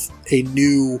create a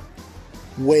new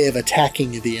way of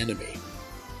attacking the enemy.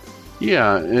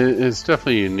 Yeah, it's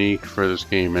definitely unique for this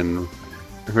game and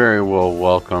very well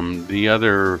welcomed. The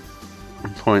other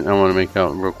point I want to make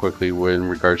out real quickly in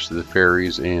regards to the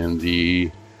fairies and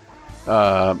the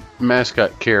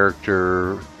mascot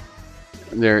character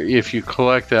there, if you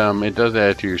collect them, it does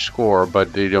add to your score,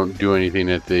 but they don't do anything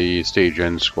at the stage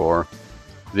end score.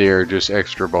 They're just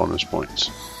extra bonus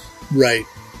points. Right.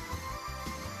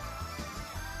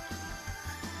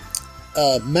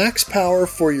 Max power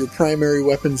for your primary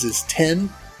weapons is 10.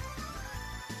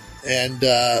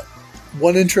 And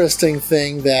one interesting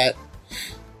thing that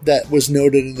was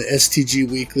noted in the STG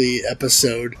Weekly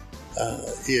episode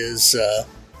is,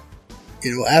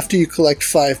 after you collect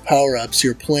 5 power-ups,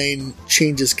 your plane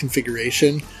changes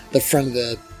configuration. The front of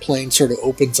the plane sort of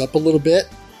opens up a little bit,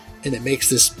 and it makes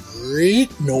this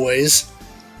great noise.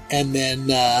 And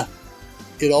then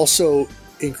it also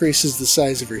increases the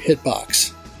size of your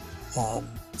hitbox.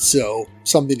 So,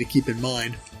 something to keep in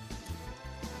mind.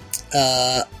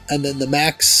 And then the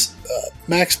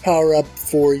max power-up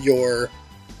for your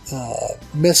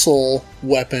missile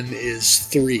weapon is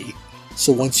 3.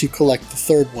 So once you collect the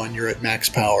 3rd one, you're at max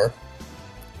power.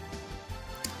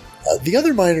 The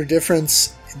other minor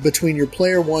difference between your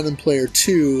player 1 and player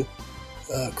 2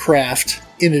 craft,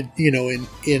 in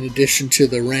addition to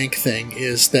the rank thing,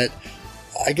 is that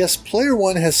I guess player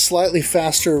 1 has slightly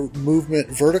faster movement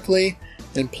vertically,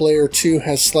 and player 2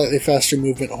 has slightly faster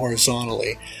movement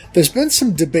horizontally. There's been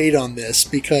some debate on this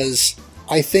because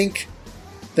I think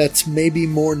that's maybe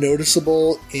more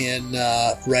noticeable in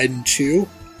Raiden 2.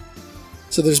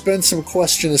 So there's been some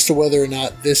question as to whether or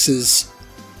not this is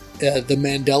the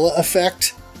Mandela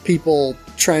effect. People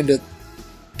trying to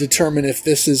determine if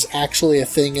this is actually a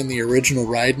thing in the original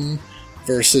Raiden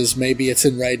versus maybe it's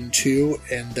in Raiden 2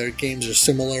 and their games are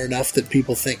similar enough that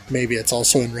people think maybe it's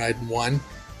also in Raiden 1.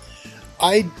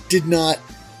 I did not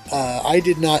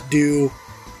do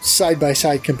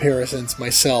side-by-side comparisons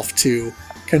myself to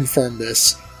confirm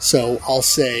this, so I'll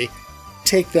say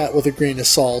take that with a grain of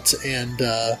salt and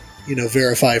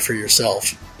verify for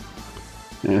yourself.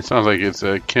 Yeah, it sounds like it's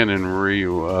Ken and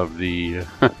Ryu of the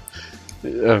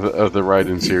of the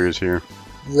Raiden series here.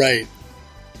 Right.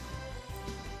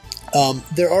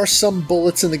 There are some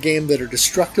bullets in the game that are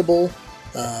destructible,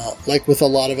 Like with a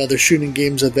lot of other shooting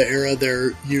games of the era,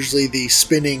 they're usually the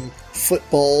spinning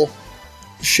football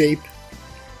shape.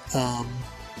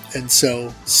 And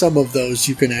so some of those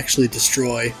you can actually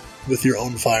destroy with your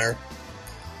own fire.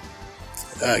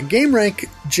 Game rank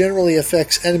generally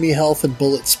affects enemy health and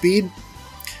bullet speed.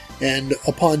 And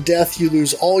upon death, you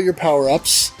lose all your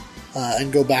power-ups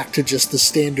and go back to just the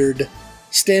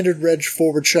standard reg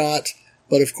forward shot.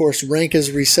 But of course, rank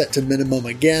is reset to minimum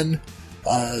again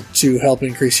to help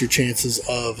increase your chances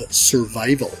of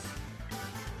survival.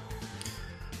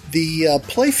 The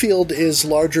playfield is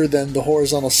larger than the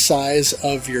horizontal size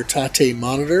of your Tate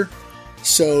monitor,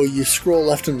 so you scroll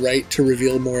left and right to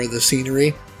reveal more of the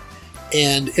scenery.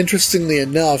 And interestingly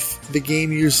enough, the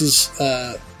game uses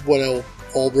what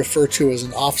I'll refer to as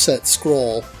an offset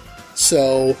scroll.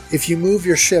 So if you move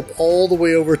your ship all the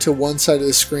way over to one side of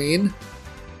the screen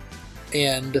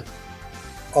and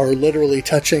are literally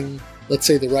touching, let's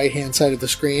say, the right-hand side of the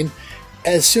screen,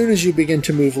 as soon as you begin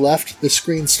to move left, the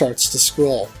screen starts to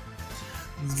scroll.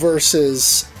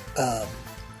 Versus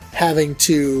having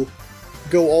to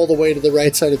go all the way to the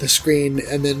right side of the screen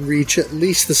and then reach at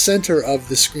least the center of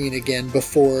the screen again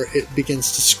before it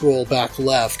begins to scroll back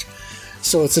left.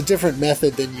 So it's a different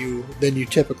method than you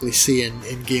typically see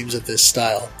in games of this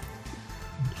style.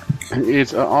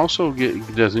 It also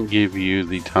doesn't give you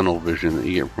the tunnel vision that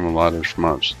you get from a lot of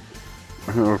shmups,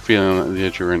 or feeling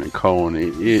that you're in a cone.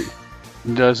 It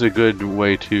does a good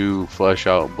way to flesh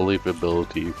out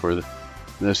believability for this.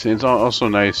 It's also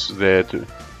nice that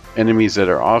enemies that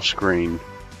are off screen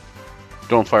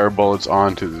don't fire bullets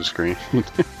onto the screen.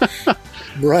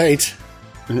 Right.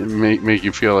 Make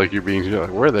you feel like you're being like,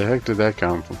 where the heck did that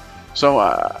come from? So,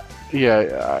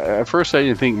 at first I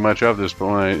didn't think much of this, but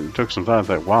when I took some thought, I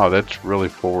thought, wow, that's really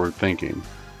forward thinking.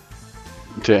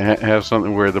 To have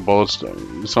something where the bullets,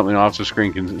 something off the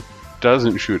screen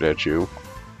doesn't shoot at you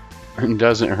and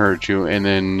doesn't hurt you, and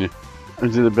then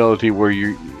the ability where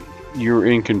you're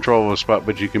in control of a spot,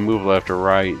 but you can move left or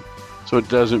right, so it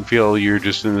doesn't feel you're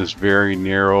just in this very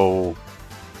narrow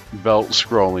belt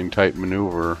scrolling type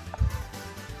maneuver.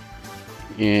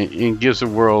 And it gives the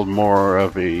world more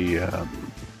of a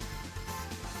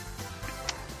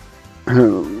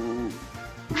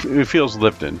it feels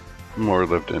lived in, more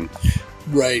lived in,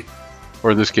 right?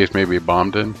 Or in this case, maybe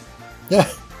bombed in.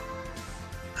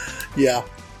 Yeah.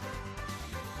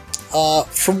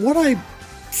 From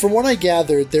what I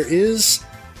gathered, there is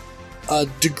a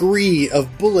degree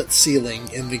of bullet ceiling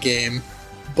in the game,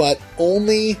 but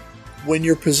only when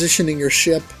you're positioning your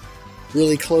ship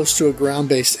really close to a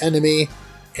ground-based enemy,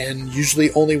 and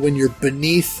usually only when you're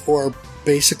beneath or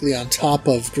basically on top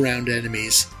of ground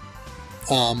enemies.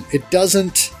 It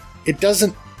doesn't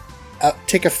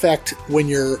take effect when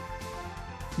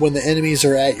the enemies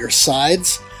are at your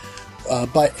sides,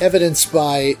 evidenced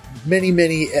by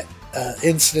many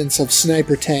incidents of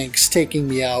sniper tanks taking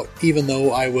me out, even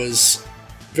though I was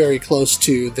very close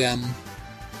to them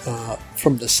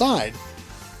from the side.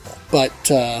 But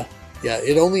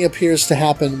it only appears to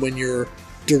happen when you're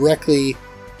directly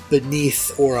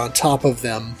beneath or on top of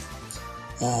them.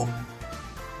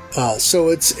 So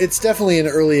it's definitely an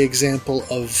early example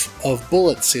of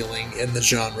bullet ceiling in the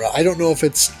genre. I don't know if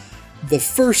it's the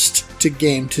first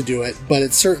game to do it, but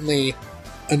it's certainly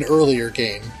an earlier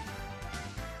game.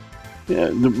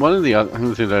 Yeah, one of the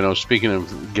other things I know, speaking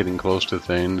of getting close to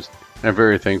things, I'm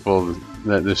very thankful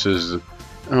that this is a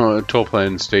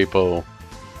Toaplan staple,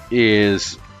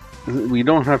 is we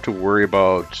don't have to worry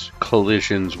about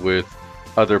collisions with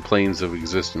other planes of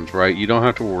existence, right? You don't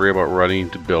have to worry about running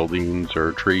into buildings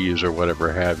or trees or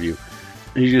whatever have you.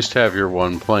 You just have your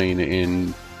one plane,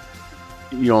 and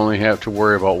you only have to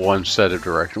worry about one set of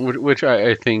direction, which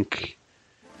I think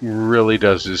really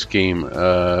does this game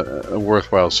a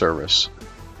worthwhile service.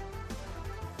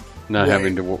 Not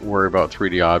having to worry about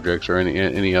 3D objects or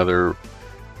any other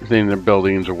thing, the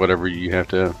buildings or whatever you have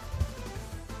to.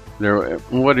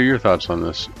 What are your thoughts on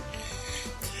this?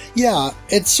 Yeah,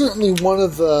 it's certainly one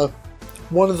of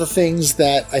the things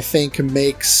that I think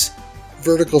makes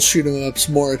vertical shoot 'em ups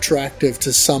more attractive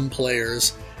to some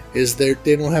players is they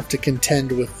don't have to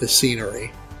contend with the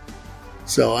scenery.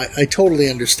 So I totally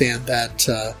understand that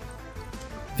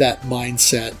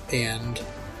mindset and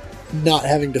not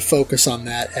having to focus on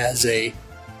that as a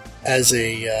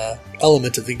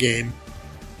element of the game.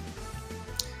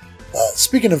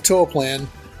 Speaking of Toaplan,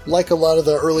 like a lot of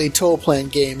the early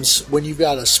Toaplan games, when you've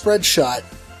got a spread shot,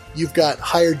 you've got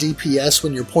higher DPS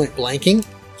when you're point blanking,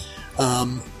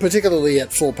 particularly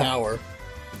at full power.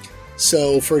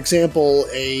 So, for example,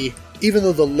 even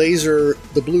though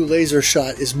the blue laser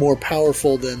shot is more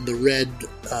powerful than the red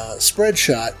spread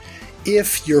shot,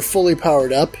 if you're fully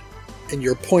powered up and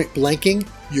you're point blanking,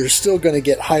 you're still going to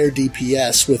get higher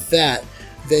DPS with that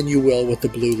than you will with the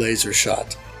blue laser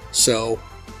shot. So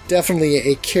definitely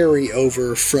a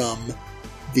carryover from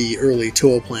the early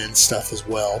Toaplan stuff as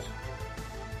well.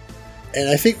 And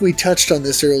I think we touched on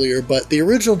this earlier, but the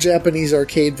original Japanese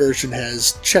arcade version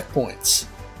has checkpoints,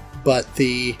 but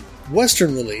the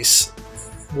Western release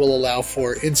will allow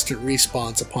for instant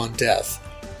respawns upon death.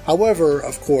 However,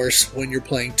 of course, when you're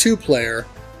playing two-player,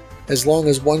 as long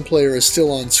as one player is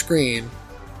still on screen,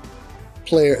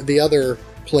 the other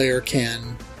player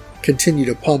can continue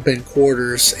to pump in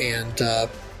quarters and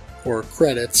or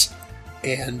credits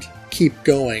and keep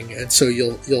going, and so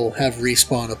you'll have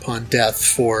respawn upon death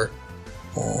for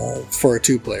a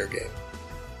two-player game.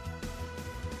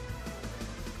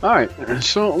 Alright,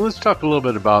 so let's talk a little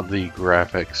bit about the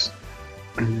graphics.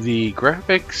 The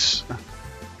graphics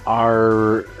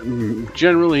are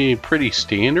generally pretty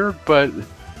standard, but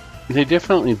they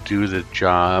definitely do the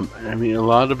job. I mean, a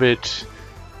lot of it,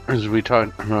 as we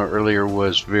talked about earlier,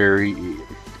 was very...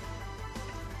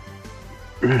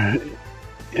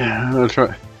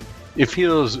 it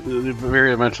feels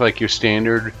very much like your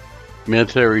standard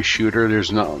military shooter.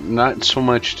 There's not so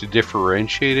much to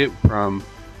differentiate it from,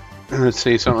 let's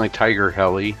say, something like Tiger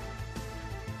Heli.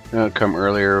 Come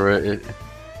earlier,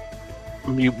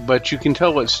 but you can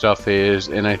tell what stuff is,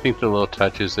 and I think the little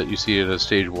touches that you see in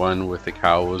stage 1 with the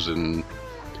cows and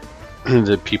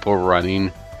the people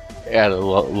running add a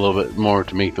little bit more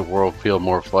to make the world feel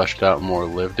more fleshed out, more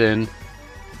lived in.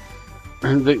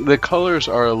 The colors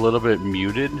are a little bit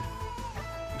muted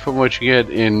from what you get,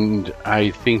 and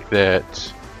I think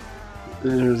that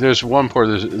there's one part,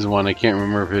 there's one, I can't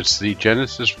remember if it's the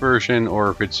Genesis version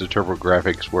or if it's the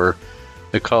TurboGrafx where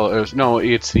the colors, no,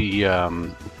 it's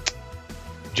the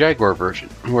Jaguar version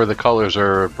where the colors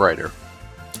are brighter.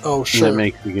 Oh, sure. And that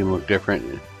makes the game look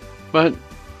different. But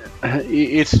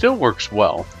it still works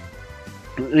well.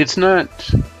 It's not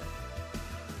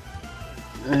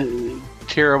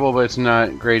terrible, but it's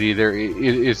not great either.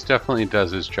 It definitely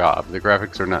does its job. The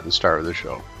graphics are not the star of the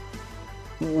show,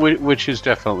 which is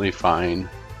definitely fine.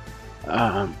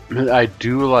 I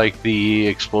do like the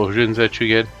explosions that you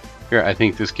get here. I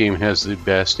think this game has the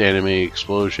best anime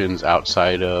explosions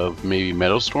outside of maybe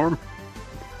Metal Storm.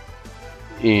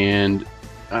 And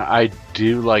I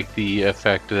do like the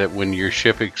effect that when your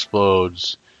ship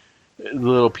explodes,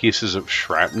 little pieces of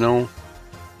shrapnel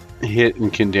hit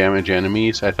and can damage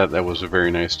enemies. I thought that was a very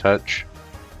nice touch.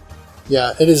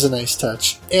 Yeah, it is a nice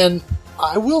touch. And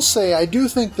I will say, I do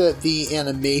think that the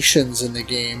animations in the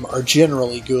game are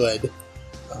generally good.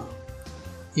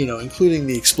 Including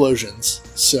the explosions.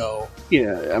 So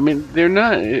yeah, I mean, they're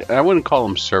not, I wouldn't call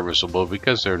them serviceable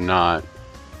because they're not.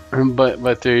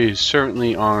 But they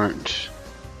certainly aren't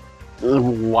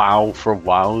wow for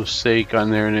wow's sake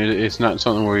on there, and it's not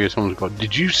something where someone's going,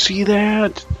 "Did you see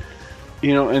that?"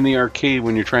 In the arcade,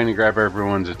 when you're trying to grab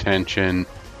everyone's attention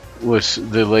with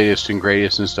the latest and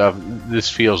greatest and stuff, this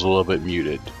feels a little bit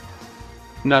muted.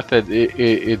 Not that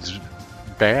it's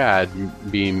bad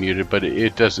being muted, but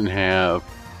it doesn't have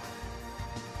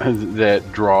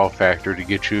that draw factor to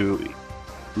get you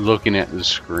looking at the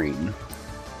screen.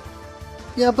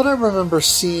 Yeah, but I remember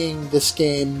seeing this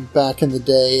game back in the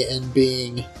day and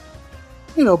being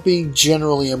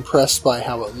generally impressed by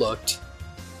how it looked.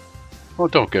 Well,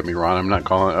 don't get me wrong, I'm not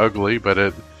calling it ugly, but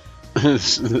at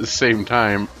the same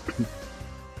time,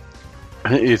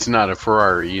 it's not a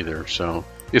Ferrari either, so...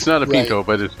 It's not a Pinto, right.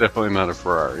 But it's definitely not a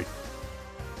Ferrari.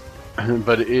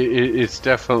 But it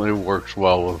definitely works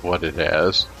well with what it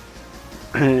has.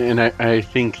 And I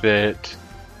think that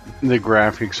the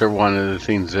graphics are one of the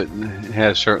things that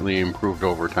has certainly improved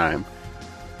over time.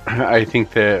 I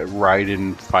think that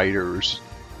Raiden Fighters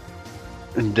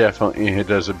definitely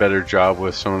does a better job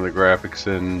with some of the graphics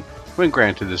than,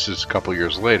 granted this is a couple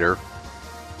years later,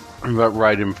 but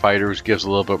Raiden Fighters gives a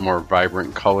little bit more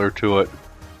vibrant color to it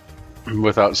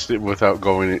without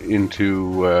going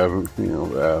into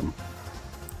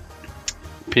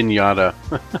pinata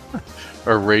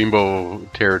or rainbow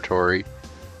territory,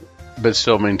 but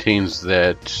still maintains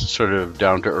that sort of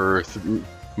down-to-earth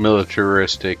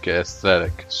militaristic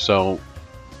aesthetic. So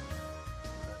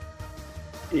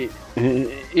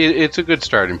it's a good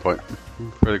starting point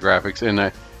for the graphics,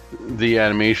 and the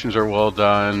animations are well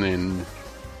done and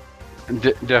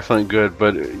definitely good,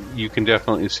 but you can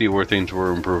definitely see where things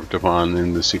were improved upon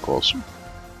in the sequels.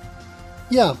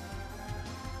 Yeah.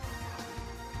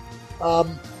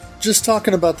 Just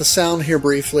talking about the sound here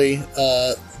briefly,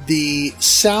 the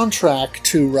soundtrack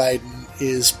to Raiden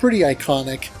is pretty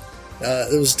iconic.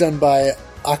 It was done by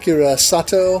Akira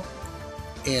Sato,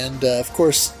 and of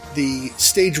course the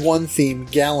Stage 1 theme,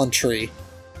 Gallantry,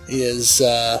 is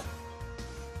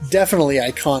definitely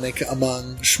iconic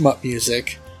among shmup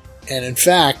music. And in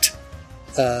fact,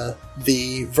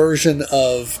 the version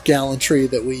of Gallantry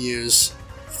that we use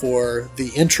for the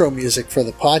intro music for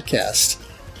the podcast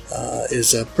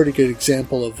is a pretty good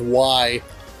example of why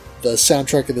the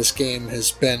soundtrack of this game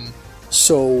has been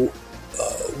so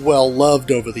well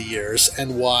loved over the years,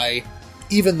 and why,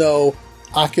 even though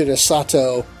Akira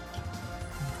Sato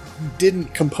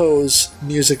didn't compose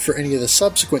music for any of the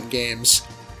subsequent games,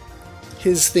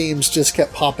 his themes just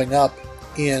kept popping up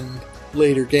in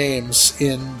later games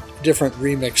in different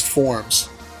remixed forms,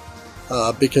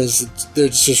 because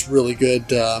there's just really good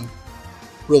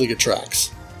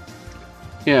tracks.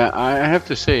 Yeah, I have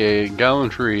to say,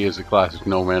 Gallantry is a classic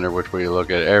no matter which way you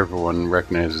look at it. Everyone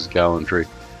recognizes Gallantry.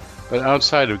 But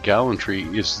outside of Gallantry,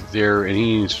 is there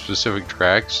any specific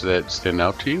tracks that stand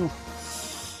out to you?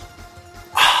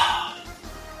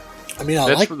 I mean,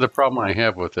 That's the problem I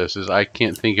have with this, is I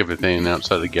can't think of anything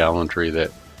outside of Gallantry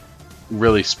that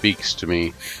really speaks to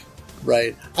me.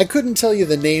 Right. I couldn't tell you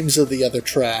the names of the other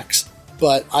tracks,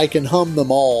 but I can hum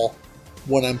them all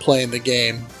when I'm playing the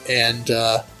game, and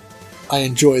I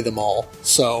enjoy them all.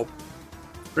 So,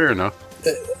 fair enough.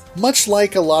 Much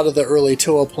like a lot of the early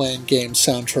Toa Plan game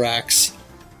soundtracks,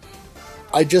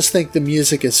 I just think the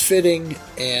music is fitting,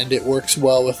 and it works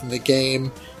well within the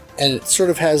game, and it sort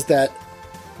of has that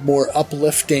more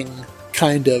uplifting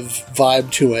kind of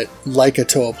vibe to it, like a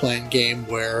Toa Plan game,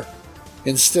 where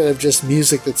instead of just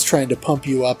music that's trying to pump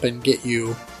you up and get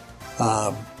you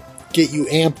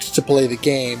amped to play the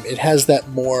game, it has that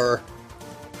more,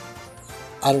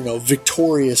 I don't know,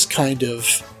 victorious kind of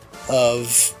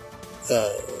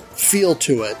feel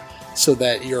to it, so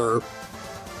that you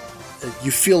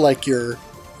feel like you're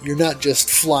not just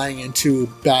flying into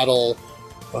battle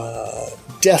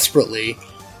desperately,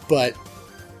 but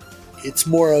it's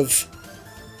more of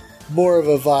a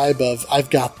vibe of "I've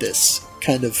got this"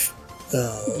 kind of.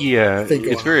 Yeah,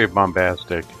 it's very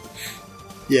bombastic.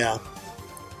 Yeah,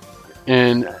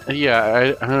 and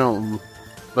yeah, I don't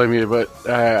blame you, but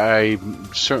I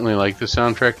certainly like the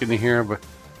soundtrack in here. But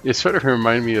it sort of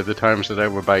reminded me of the times that I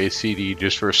would buy a CD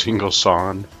just for a single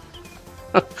song.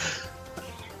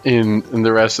 And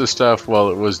the rest of the stuff, while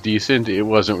it was decent, it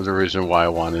wasn't the reason why I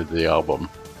wanted the album.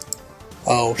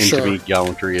 Oh, and sure. To me,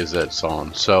 Gallantry is that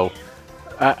song. So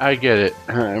I get it.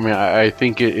 I mean, I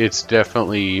think it's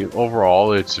definitely,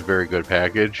 overall, it's a very good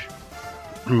package.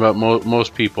 But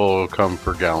most people come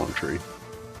for Gallantry.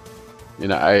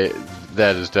 And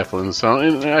that is definitely the song.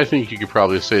 And I think you could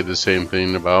probably say the same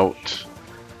thing about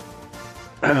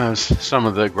some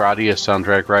of the Gradia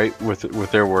soundtrack, right?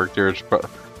 With their work, there's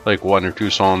like one or two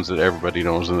songs that everybody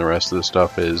knows, and the rest of the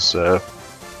stuff is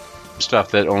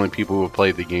stuff that only people who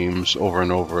play the games over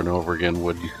and over and over again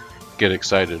would get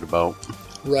excited about.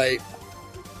 Right.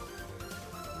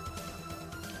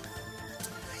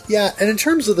 Yeah, and in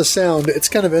terms of the sound, it's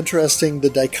kind of interesting, the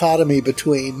dichotomy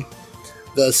between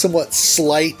the somewhat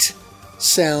slight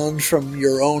sound from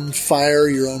your own fire,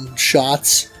 your own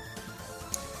shots,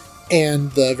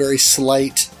 and the very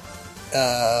slight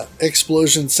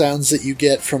explosion sounds that you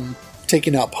get from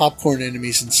taking out popcorn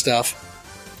enemies and stuff,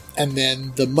 and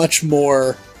then the much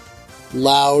more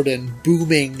loud and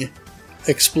booming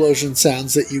explosion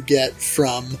sounds that you get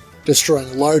from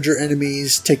destroying larger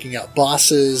enemies, taking out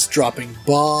bosses, dropping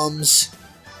bombs,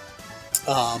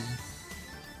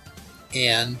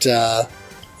 and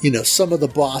some of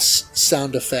the boss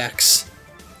sound effects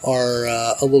are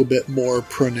a little bit more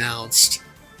pronounced.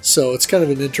 So it's kind of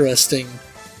an interesting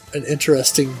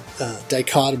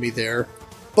dichotomy there.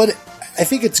 But I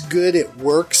think it's good it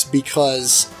works,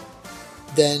 because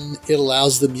then it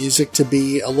allows the music to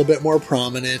be a little bit more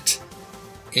prominent,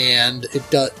 and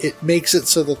it makes it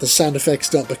so that the sound effects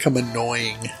don't become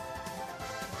annoying.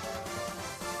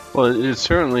 Well, it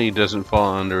certainly doesn't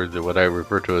fall under what I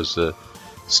refer to as the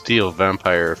steel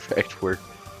vampire effect, where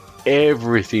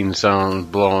everything sounds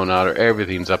blown out, or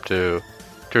everything's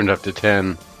turned up to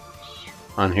 10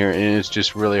 on here, and it's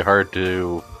just really hard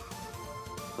to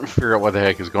figure out what the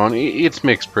heck is going on. It's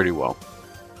mixed pretty well.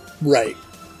 Right.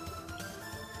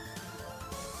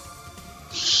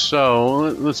 So,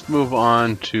 let's move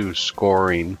on to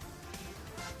scoring.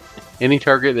 Any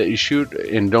target that you shoot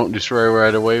and don't destroy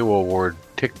right away will award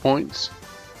tick points.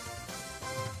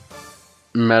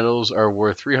 Medals are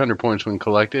worth 300 points when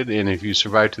collected, and if you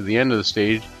survive to the end of the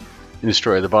stage and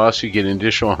destroy the boss, you get an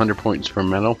additional 100 points per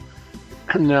medal.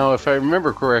 Now, if I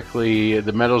remember correctly,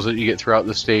 the medals that you get throughout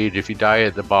the stage, if you die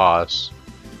at the boss,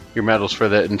 your medals for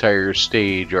that entire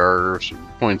stage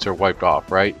points are wiped off,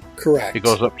 right? Correct. It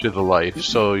goes up to the life.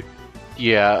 So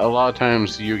Yeah, a lot of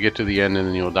times you get to the end and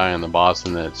then you'll die on the boss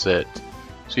and that's it.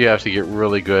 So you have to get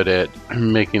really good at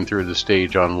making through the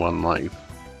stage on one life.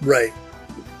 Right.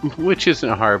 Which isn't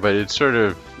hard, but it's sort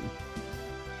of...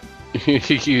 I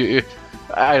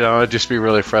don't know, it'd just be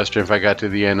really frustrating if I got to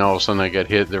the end, all of a sudden I got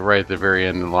hit right at the very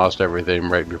end and lost everything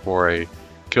right before I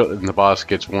kill, and the boss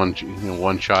gets one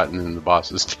shot and then the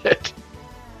boss is dead.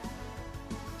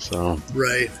 So...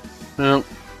 Right. Well,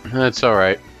 that's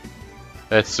alright.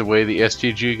 That's the way the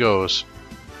STG goes.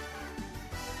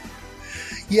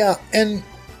 Yeah, and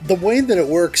the way that it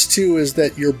works too is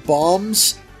that your bomb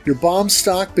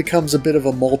stock becomes a bit of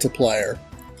a multiplier.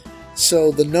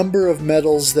 So the number of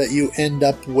medals that you end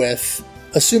up with,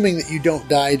 assuming that you don't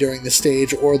die during the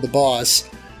stage or the boss,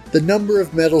 the number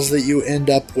of medals that you end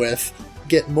up with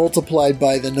get multiplied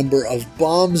by the number of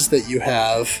bombs that you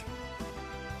have,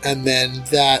 and then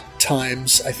that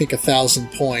times, I think,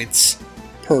 1,000 points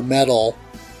per medal.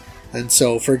 And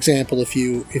so, for example, if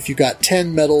you got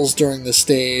 10 medals during the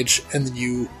stage and then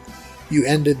you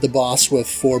ended the boss with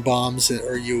 4 bombs,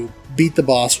 or you beat the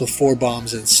boss with 4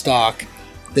 bombs in stock,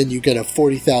 then you get a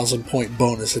 40,000 point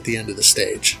bonus at the end of the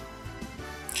stage.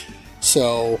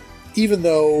 So, even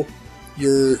though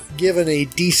you're given a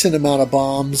decent amount of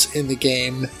bombs in the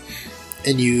game,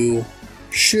 and you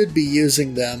should be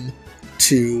using them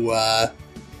to,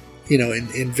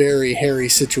 in very hairy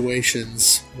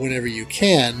situations whenever you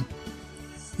can,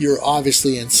 you're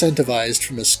obviously incentivized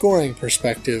from a scoring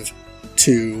perspective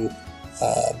to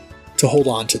hold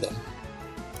on to them.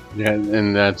 Yeah,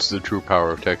 and that's the true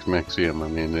power of Tex-Mexium. I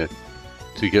mean,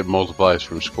 to get multiplies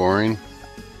from scoring,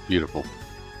 beautiful.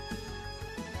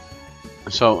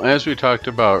 So, as we talked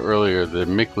about earlier, the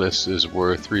Miklis is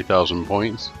worth 3,000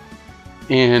 points.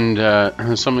 And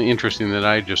something interesting that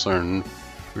I just learned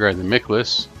regarding the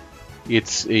Miklis,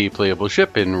 it's a playable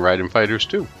ship in Raiden Fighters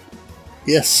 2.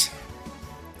 Yes.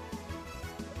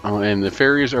 And the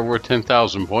ferries are worth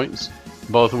 10,000 points,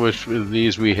 both of which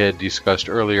these we had discussed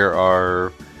earlier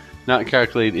are not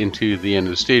calculated into the end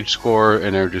of the stage score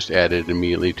and are just added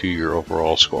immediately to your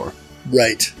overall score.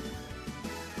 Right.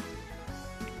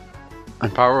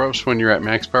 And power-ups when you're at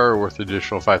max power are worth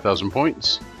additional 5,000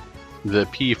 points. The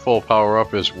P full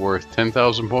power-up is worth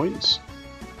 10,000 points.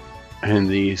 And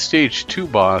the stage 2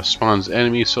 boss spawns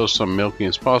enemies, so some milking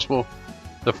is possible.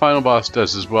 The final boss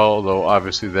does as well, though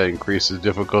obviously that increases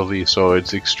difficulty, so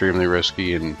it's extremely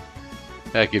risky. And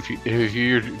heck, if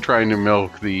you're trying to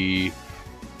milk the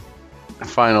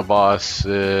final boss,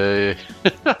 you're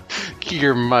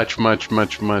much, much,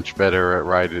 much, much better at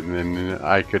Raiden than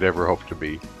I could ever hope to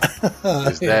be.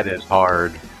 Because that is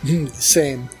hard.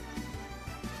 Same.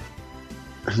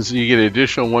 So you get an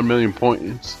additional 1 million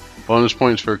points, bonus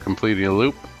points for completing a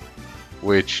loop,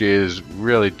 which is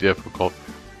really difficult.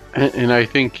 And I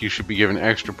think you should be given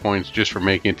extra points just for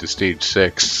making it to stage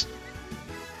 6.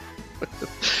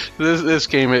 This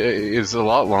game is a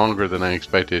lot longer than I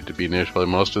expected it to be initially.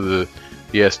 Most of the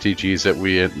STGs that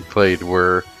we had played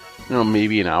were,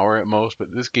 maybe an hour at most,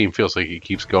 but this game feels like it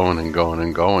keeps going and going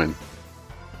and going.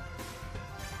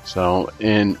 So,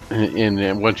 and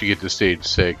once you get to stage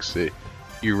 6,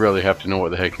 you really have to know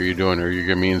what the heck you're doing, or you're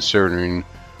going to be inserting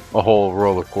a whole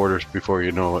roll of quarters before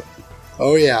you know it.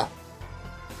 Oh, yeah.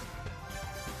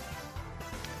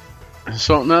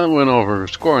 So now that we went over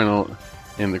scoring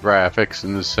and the graphics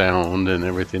and the sound and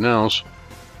everything else,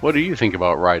 what do you think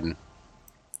about Raiden?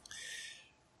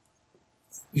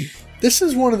 This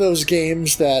is one of those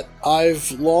games that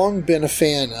I've long been a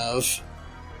fan of,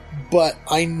 but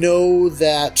I know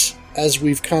that, as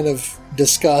we've kind of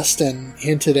discussed and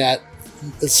hinted at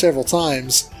several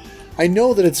times, I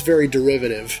know that it's very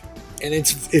derivative, and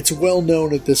it's well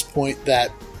known at this point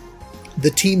that the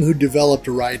team who developed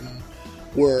Raiden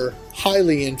were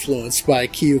highly influenced by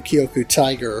Kyoku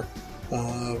Tiger,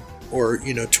 or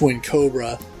Twin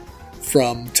Cobra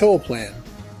from Toaplan,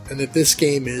 and that this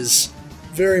game is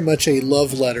very much a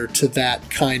love letter to that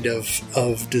kind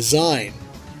of design.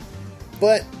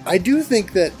 But I do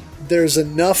think that there's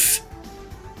enough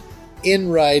in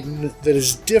Raiden that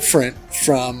is different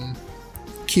from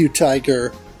Q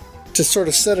Tiger to sort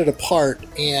of set it apart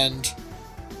and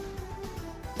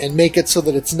make it so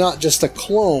that it's not just a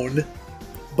clone,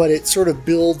 but it sort of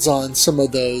builds on some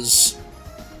of those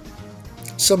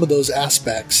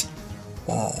aspects.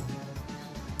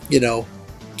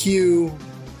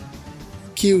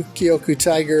 Kyoku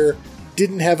Tiger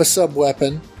didn't have a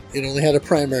sub-weapon. It only had a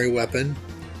primary weapon.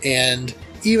 And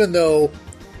even though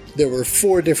there were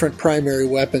 4 different primary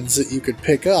weapons that you could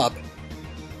pick up,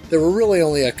 there were really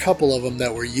only a couple of them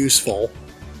that were useful.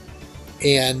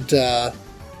 And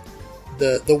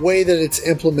the way that it's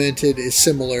implemented is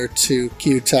similar to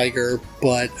Q Tiger,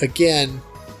 but again,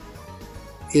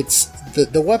 it's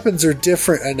the weapons are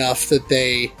different enough that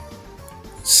they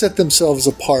set themselves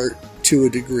apart to a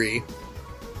degree.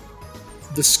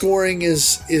 The scoring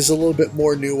is a little bit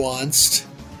more nuanced,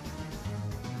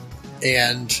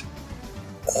 and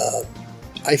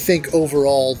I think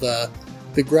overall the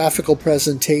graphical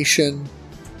presentation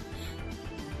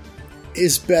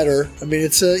is better. I mean,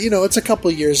 it's a couple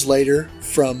years later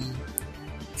from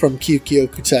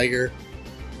Kyoku Tiger,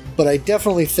 but I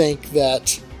definitely think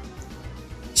that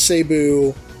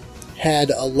Seibu had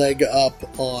a leg up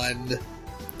on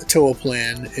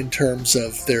Toaplan in terms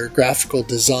of their graphical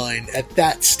design at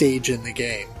that stage in the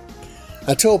game.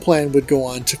 Toaplan would go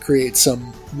on to create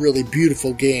some really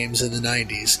beautiful games in the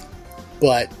 90s,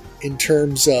 but in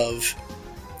terms of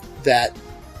that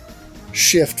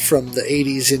shift from the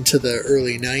 80s into the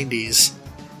early 90s,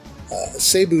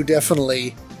 Seibu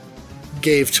definitely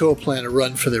gave Toaplan a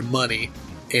run for their money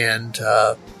and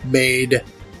made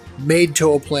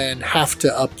Toaplan have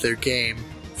to up their game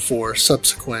for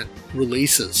subsequent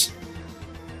releases.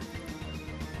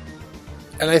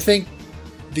 And I think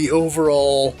the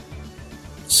overall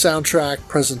soundtrack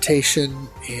presentation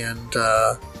and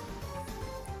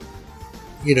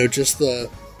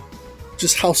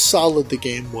just how solid the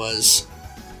game was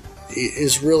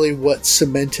is really what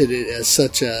cemented it as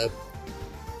such a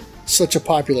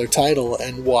popular title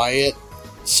and why it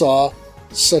saw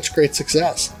such great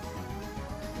success.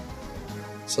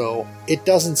 So it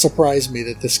doesn't surprise me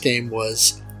that this game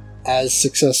was as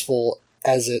successful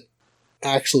as it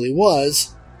actually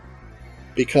was,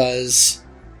 because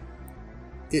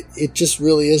it just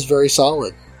really is very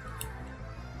solid.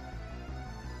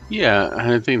 Yeah,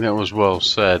 I think that was well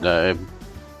said. I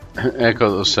echo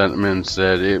those sentiments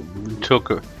that it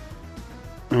took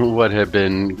what had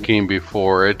came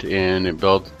before it, and it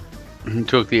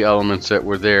took the elements that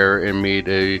were there and made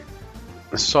a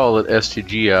solid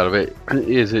STG out of it.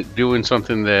 Is it doing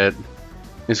something that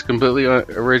is completely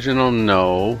original?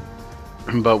 No.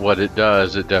 But what it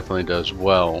does, it definitely does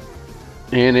well.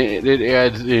 And it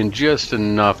adds in just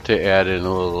enough to add in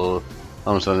a little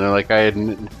something. Like I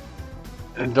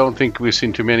don't think we've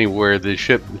seen too many where the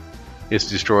ship is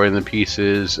destroying the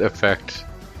pieces, affect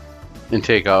and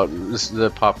take out the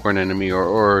popcorn enemy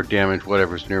or damage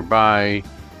whatever's nearby.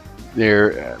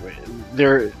 I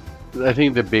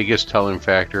think the biggest telling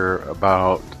factor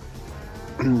about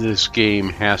this game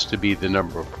has to be the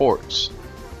number of ports.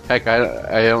 Heck,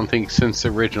 I don't think since the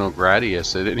original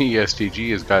Gradius that any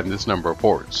STG has gotten this number of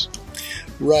ports.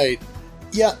 Right.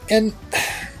 Yeah, and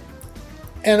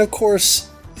of course,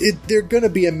 they're going to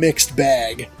be a mixed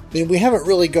bag. I mean, we haven't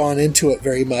really gone into it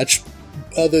very much,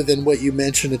 other than what you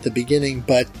mentioned at the beginning,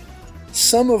 but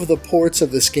some of the ports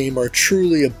of this game are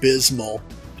truly abysmal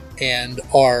and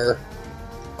are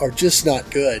just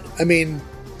not good. I mean,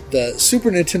 the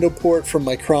Super Nintendo port from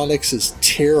Micronix is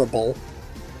terrible.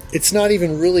 It's not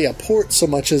even really a port so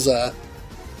much as a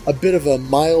bit of a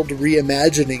mild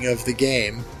reimagining of the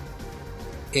game,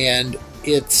 and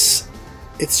it's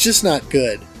just not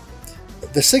good.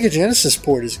 The Sega Genesis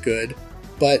port is good,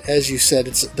 but as you said,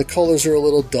 the colors are a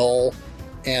little dull,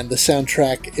 and the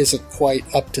soundtrack isn't quite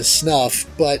up to snuff,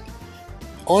 but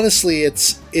honestly,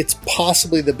 it's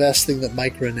possibly the best thing that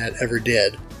Micronet ever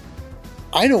did.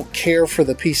 I don't care for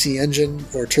the PC Engine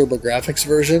or TurboGrafx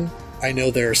version. I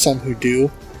know there are some who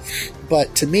do.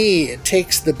 But to me, it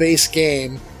takes the base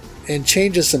game and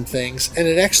changes some things, and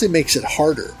it actually makes it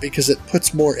harder because it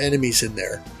puts more enemies in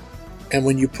there. And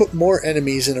when you put more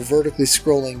enemies in a vertically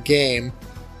scrolling game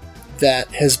that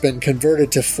has been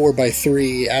converted to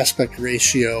 4:3 aspect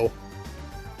ratio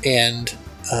and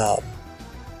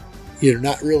you're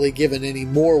not really given any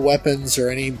more weapons or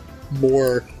any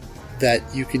more that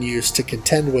you can use to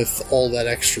contend with all that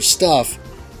extra stuff,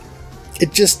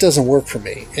 it just doesn't work for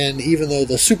me. And even though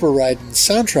the Super Raiden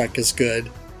soundtrack is good,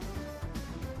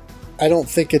 I don't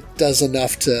think it does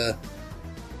enough to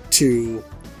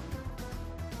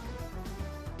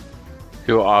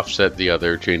offset the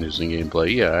other changes in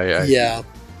gameplay. Yeah,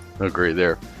 I agree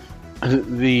there.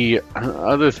 The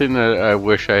other thing that I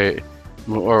wish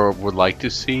or would like to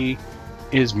see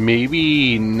is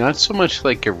maybe not so much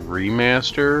like a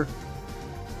remaster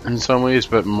in some ways,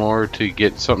 but more to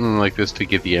get something like this to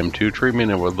get the M2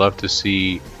 treatment. I would love to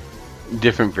see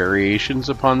different variations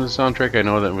upon the soundtrack. I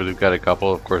know that we've got a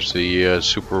couple, of course, the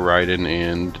Super Raiden,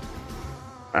 and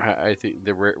I think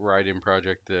the Raiden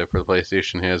project for the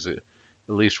PlayStation has at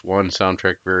least one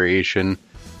soundtrack variation.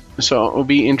 So it will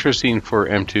be interesting for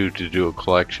M2 to do a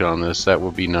collection on this. That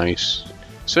would be nice.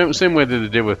 Same way that they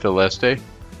did with the Leste.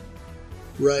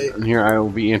 Right. And here I will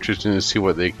be interested to see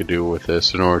what they could do with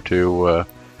this in order to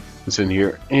it's in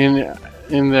here. And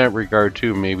in that regard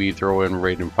too, maybe throw in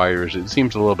Raiden Fighters. It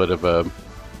seems a little bit of a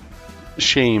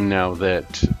shame now that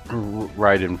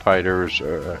Raiden Fighters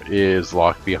is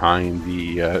locked behind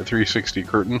the 360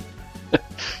 curtain,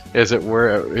 as it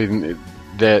were. And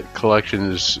that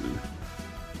collection is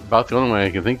about the only way I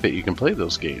can think that you can play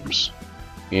those games,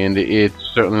 and it's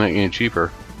certainly not getting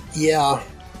cheaper. Yeah.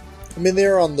 I mean,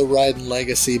 they're on the Raiden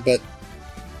Legacy, but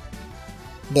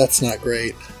that's not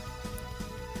great.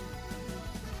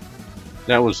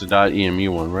 That was the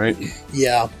 .emu one, right?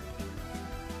 Yeah.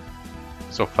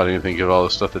 So funny to think of all the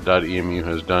stuff that .emu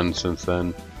has done since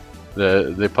then.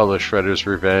 They published Shredder's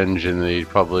Revenge, and they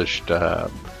published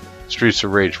Streets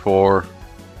of Rage 4.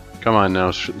 Come on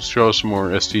now, show some more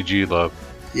STG love.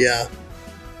 Yeah.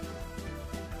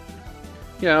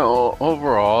 Yeah,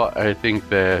 overall, I think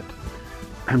that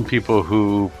people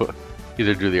who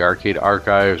either do the arcade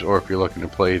archives, or if you're looking to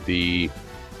play the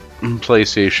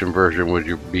PlayStation version,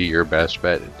 would be your best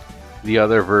bet. The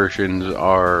other versions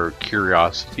are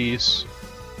curiosities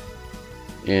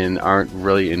and aren't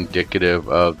really indicative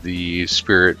of the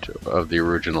spirit of the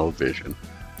original Vision.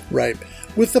 Right.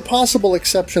 With the possible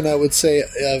exception, I would say,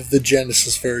 of the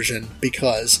Genesis version,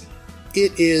 because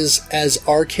it is as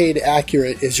arcade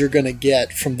accurate as you're going to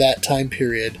get from that time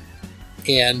period,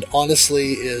 and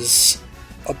honestly is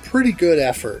a pretty good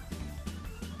effort.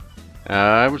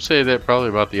 I would say that probably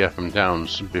about the FM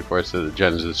Downs before I said the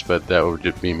Genesis, but that would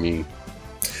just be me.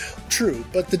 True,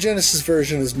 but the Genesis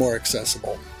version is more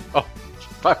accessible. Oh,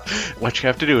 what you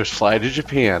have to do is fly to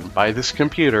Japan, buy this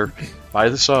computer, buy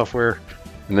the software,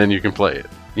 and then you can play it.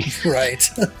 Right.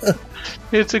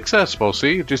 It's accessible,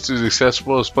 see? Just as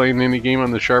accessible as playing any game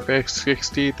on the Sharp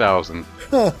X68000.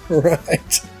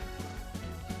 Right.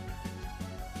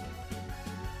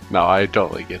 No, I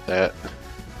totally get that.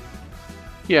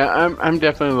 Yeah, I'm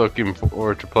definitely looking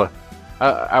forward to play.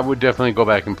 I would definitely go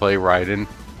back and play Raiden,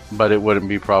 but it wouldn't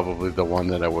be probably the one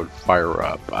that I would fire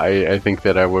up. I think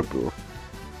that I would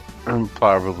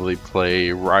probably play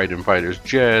Raiden Fighters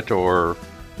Jet, or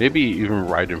maybe even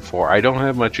Raiden 4. I don't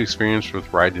have much experience with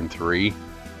Raiden 3.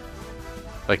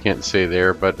 I can't say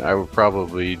there, but I would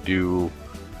probably do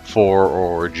 4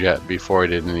 or Jet before I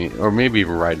did any, or maybe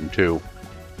even Raiden 2,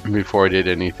 before I did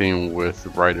anything with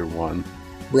Raiden 1.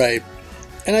 Right.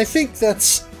 And I think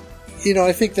that's,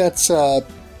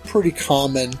 pretty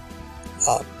common.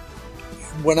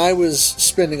 When I was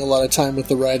spending a lot of time with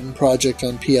the Raiden project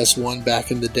on PS1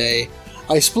 back in the day,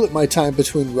 I split my time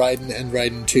between Raiden and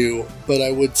Raiden 2, but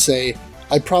I would say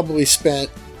I probably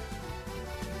spent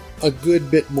a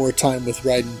good bit more time with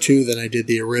Raiden 2 than I did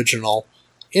the original,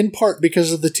 in part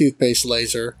because of the toothpaste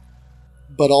laser,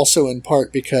 but also in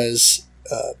part because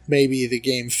maybe the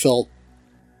game felt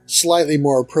slightly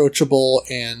more approachable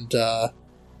and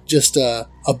just a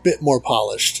bit more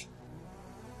polished.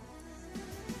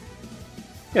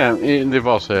 Yeah, and they've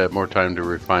also had more time to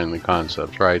refine the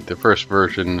concepts, right? The first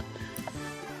version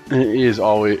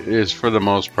is for the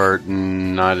most part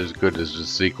not as good as the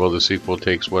sequel. The sequel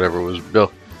takes whatever was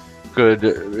built good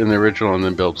in the original and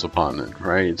then builds upon it,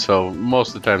 right? So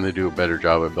most of the time they do a better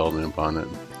job at building upon it.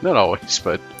 Not always,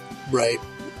 but right.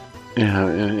 Yeah,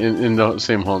 and the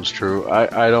same holds true.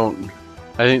 I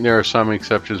think there are some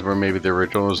exceptions where maybe the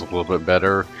original is a little bit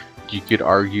better. You could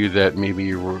argue that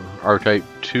maybe R-Type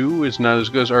 2 is not as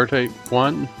good as R-Type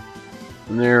 1.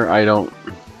 And there,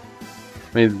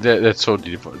 that's so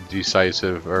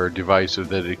decisive or divisive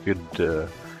that it could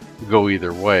go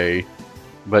either way.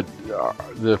 But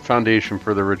the foundation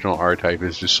for the original R-Type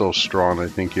is just so strong, I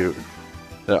think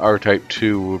that R-Type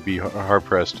 2 would be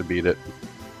hard-pressed to beat it.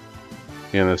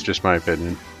 Yeah, that's just my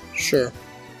opinion. Sure.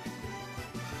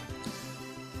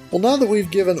 Well, now that we've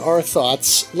given our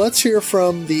thoughts, let's hear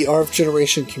from the RF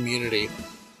Generation community.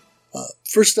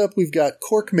 First up, we've got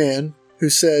Corkman, who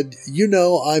said,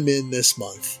 I'm in this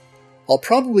month. I'll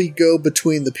probably go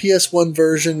between the PS1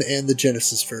 version and the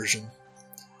Genesis version.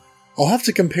 I'll have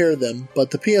to compare them,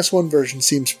 but the PS1 version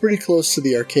seems pretty close to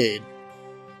the arcade.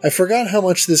 I forgot how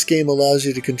much this game allows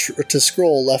you to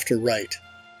scroll left or right.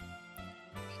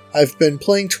 I've been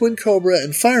playing Twin Cobra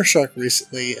and Fireshock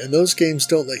recently, and those games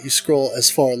don't let you scroll as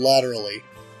far laterally.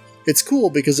 It's cool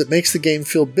because it makes the game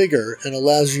feel bigger and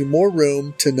allows you more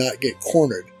room to not get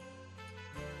cornered.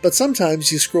 But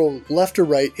sometimes you scroll left or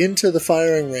right into the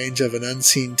firing range of an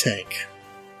unseen tank.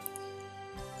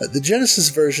 The Genesis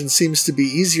version seems to be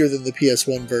easier than the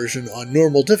PS1 version on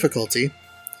normal difficulty.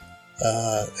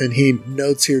 And he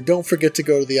notes here, don't forget to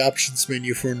go to the options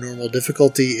menu for normal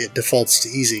difficulty, it defaults to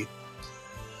easy.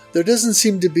 There doesn't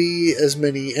seem to be as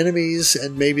many enemies,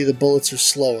 and maybe the bullets are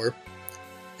slower.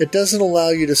 It doesn't allow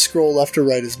you to scroll left or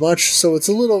right as much, so it's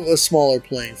a little of a smaller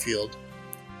playing field.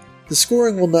 The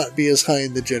scoring will not be as high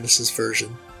in the Genesis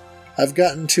version. I've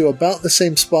gotten to about the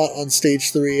same spot on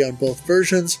Stage 3 on both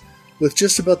versions, with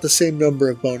just about the same number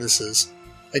of bonuses.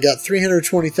 I got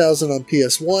 320,000 on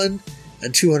PS1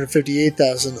 and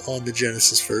 258,000 on the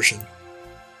Genesis version.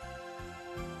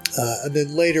 And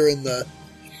then later in the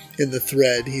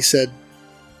thread, he said,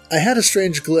 I had a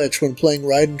strange glitch when playing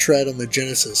Ride and Tread on the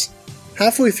Genesis.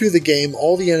 Halfway through the game,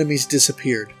 all the enemies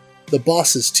disappeared. The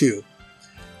bosses, too.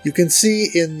 You can see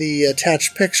in the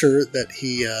attached picture that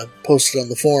he posted on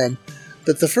the forum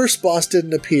that the first boss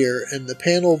didn't appear, and the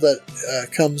panel that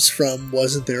comes from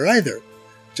wasn't there either.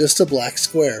 Just a black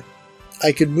square.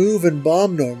 I could move and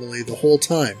bomb normally the whole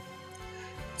time.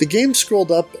 The game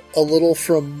scrolled up a little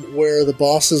from where the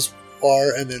bosses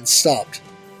are and then stopped.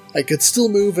 I could still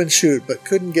move and shoot, but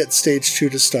couldn't get Stage 2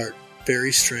 to start.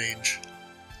 Very strange.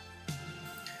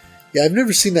 Yeah, I've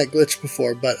never seen that glitch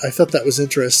before, but I thought that was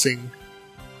interesting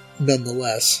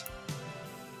nonetheless.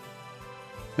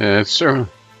 Yeah, it's certainly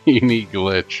a unique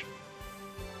glitch.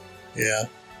 Yeah.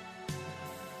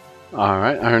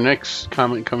 Alright, our next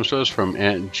comment comes to us from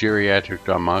Geriatric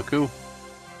Damaku.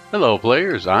 Hello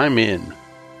players, I'm in.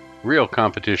 Real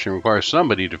competition requires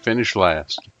somebody to finish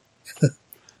last. I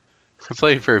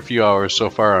played for a few hours so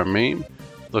far on MAME,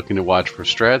 looking to watch for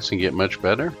strats and get much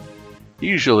better.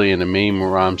 Usually in a MAME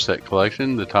ROM set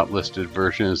collection, the top listed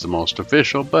version is the most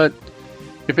official, but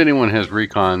if anyone has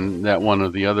recon that one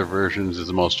of the other versions is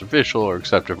the most official or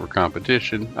accepted for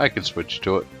competition, I could switch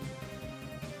to it.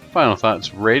 Final thoughts,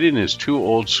 Raiden is too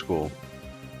old school.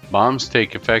 Bombs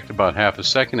take effect about half a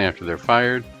second after they're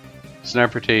fired.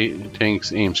 Sniper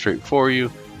tanks aim straight for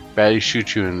you. Baddies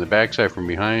shoot you in the backside from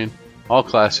behind. All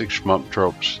classic shmup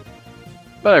tropes.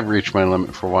 But I've reached my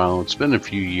limit for a while, and it's been a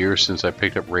few years since I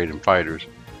picked up Raiden Fighters.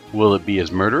 Will it be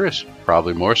as murderous?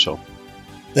 Probably more so.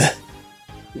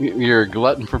 You're a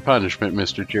glutton for punishment,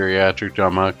 Mr. Geriatric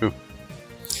Damaku.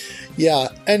 Yeah,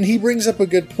 and he brings up a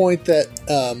good point that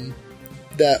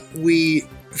that we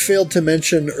failed to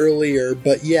mention earlier,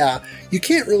 but yeah, you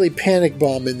can't really panic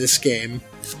bomb in this game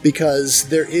because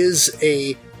there is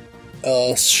a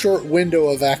short window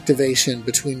of activation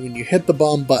between when you hit the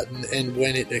bomb button and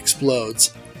when it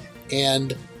explodes.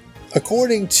 And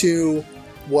according to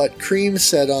what Cream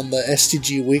said on the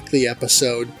STG Weekly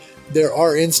episode, there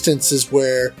are instances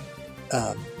where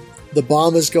the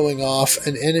bomb is going off,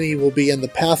 an enemy will be in the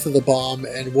path of the bomb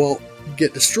and won't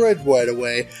get destroyed right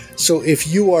away. So if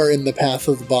you are in the path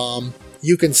of the bomb,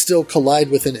 you can still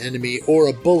collide with an enemy or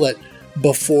a bullet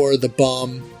before the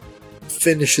bomb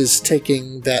finishes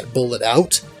taking that bullet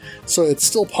out. So it's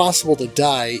still possible to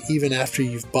die even after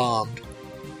you've bombed.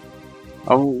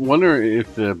 I wonder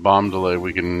if the bomb delay,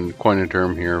 we can coin a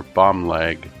term here, bomb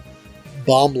lag.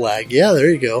 Bomb lag, yeah, there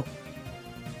you go.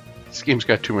 This game's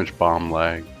got too much bomb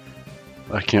lag.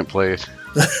 I can't play it.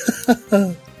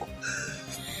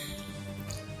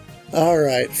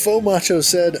 Alright, Faux Macho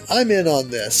said, I'm in on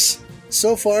this.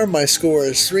 So far, my score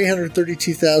is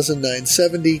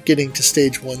 332,970, getting to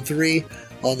Stage 1-3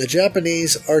 on the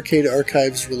Japanese Arcade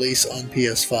Archives release on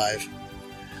PS5.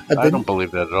 I don't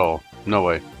believe that at all. No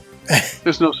way.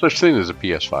 There's no such thing as a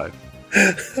PS5.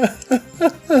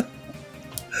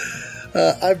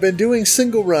 I've been doing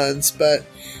single runs, but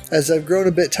as I've grown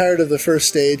a bit tired of the first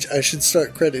stage, I should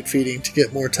start credit feeding to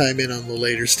get more time in on the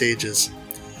later stages.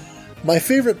 My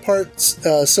favorite part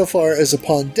so far is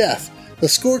upon death. The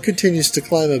score continues to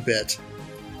climb a bit,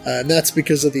 and that's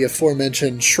because of the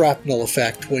aforementioned shrapnel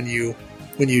effect when you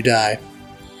die.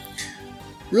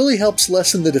 Really helps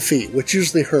lessen the defeat, which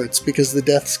usually hurts because the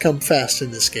deaths come fast in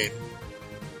this game.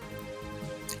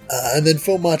 And then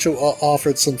Faux Macho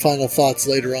offered some final thoughts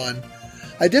later on.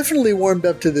 I definitely warmed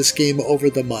up to this game over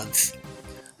the month.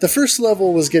 The first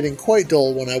level was getting quite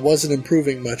dull when I wasn't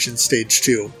improving much in Stage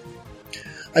 2.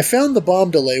 I found the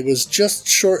bomb delay was just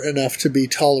short enough to be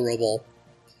tolerable.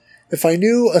 If I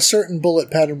knew a certain bullet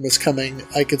pattern was coming,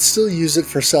 I could still use it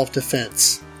for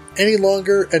self-defense. Any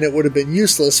longer, and it would have been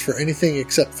useless for anything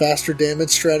except faster damage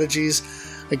strategies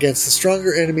against the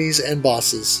stronger enemies and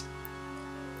bosses.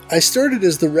 I started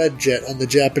as the red jet on the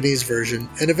Japanese version,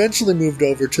 and eventually moved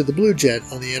over to the blue jet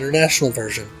on the international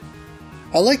version.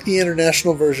 I like the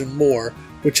international version more,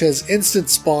 which has instant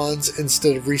spawns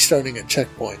instead of restarting at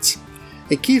checkpoints.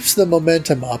 It keeps the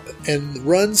momentum up, and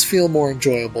runs feel more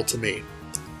enjoyable to me.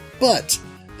 But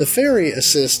the ferry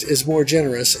assist is more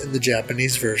generous in the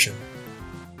Japanese version.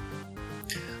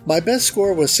 My best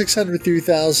score was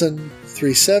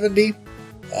 603,370,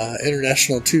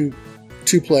 international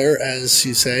two-player, as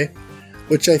you say,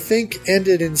 which I think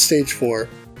ended in Stage 4.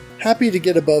 Happy to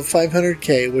get above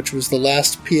 500k, which was the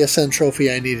last PSN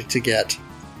trophy I needed to get.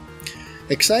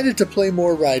 Excited to play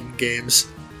more Raiden games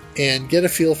and get a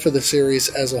feel for the series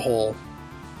as a whole.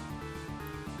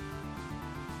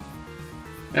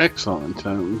 Excellent.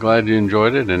 I'm glad you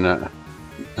enjoyed it, and I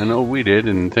know we did,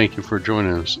 and thank you for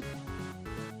joining us.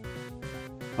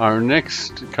 Our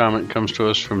next comment comes to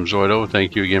us from Zoido.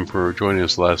 Thank you again for joining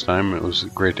us last time. It was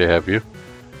great to have you.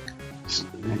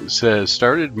 It says,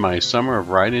 started my summer of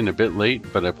riding a bit late,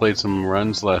 but I played some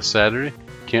runs last Saturday.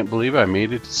 Can't believe I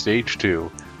made it to Stage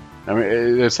 2. I mean,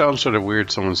 it sounds sort of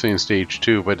weird, someone saying Stage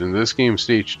 2, but in this game,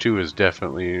 Stage 2 is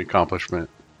definitely an accomplishment.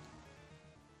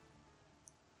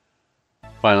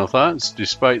 Final thoughts.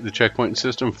 Despite the checkpoint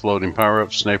system, floating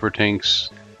power-ups, sniper tanks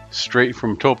straight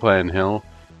from Toplan Hill,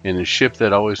 and a ship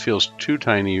that always feels too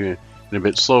tiny and a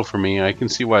bit slow for me, I can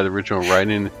see why the original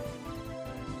Raiden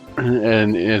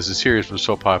and as the series was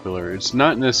so popular. It's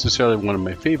not necessarily one of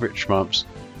my favorite shmups,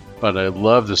 but I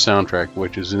love the soundtrack,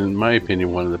 which is, in my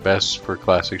opinion, one of the best for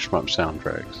classic shmup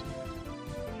soundtracks.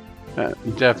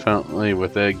 Definitely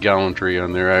with that gallantry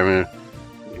on there. I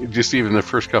mean, just even the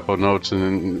first couple of notes, and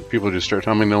then people just start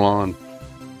humming along.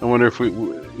 I wonder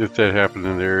if that happened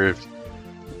in there.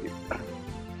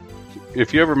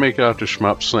 If you ever make it out to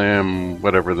Shmup Slam,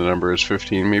 whatever the number is,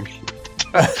 15 maybe,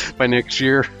 by next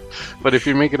year. But if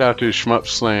you make it out to Shmup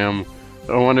Slam,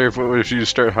 I wonder if you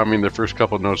just start humming the first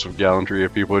couple of notes of gallantry,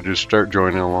 if people would just start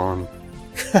joining along.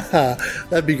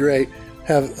 That'd be great.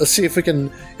 Let's see if we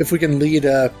can lead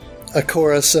a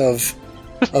chorus of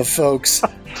folks.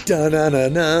 Da na na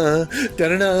na, da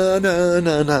na na na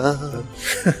na na.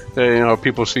 You know,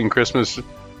 people sing Christmas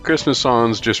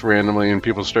songs just randomly, and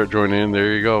people start joining in.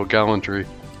 There you go, gallantry.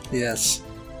 Yes.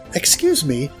 Excuse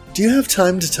me, do you have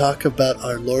time to talk about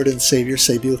our Lord and Savior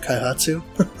Seibu Kaihatsu?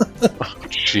 Oh,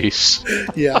 jeez.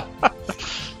 Yeah.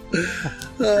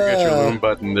 Forget your loom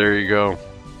button. There you go.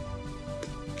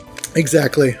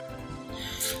 Exactly.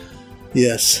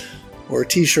 Yes. Or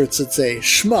t-shirts that say,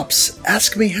 Shmups,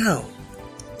 ask me how.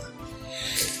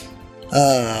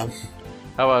 How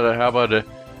about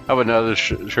another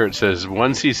shirt says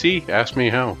 1cc? Ask me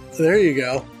how. There you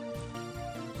go.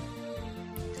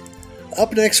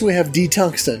 Up next we have D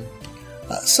Tungsten.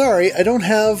 Sorry, I don't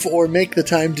have or make the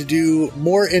time to do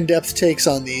more in-depth takes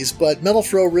on these, but Metal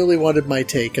Fro really wanted my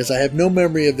take, as I have no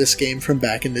memory of this game from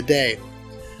back in the day.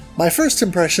 My first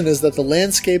impression is that the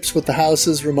landscapes with the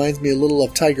houses reminds me a little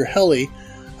of Tiger Heli,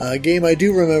 a game I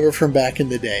do remember from back in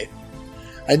the day.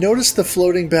 I noticed the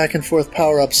floating back and forth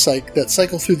power-ups that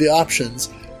cycle through the options,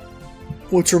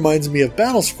 which reminds me of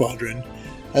Battle Squadron,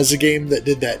 as a game that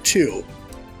did that too.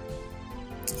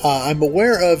 I'm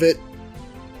aware of it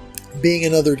being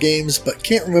in other games, but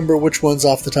can't remember which ones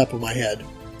off the top of my head.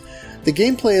 The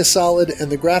gameplay is solid,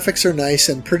 and the graphics are nice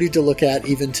and pretty to look at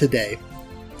even today.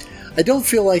 I don't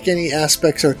feel like any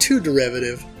aspects are too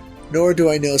derivative, nor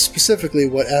do I know specifically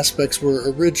what aspects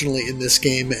were originally in this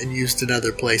game and used in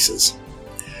other places.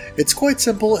 It's quite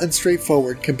simple and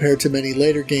straightforward compared to many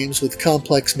later games with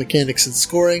complex mechanics and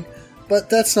scoring, but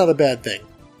that's not a bad thing.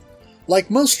 Like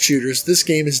most shooters, this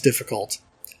game is difficult.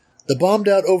 The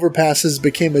bombed-out overpasses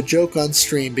became a joke on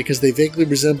stream because they vaguely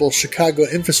resemble Chicago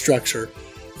infrastructure,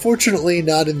 fortunately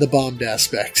not in the bombed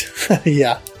aspect.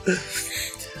 Yeah.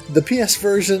 The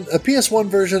PS1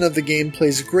 version of the game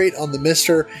plays great on the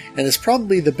Mister, and is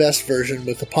probably the best version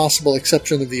with the possible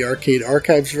exception of the Arcade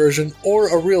Archives version or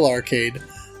a real arcade,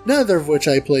 neither of which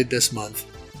I played this month.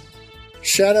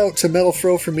 Shout out to Metal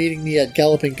Fro for meeting me at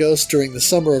Galloping Ghost during the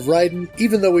summer of Raiden,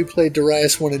 even though we played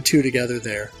Darius 1 and 2 together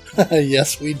there.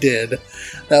 Yes, we did.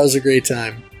 That was a great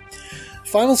time.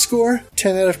 Final score,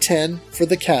 10 out of 10 for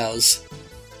the cows.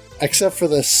 Except for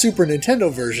the Super Nintendo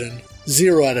version,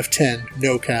 0 out of 10,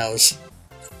 no cows.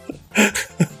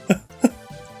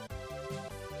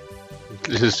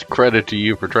 Just credit to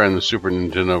you for trying the Super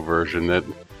Nintendo version.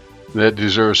 That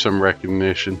deserves some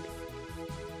recognition.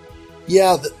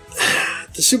 Yeah,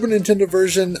 the Super Nintendo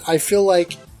version, I feel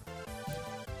like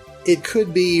it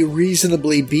could be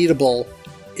reasonably beatable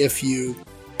if you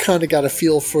kind of got a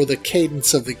feel for the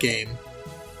cadence of the game.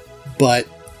 But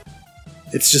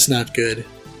it's just not good.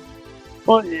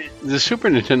 Well, the Super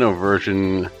Nintendo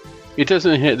version, it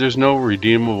doesn't hit, there's no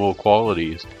redeemable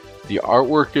qualities. The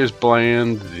artwork is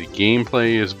bland, the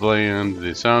gameplay is bland,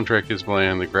 the soundtrack is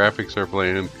bland, the graphics are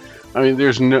bland. I mean,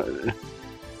 there's no...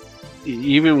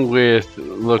 Even with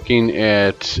looking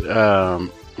at...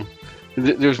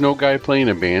 there's no guy playing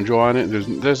a banjo on it.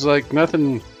 There's like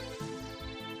nothing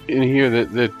in here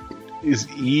that is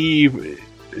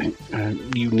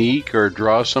unique or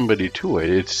draws somebody to it.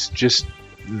 It's just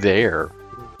there.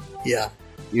 Yeah.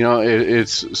 You know,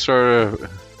 it's sort of...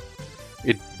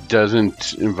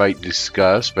 doesn't invite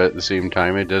disgust, but at the same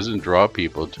time, it doesn't draw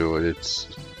people to it.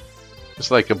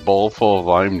 It's like a bowl full of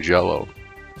lime jello.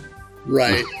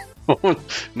 Right.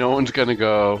 No one's gonna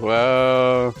go,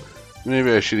 well,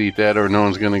 maybe I should eat that, or no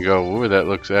one's gonna go, ooh, that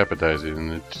looks appetizing,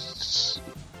 and it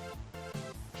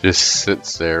just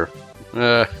sits there.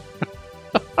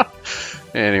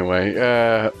 Anyway,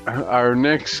 our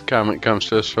next comment comes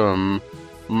to us from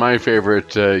my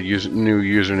favorite new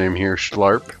username here,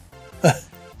 Schlarp.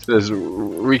 It says,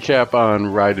 recap on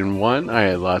Raiden 1. I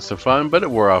had lots of fun, but it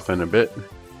wore off in a bit.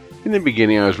 In the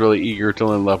beginning, I was really eager to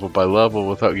learn level by level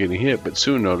without getting hit, but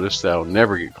soon noticed that I'll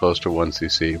never get close to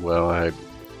 1cc. Well,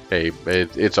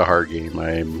 it's a hard game.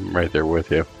 I'm right there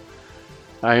with you.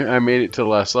 I made it to the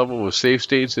last level with save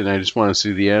states, and I just want to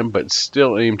see the end, but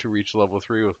still aim to reach level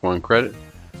 3 with 1 credit.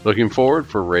 Looking forward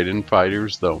for Raiden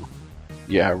Fighters, though.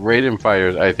 Yeah, Raiden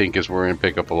Fighters, I think, is where we're going to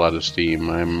pick up a lot of steam.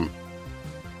 I'm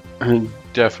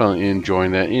definitely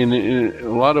enjoying that. In a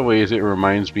lot of ways, it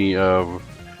reminds me of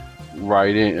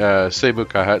Raiden, Seibu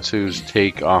Kaihatsu's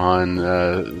take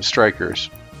on Strikers.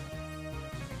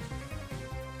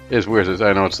 As weird as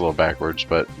I know, it's a little backwards,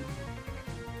 but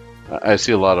I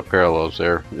see a lot of parallels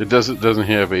there. It doesn't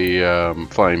have a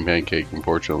flying pancake,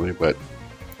 unfortunately, but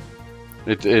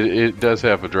it does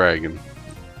have a dragon.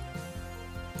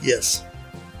 Yes.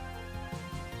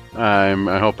 I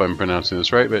hope I'm pronouncing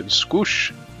this right, but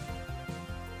Squoosh.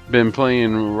 Been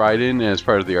playing Raiden as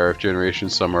part of the RF Generation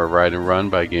Summer of Raiden Run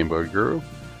by Game Boy Guru.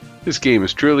 This game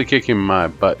is truly kicking my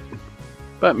butt,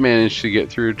 but managed to get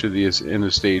through to the end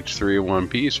of Stage 3 in one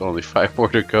piece, only 5 more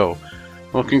to go.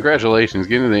 Well, congratulations.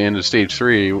 Getting to the end of Stage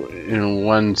 3 in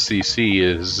 1cc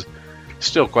is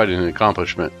still quite an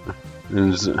accomplishment.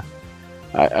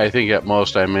 I think at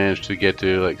most I managed to get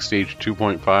to like Stage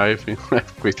 2.5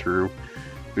 halfway through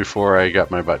before I got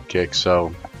my butt kicked,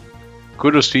 so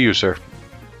kudos to you, sir.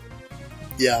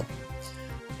 Yeah.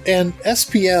 And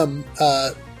SPM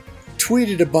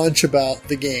tweeted a bunch about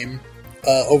the game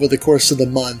over the course of the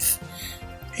month,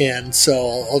 and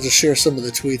so I'll just share some of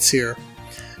the tweets here.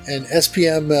 And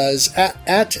SPM is at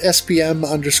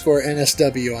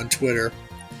SPM_NSW on Twitter.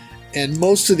 And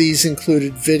most of these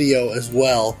included video as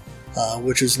well,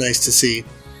 which is nice to see.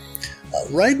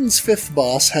 Raiden's 5th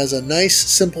boss has a nice,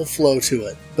 simple flow to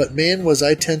it, but man was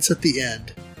I tense at the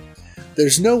end.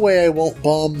 There's no way I won't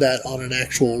bomb that on an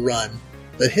actual run.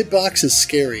 The hitbox is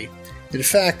scary. In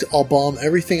fact, I'll bomb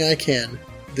everything I can.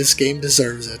 This game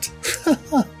deserves it.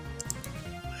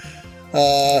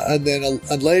 And then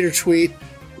a later tweet,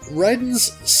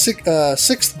 Raiden's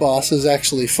 6th boss is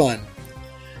actually fun.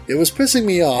 It was pissing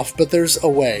me off, but there's a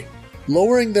way.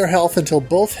 Lowering their health until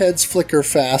both heads flicker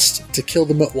fast to kill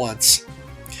them at once.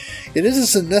 It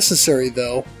isn't necessary,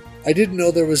 though. I didn't know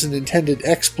there was an intended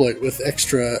exploit with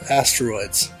extra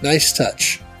asteroids. Nice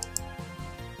touch.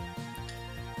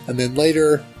 And then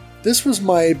later, this was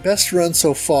my best run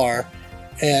so far,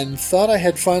 and thought I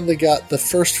had finally got the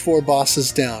first 4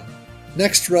 bosses down.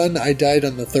 Next run, I died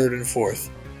on the 3rd and 4th.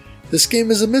 This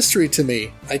game is a mystery to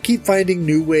me. I keep finding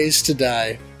new ways to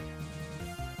die.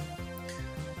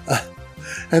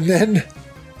 And then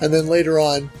later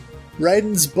on,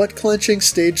 Raiden's butt-clenching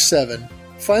Stage 7.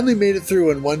 Finally made it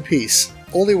through in one piece.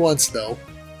 Only once, though.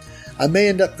 I may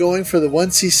end up going for the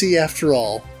 1cc after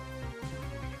all.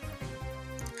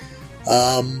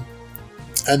 And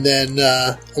then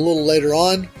a little later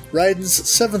on, Raiden's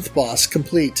 7th boss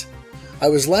complete. I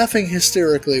was laughing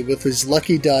hysterically with his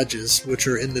lucky dodges, which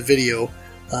are in the video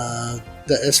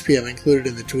that SPM included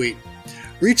in the tweet.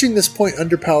 Reaching this point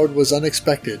underpowered was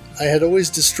unexpected. I had always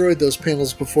destroyed those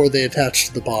panels before they attached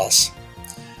to the boss.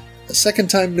 A second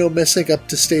time no missing up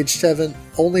to Stage 7,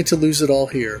 only to lose it all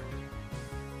here.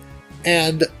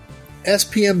 And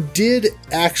SPM did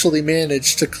actually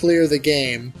manage to clear the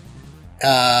game,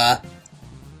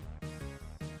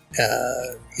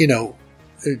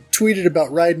 tweeted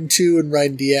about Raiden 2 and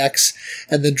Raiden DX,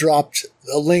 and then dropped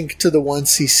a link to the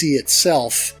 1cc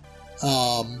itself.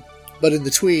 But in the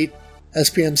tweet,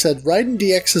 SPM said, Raiden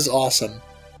DX is awesome.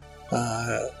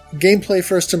 Gameplay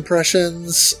first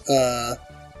impressions,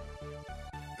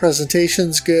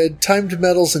 presentation's good, timed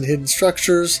medals and hidden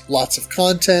structures, lots of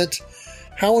content.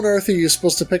 How on earth are you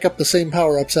supposed to pick up the same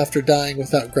power-ups after dying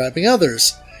without grabbing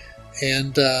others?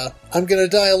 And I'm gonna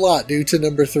die a lot due to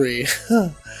number 3.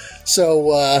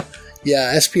 So,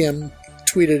 SPM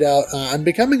tweeted out, I'm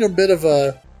becoming a bit of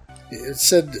a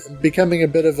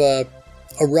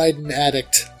Raiden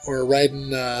addict, or a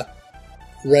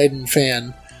Raiden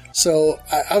fan. So,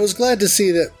 I was glad to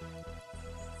see that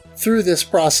through this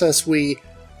process we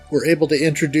were able to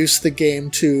introduce the game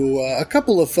to a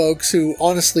couple of folks who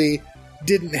honestly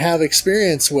didn't have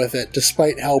experience with it,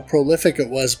 despite how prolific it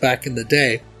was back in the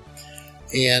day.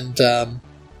 And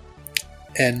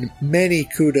many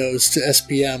kudos to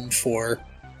SPM for,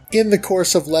 in the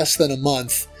course of less than a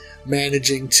month,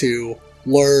 managing to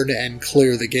learn and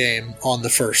clear the game on the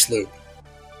first loop.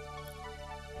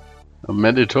 A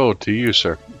medito to you,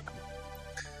 sir.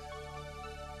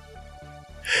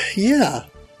 Yeah.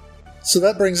 So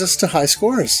that brings us to high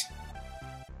scores.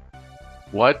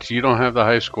 What? You don't have the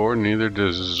high score, neither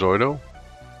does Zoido?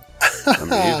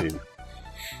 Amazing.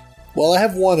 Well, I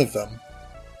have one of them.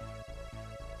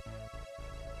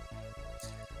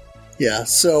 Yeah,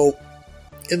 so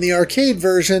in the arcade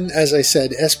version, as I said,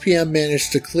 SPM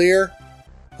managed to clear.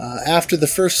 After the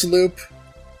first loop,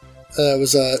 it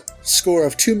was a score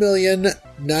of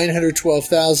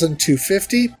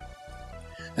 2,912,250.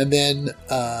 And then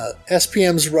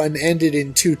SPM's run ended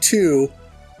in 2-2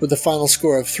 with a final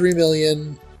score of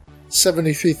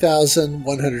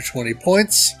 3,073,120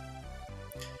 points.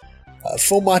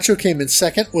 Fomacho came in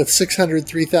second with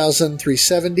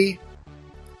 603,370.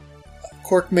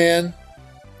 Corkman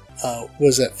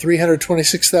was at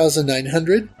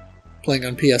 326,900, playing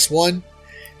on PS1,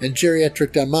 and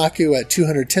Geriatric Danmaku at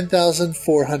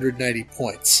 210,490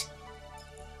 points.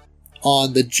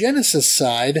 On the Genesis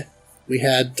side, we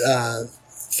had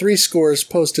 3 scores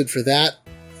posted for that.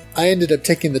 I ended up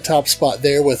taking the top spot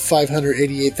there with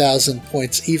 588,000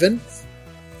 points even.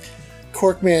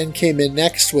 Corkman came in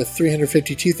next with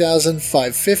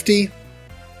 352,550,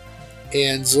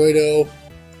 and Zoido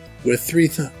with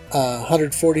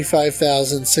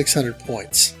 345,600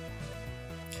 points.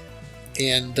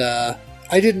 And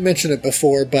I didn't mention it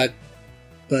before, but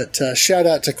shout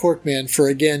out to Corkman for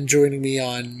again joining me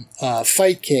on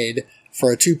Fightcade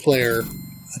for a two-player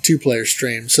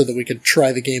stream so that we could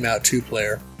try the game out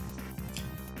 2-player.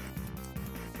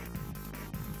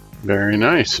 Very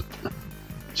nice.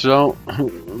 So,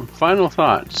 final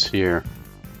thoughts here.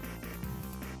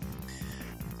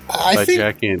 By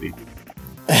Jack Andy.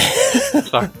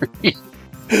 Sorry.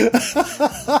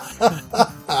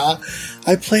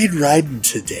 I played Raiden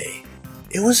today.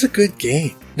 It was a good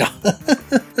game. No.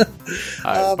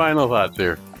 Final thoughts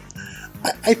here.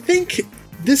 I think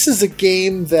this is a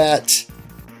game that,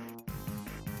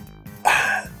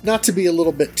 not to be a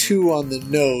little bit too on the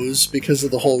nose because of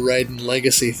the whole Raiden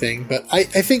legacy thing, but I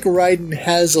think Raiden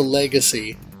has a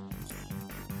legacy.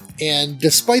 And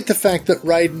despite the fact that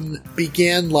Raiden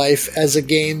began life as a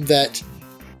game that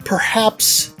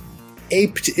perhaps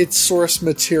aped its source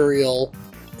material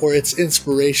or its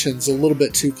inspirations a little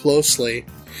bit too closely,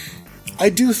 I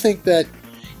do think that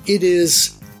it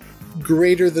is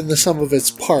greater than the sum of its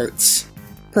parts.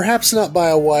 Perhaps not by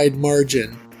a wide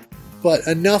margin, but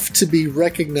enough to be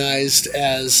recognized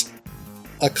as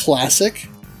a classic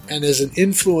and as an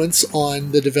influence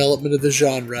on the development of the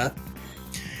genre,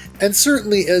 and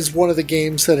certainly as one of the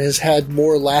games that has had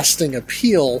more lasting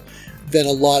appeal than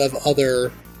a lot of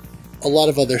other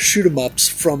shoot-'em-ups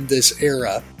from this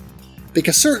era.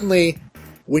 Because certainly,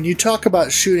 when you talk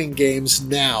about shooting games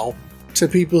now to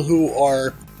people who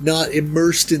are not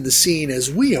immersed in the scene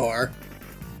as we are,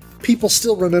 people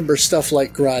still remember stuff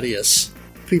like Gradius.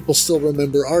 People still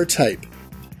remember R-Type.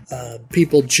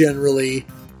 People generally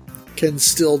can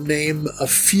still name a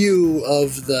few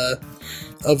of the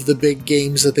big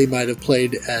games that they might have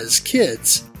played as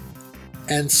kids.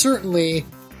 And certainly,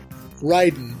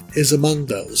 Raiden is among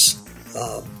those.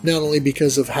 Not only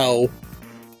because of how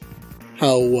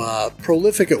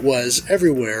prolific it was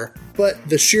everywhere, but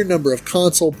the sheer number of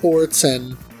console ports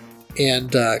and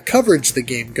coverage the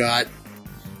game got.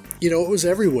 It was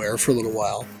everywhere for a little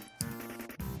while,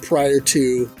 prior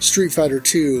to Street Fighter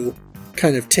II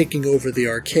kind of taking over the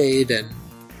arcade and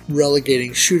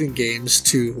relegating shooting games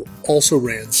to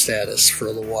also-ran status for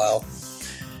a little while.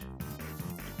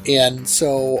 And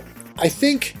so I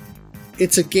think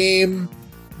it's a game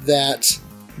that,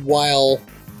 while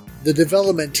the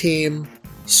development team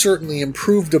certainly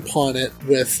improved upon it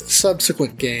with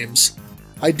subsequent games,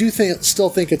 I do still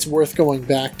think it's worth going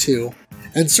back to,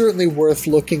 and certainly worth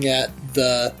looking at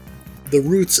the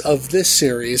roots of this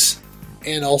series,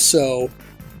 and also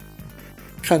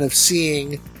kind of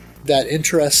seeing that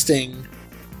interesting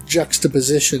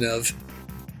juxtaposition of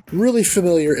really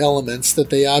familiar elements that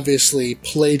they obviously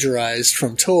plagiarized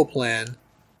from Toaplan,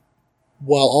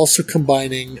 while also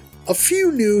combining a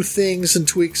few new things and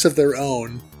tweaks of their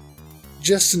own,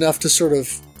 just enough to sort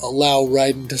of allow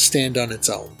Raiden to stand on its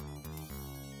own.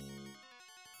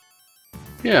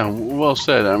 Yeah, well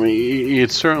said. I mean,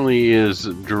 it certainly is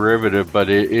derivative, but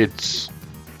it's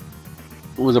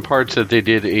with the parts that they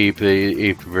did ape, they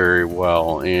aped very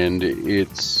well, and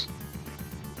it's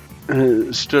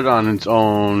stood on its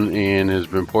own and has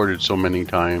been ported so many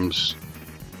times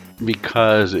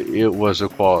because it was a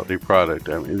quality product.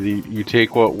 I mean, you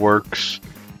take what works,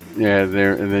 and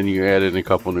then you add in a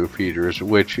couple new features,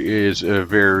 which is a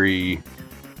very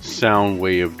sound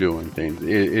way of doing things.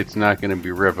 It's not going to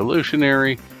be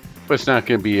revolutionary, but it's not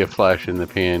going to be a flash in the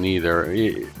pan either.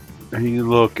 You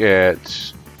look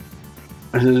at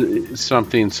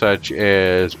something such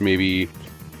as maybe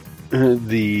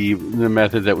the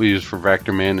method that we use for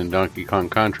Vectorman and Donkey Kong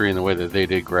Country and the way that they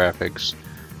did graphics,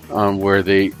 where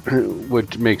they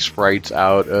would make sprites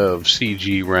out of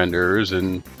CG renders,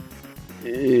 and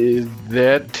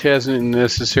that hasn't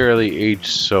necessarily aged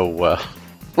so well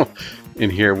in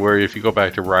here, where if you go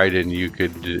back to Raiden, you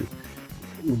could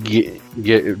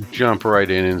jump right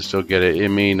in and still get it. It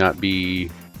may not be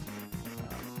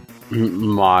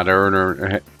modern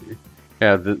or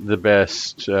have the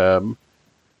best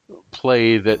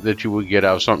play that you would get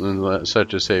out of something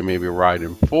such as, say, maybe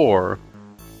Raiden 4,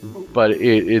 but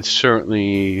it's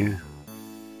certainly,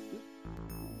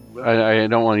 I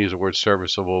don't want to use the word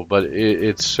serviceable, but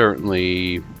it's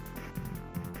certainly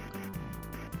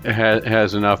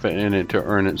has enough in it to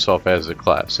earn itself as a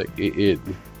classic. It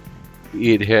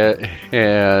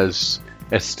has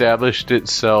established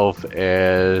itself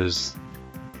as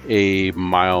a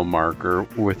mile marker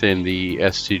within the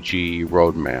STG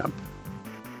roadmap.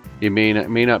 It may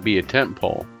not be a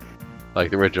tentpole like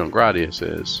the original Gradius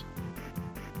is,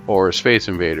 or Space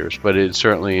Invaders, but it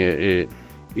certainly it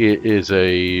is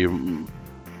a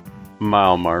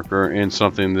mile marker and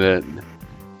something that,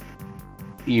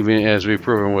 even as we've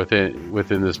proven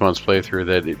within this month's playthrough,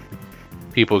 that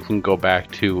people can go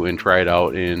back to and try it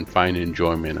out and find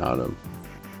enjoyment out of.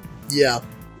 Yeah,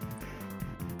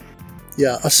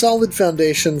 a solid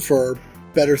foundation for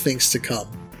better things to come.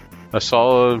 A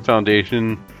solid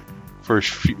foundation for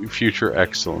future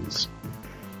excellence.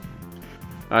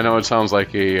 I know it sounds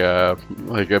like a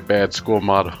bad school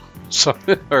motto,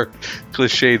 or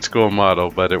cliched school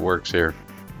motto, but it works here.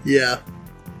 Yeah.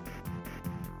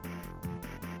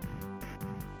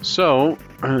 So,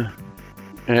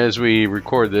 as we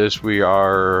record this, we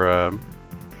are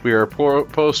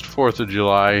post 4th of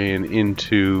July and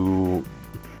into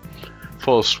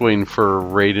full swing for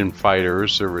Raiden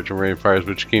Fighters, the original Raiden Fighters,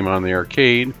 which came on the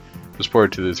arcade, was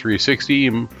ported to the 360,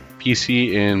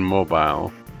 PC, and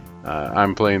mobile.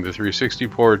 I'm playing the 360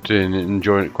 port and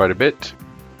enjoying it quite a bit.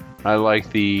 I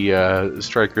like the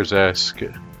Strikers-esque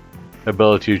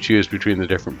ability to choose between the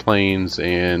different planes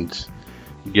and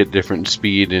get different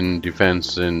speed and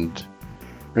defense and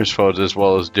response, as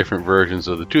well as different versions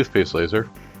of the toothpaste laser.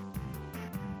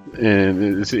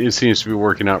 And it seems to be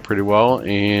working out pretty well.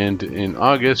 And in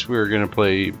August, we're going to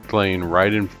playing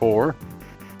Raiden 4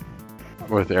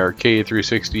 with arcade,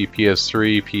 360,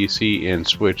 PS3, PC, and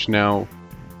Switch. Now,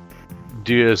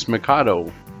 does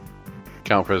Mikado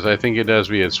count for this? I think it does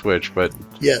via Switch, but...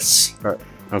 Yes.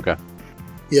 Okay.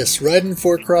 Yes, Raiden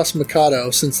 4 Cross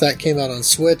Mikado, since that came out on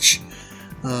Switch,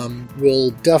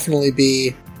 will definitely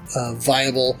be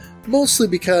viable, mostly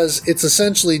because it's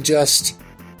essentially just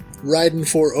Raiden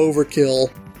 4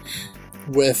 Overkill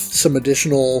with some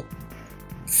additional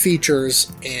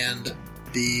features and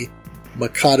the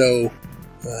Mikado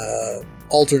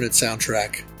alternate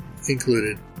soundtrack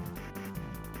included.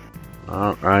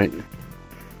 Alright.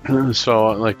 So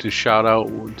I'd like to shout out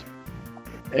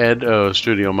Ed of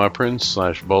Studio Mudprints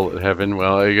 / Bullet Heaven.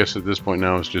 Well, I guess at this point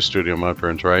now it's just Studio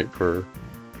Mudprints, right? For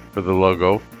the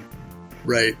logo.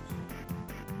 Right.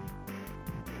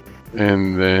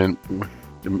 And then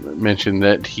mention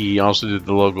that he also did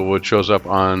the logo, which shows up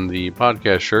on the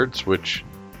podcast shirts, which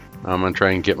I'm going to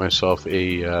try and get myself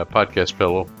a podcast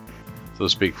pillow, so to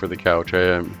speak, for the couch.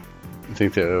 I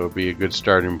think that would be a good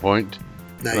starting point.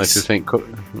 Nice. I'd like to thank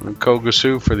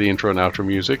Kogasu for the intro and outro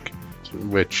music,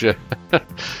 which,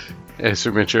 as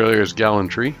we mentioned earlier, is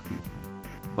Gallantry.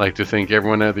 I'd like to thank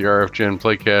everyone at the RF Gen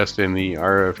Playcast and the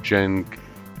RF Gen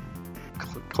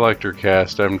Collector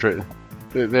Cast.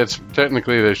 That's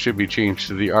technically, that should be changed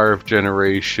to the RF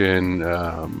Generation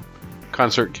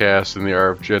Concert Cast and the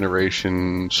RF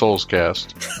Generation Souls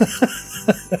Cast.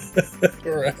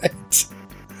 Right.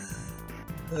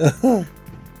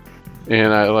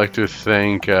 And I'd like to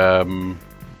thank the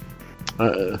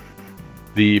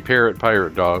Parrot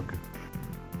Pirate Dog,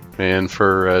 and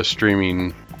for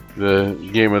streaming the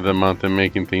Game of the Month and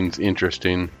making things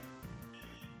interesting.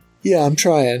 Yeah, I'm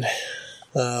trying.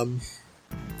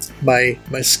 My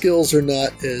skills are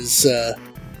not as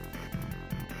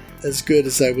good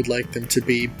as I would like them to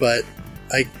be, but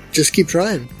I just keep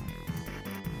trying.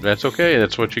 That's okay.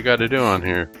 That's what you got to do on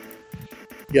here.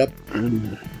 Yep.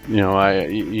 You know,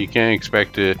 you can't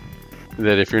expect to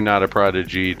that if you're not a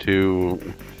prodigy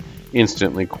to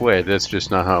instantly quit. That's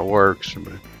just not how it works.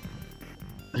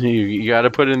 You got to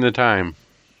put in the time.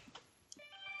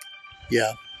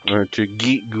 Yeah. Or to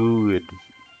get good.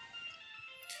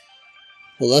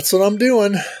 Well, that's what I'm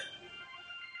doing.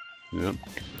 Yep.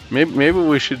 Maybe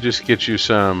we should just get you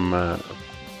some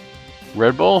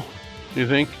Red Bull. You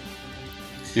think?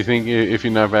 You think if you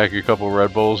knock back a couple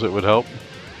Red Bulls, it would help?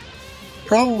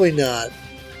 Probably not.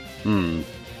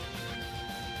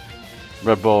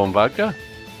 Red Bull and vodka?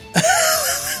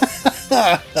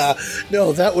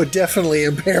 No, that would definitely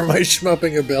impair my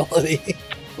schmupping ability.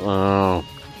 Oh.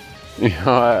 You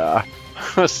know, I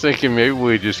was thinking maybe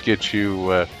we just get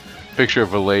you a picture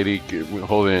of a lady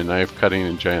holding a knife cutting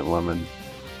a giant lemon.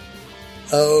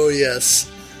 Oh, yes.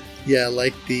 Yeah,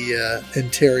 like the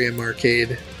Antarium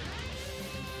arcade.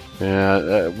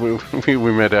 Yeah,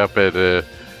 we met up at a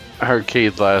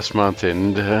arcade last month,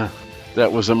 and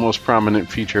that was the most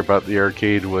prominent feature about the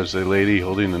arcade was a lady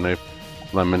holding a knife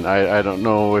lemon. I don't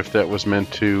know if that was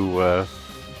meant to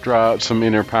draw out some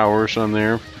inner powers on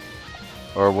there,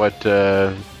 or what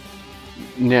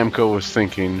Namco was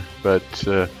thinking, but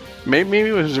maybe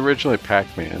it was originally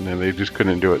Pac-Man, and they just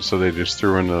couldn't do it, so they just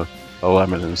threw in a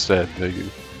lemon instead. They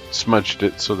smudged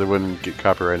it so they wouldn't get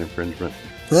copyright infringement.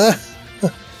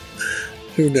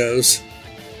 Who knows?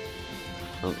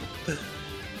 All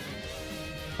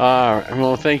right.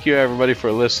 Well, thank you everybody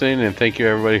for listening, and thank you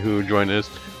everybody who joined us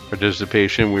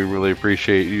participation. We really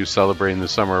appreciate you celebrating the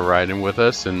summer riding with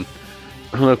us, and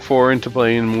look forward to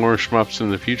playing more shmups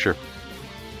in the future.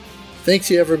 Thanks,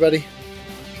 you everybody.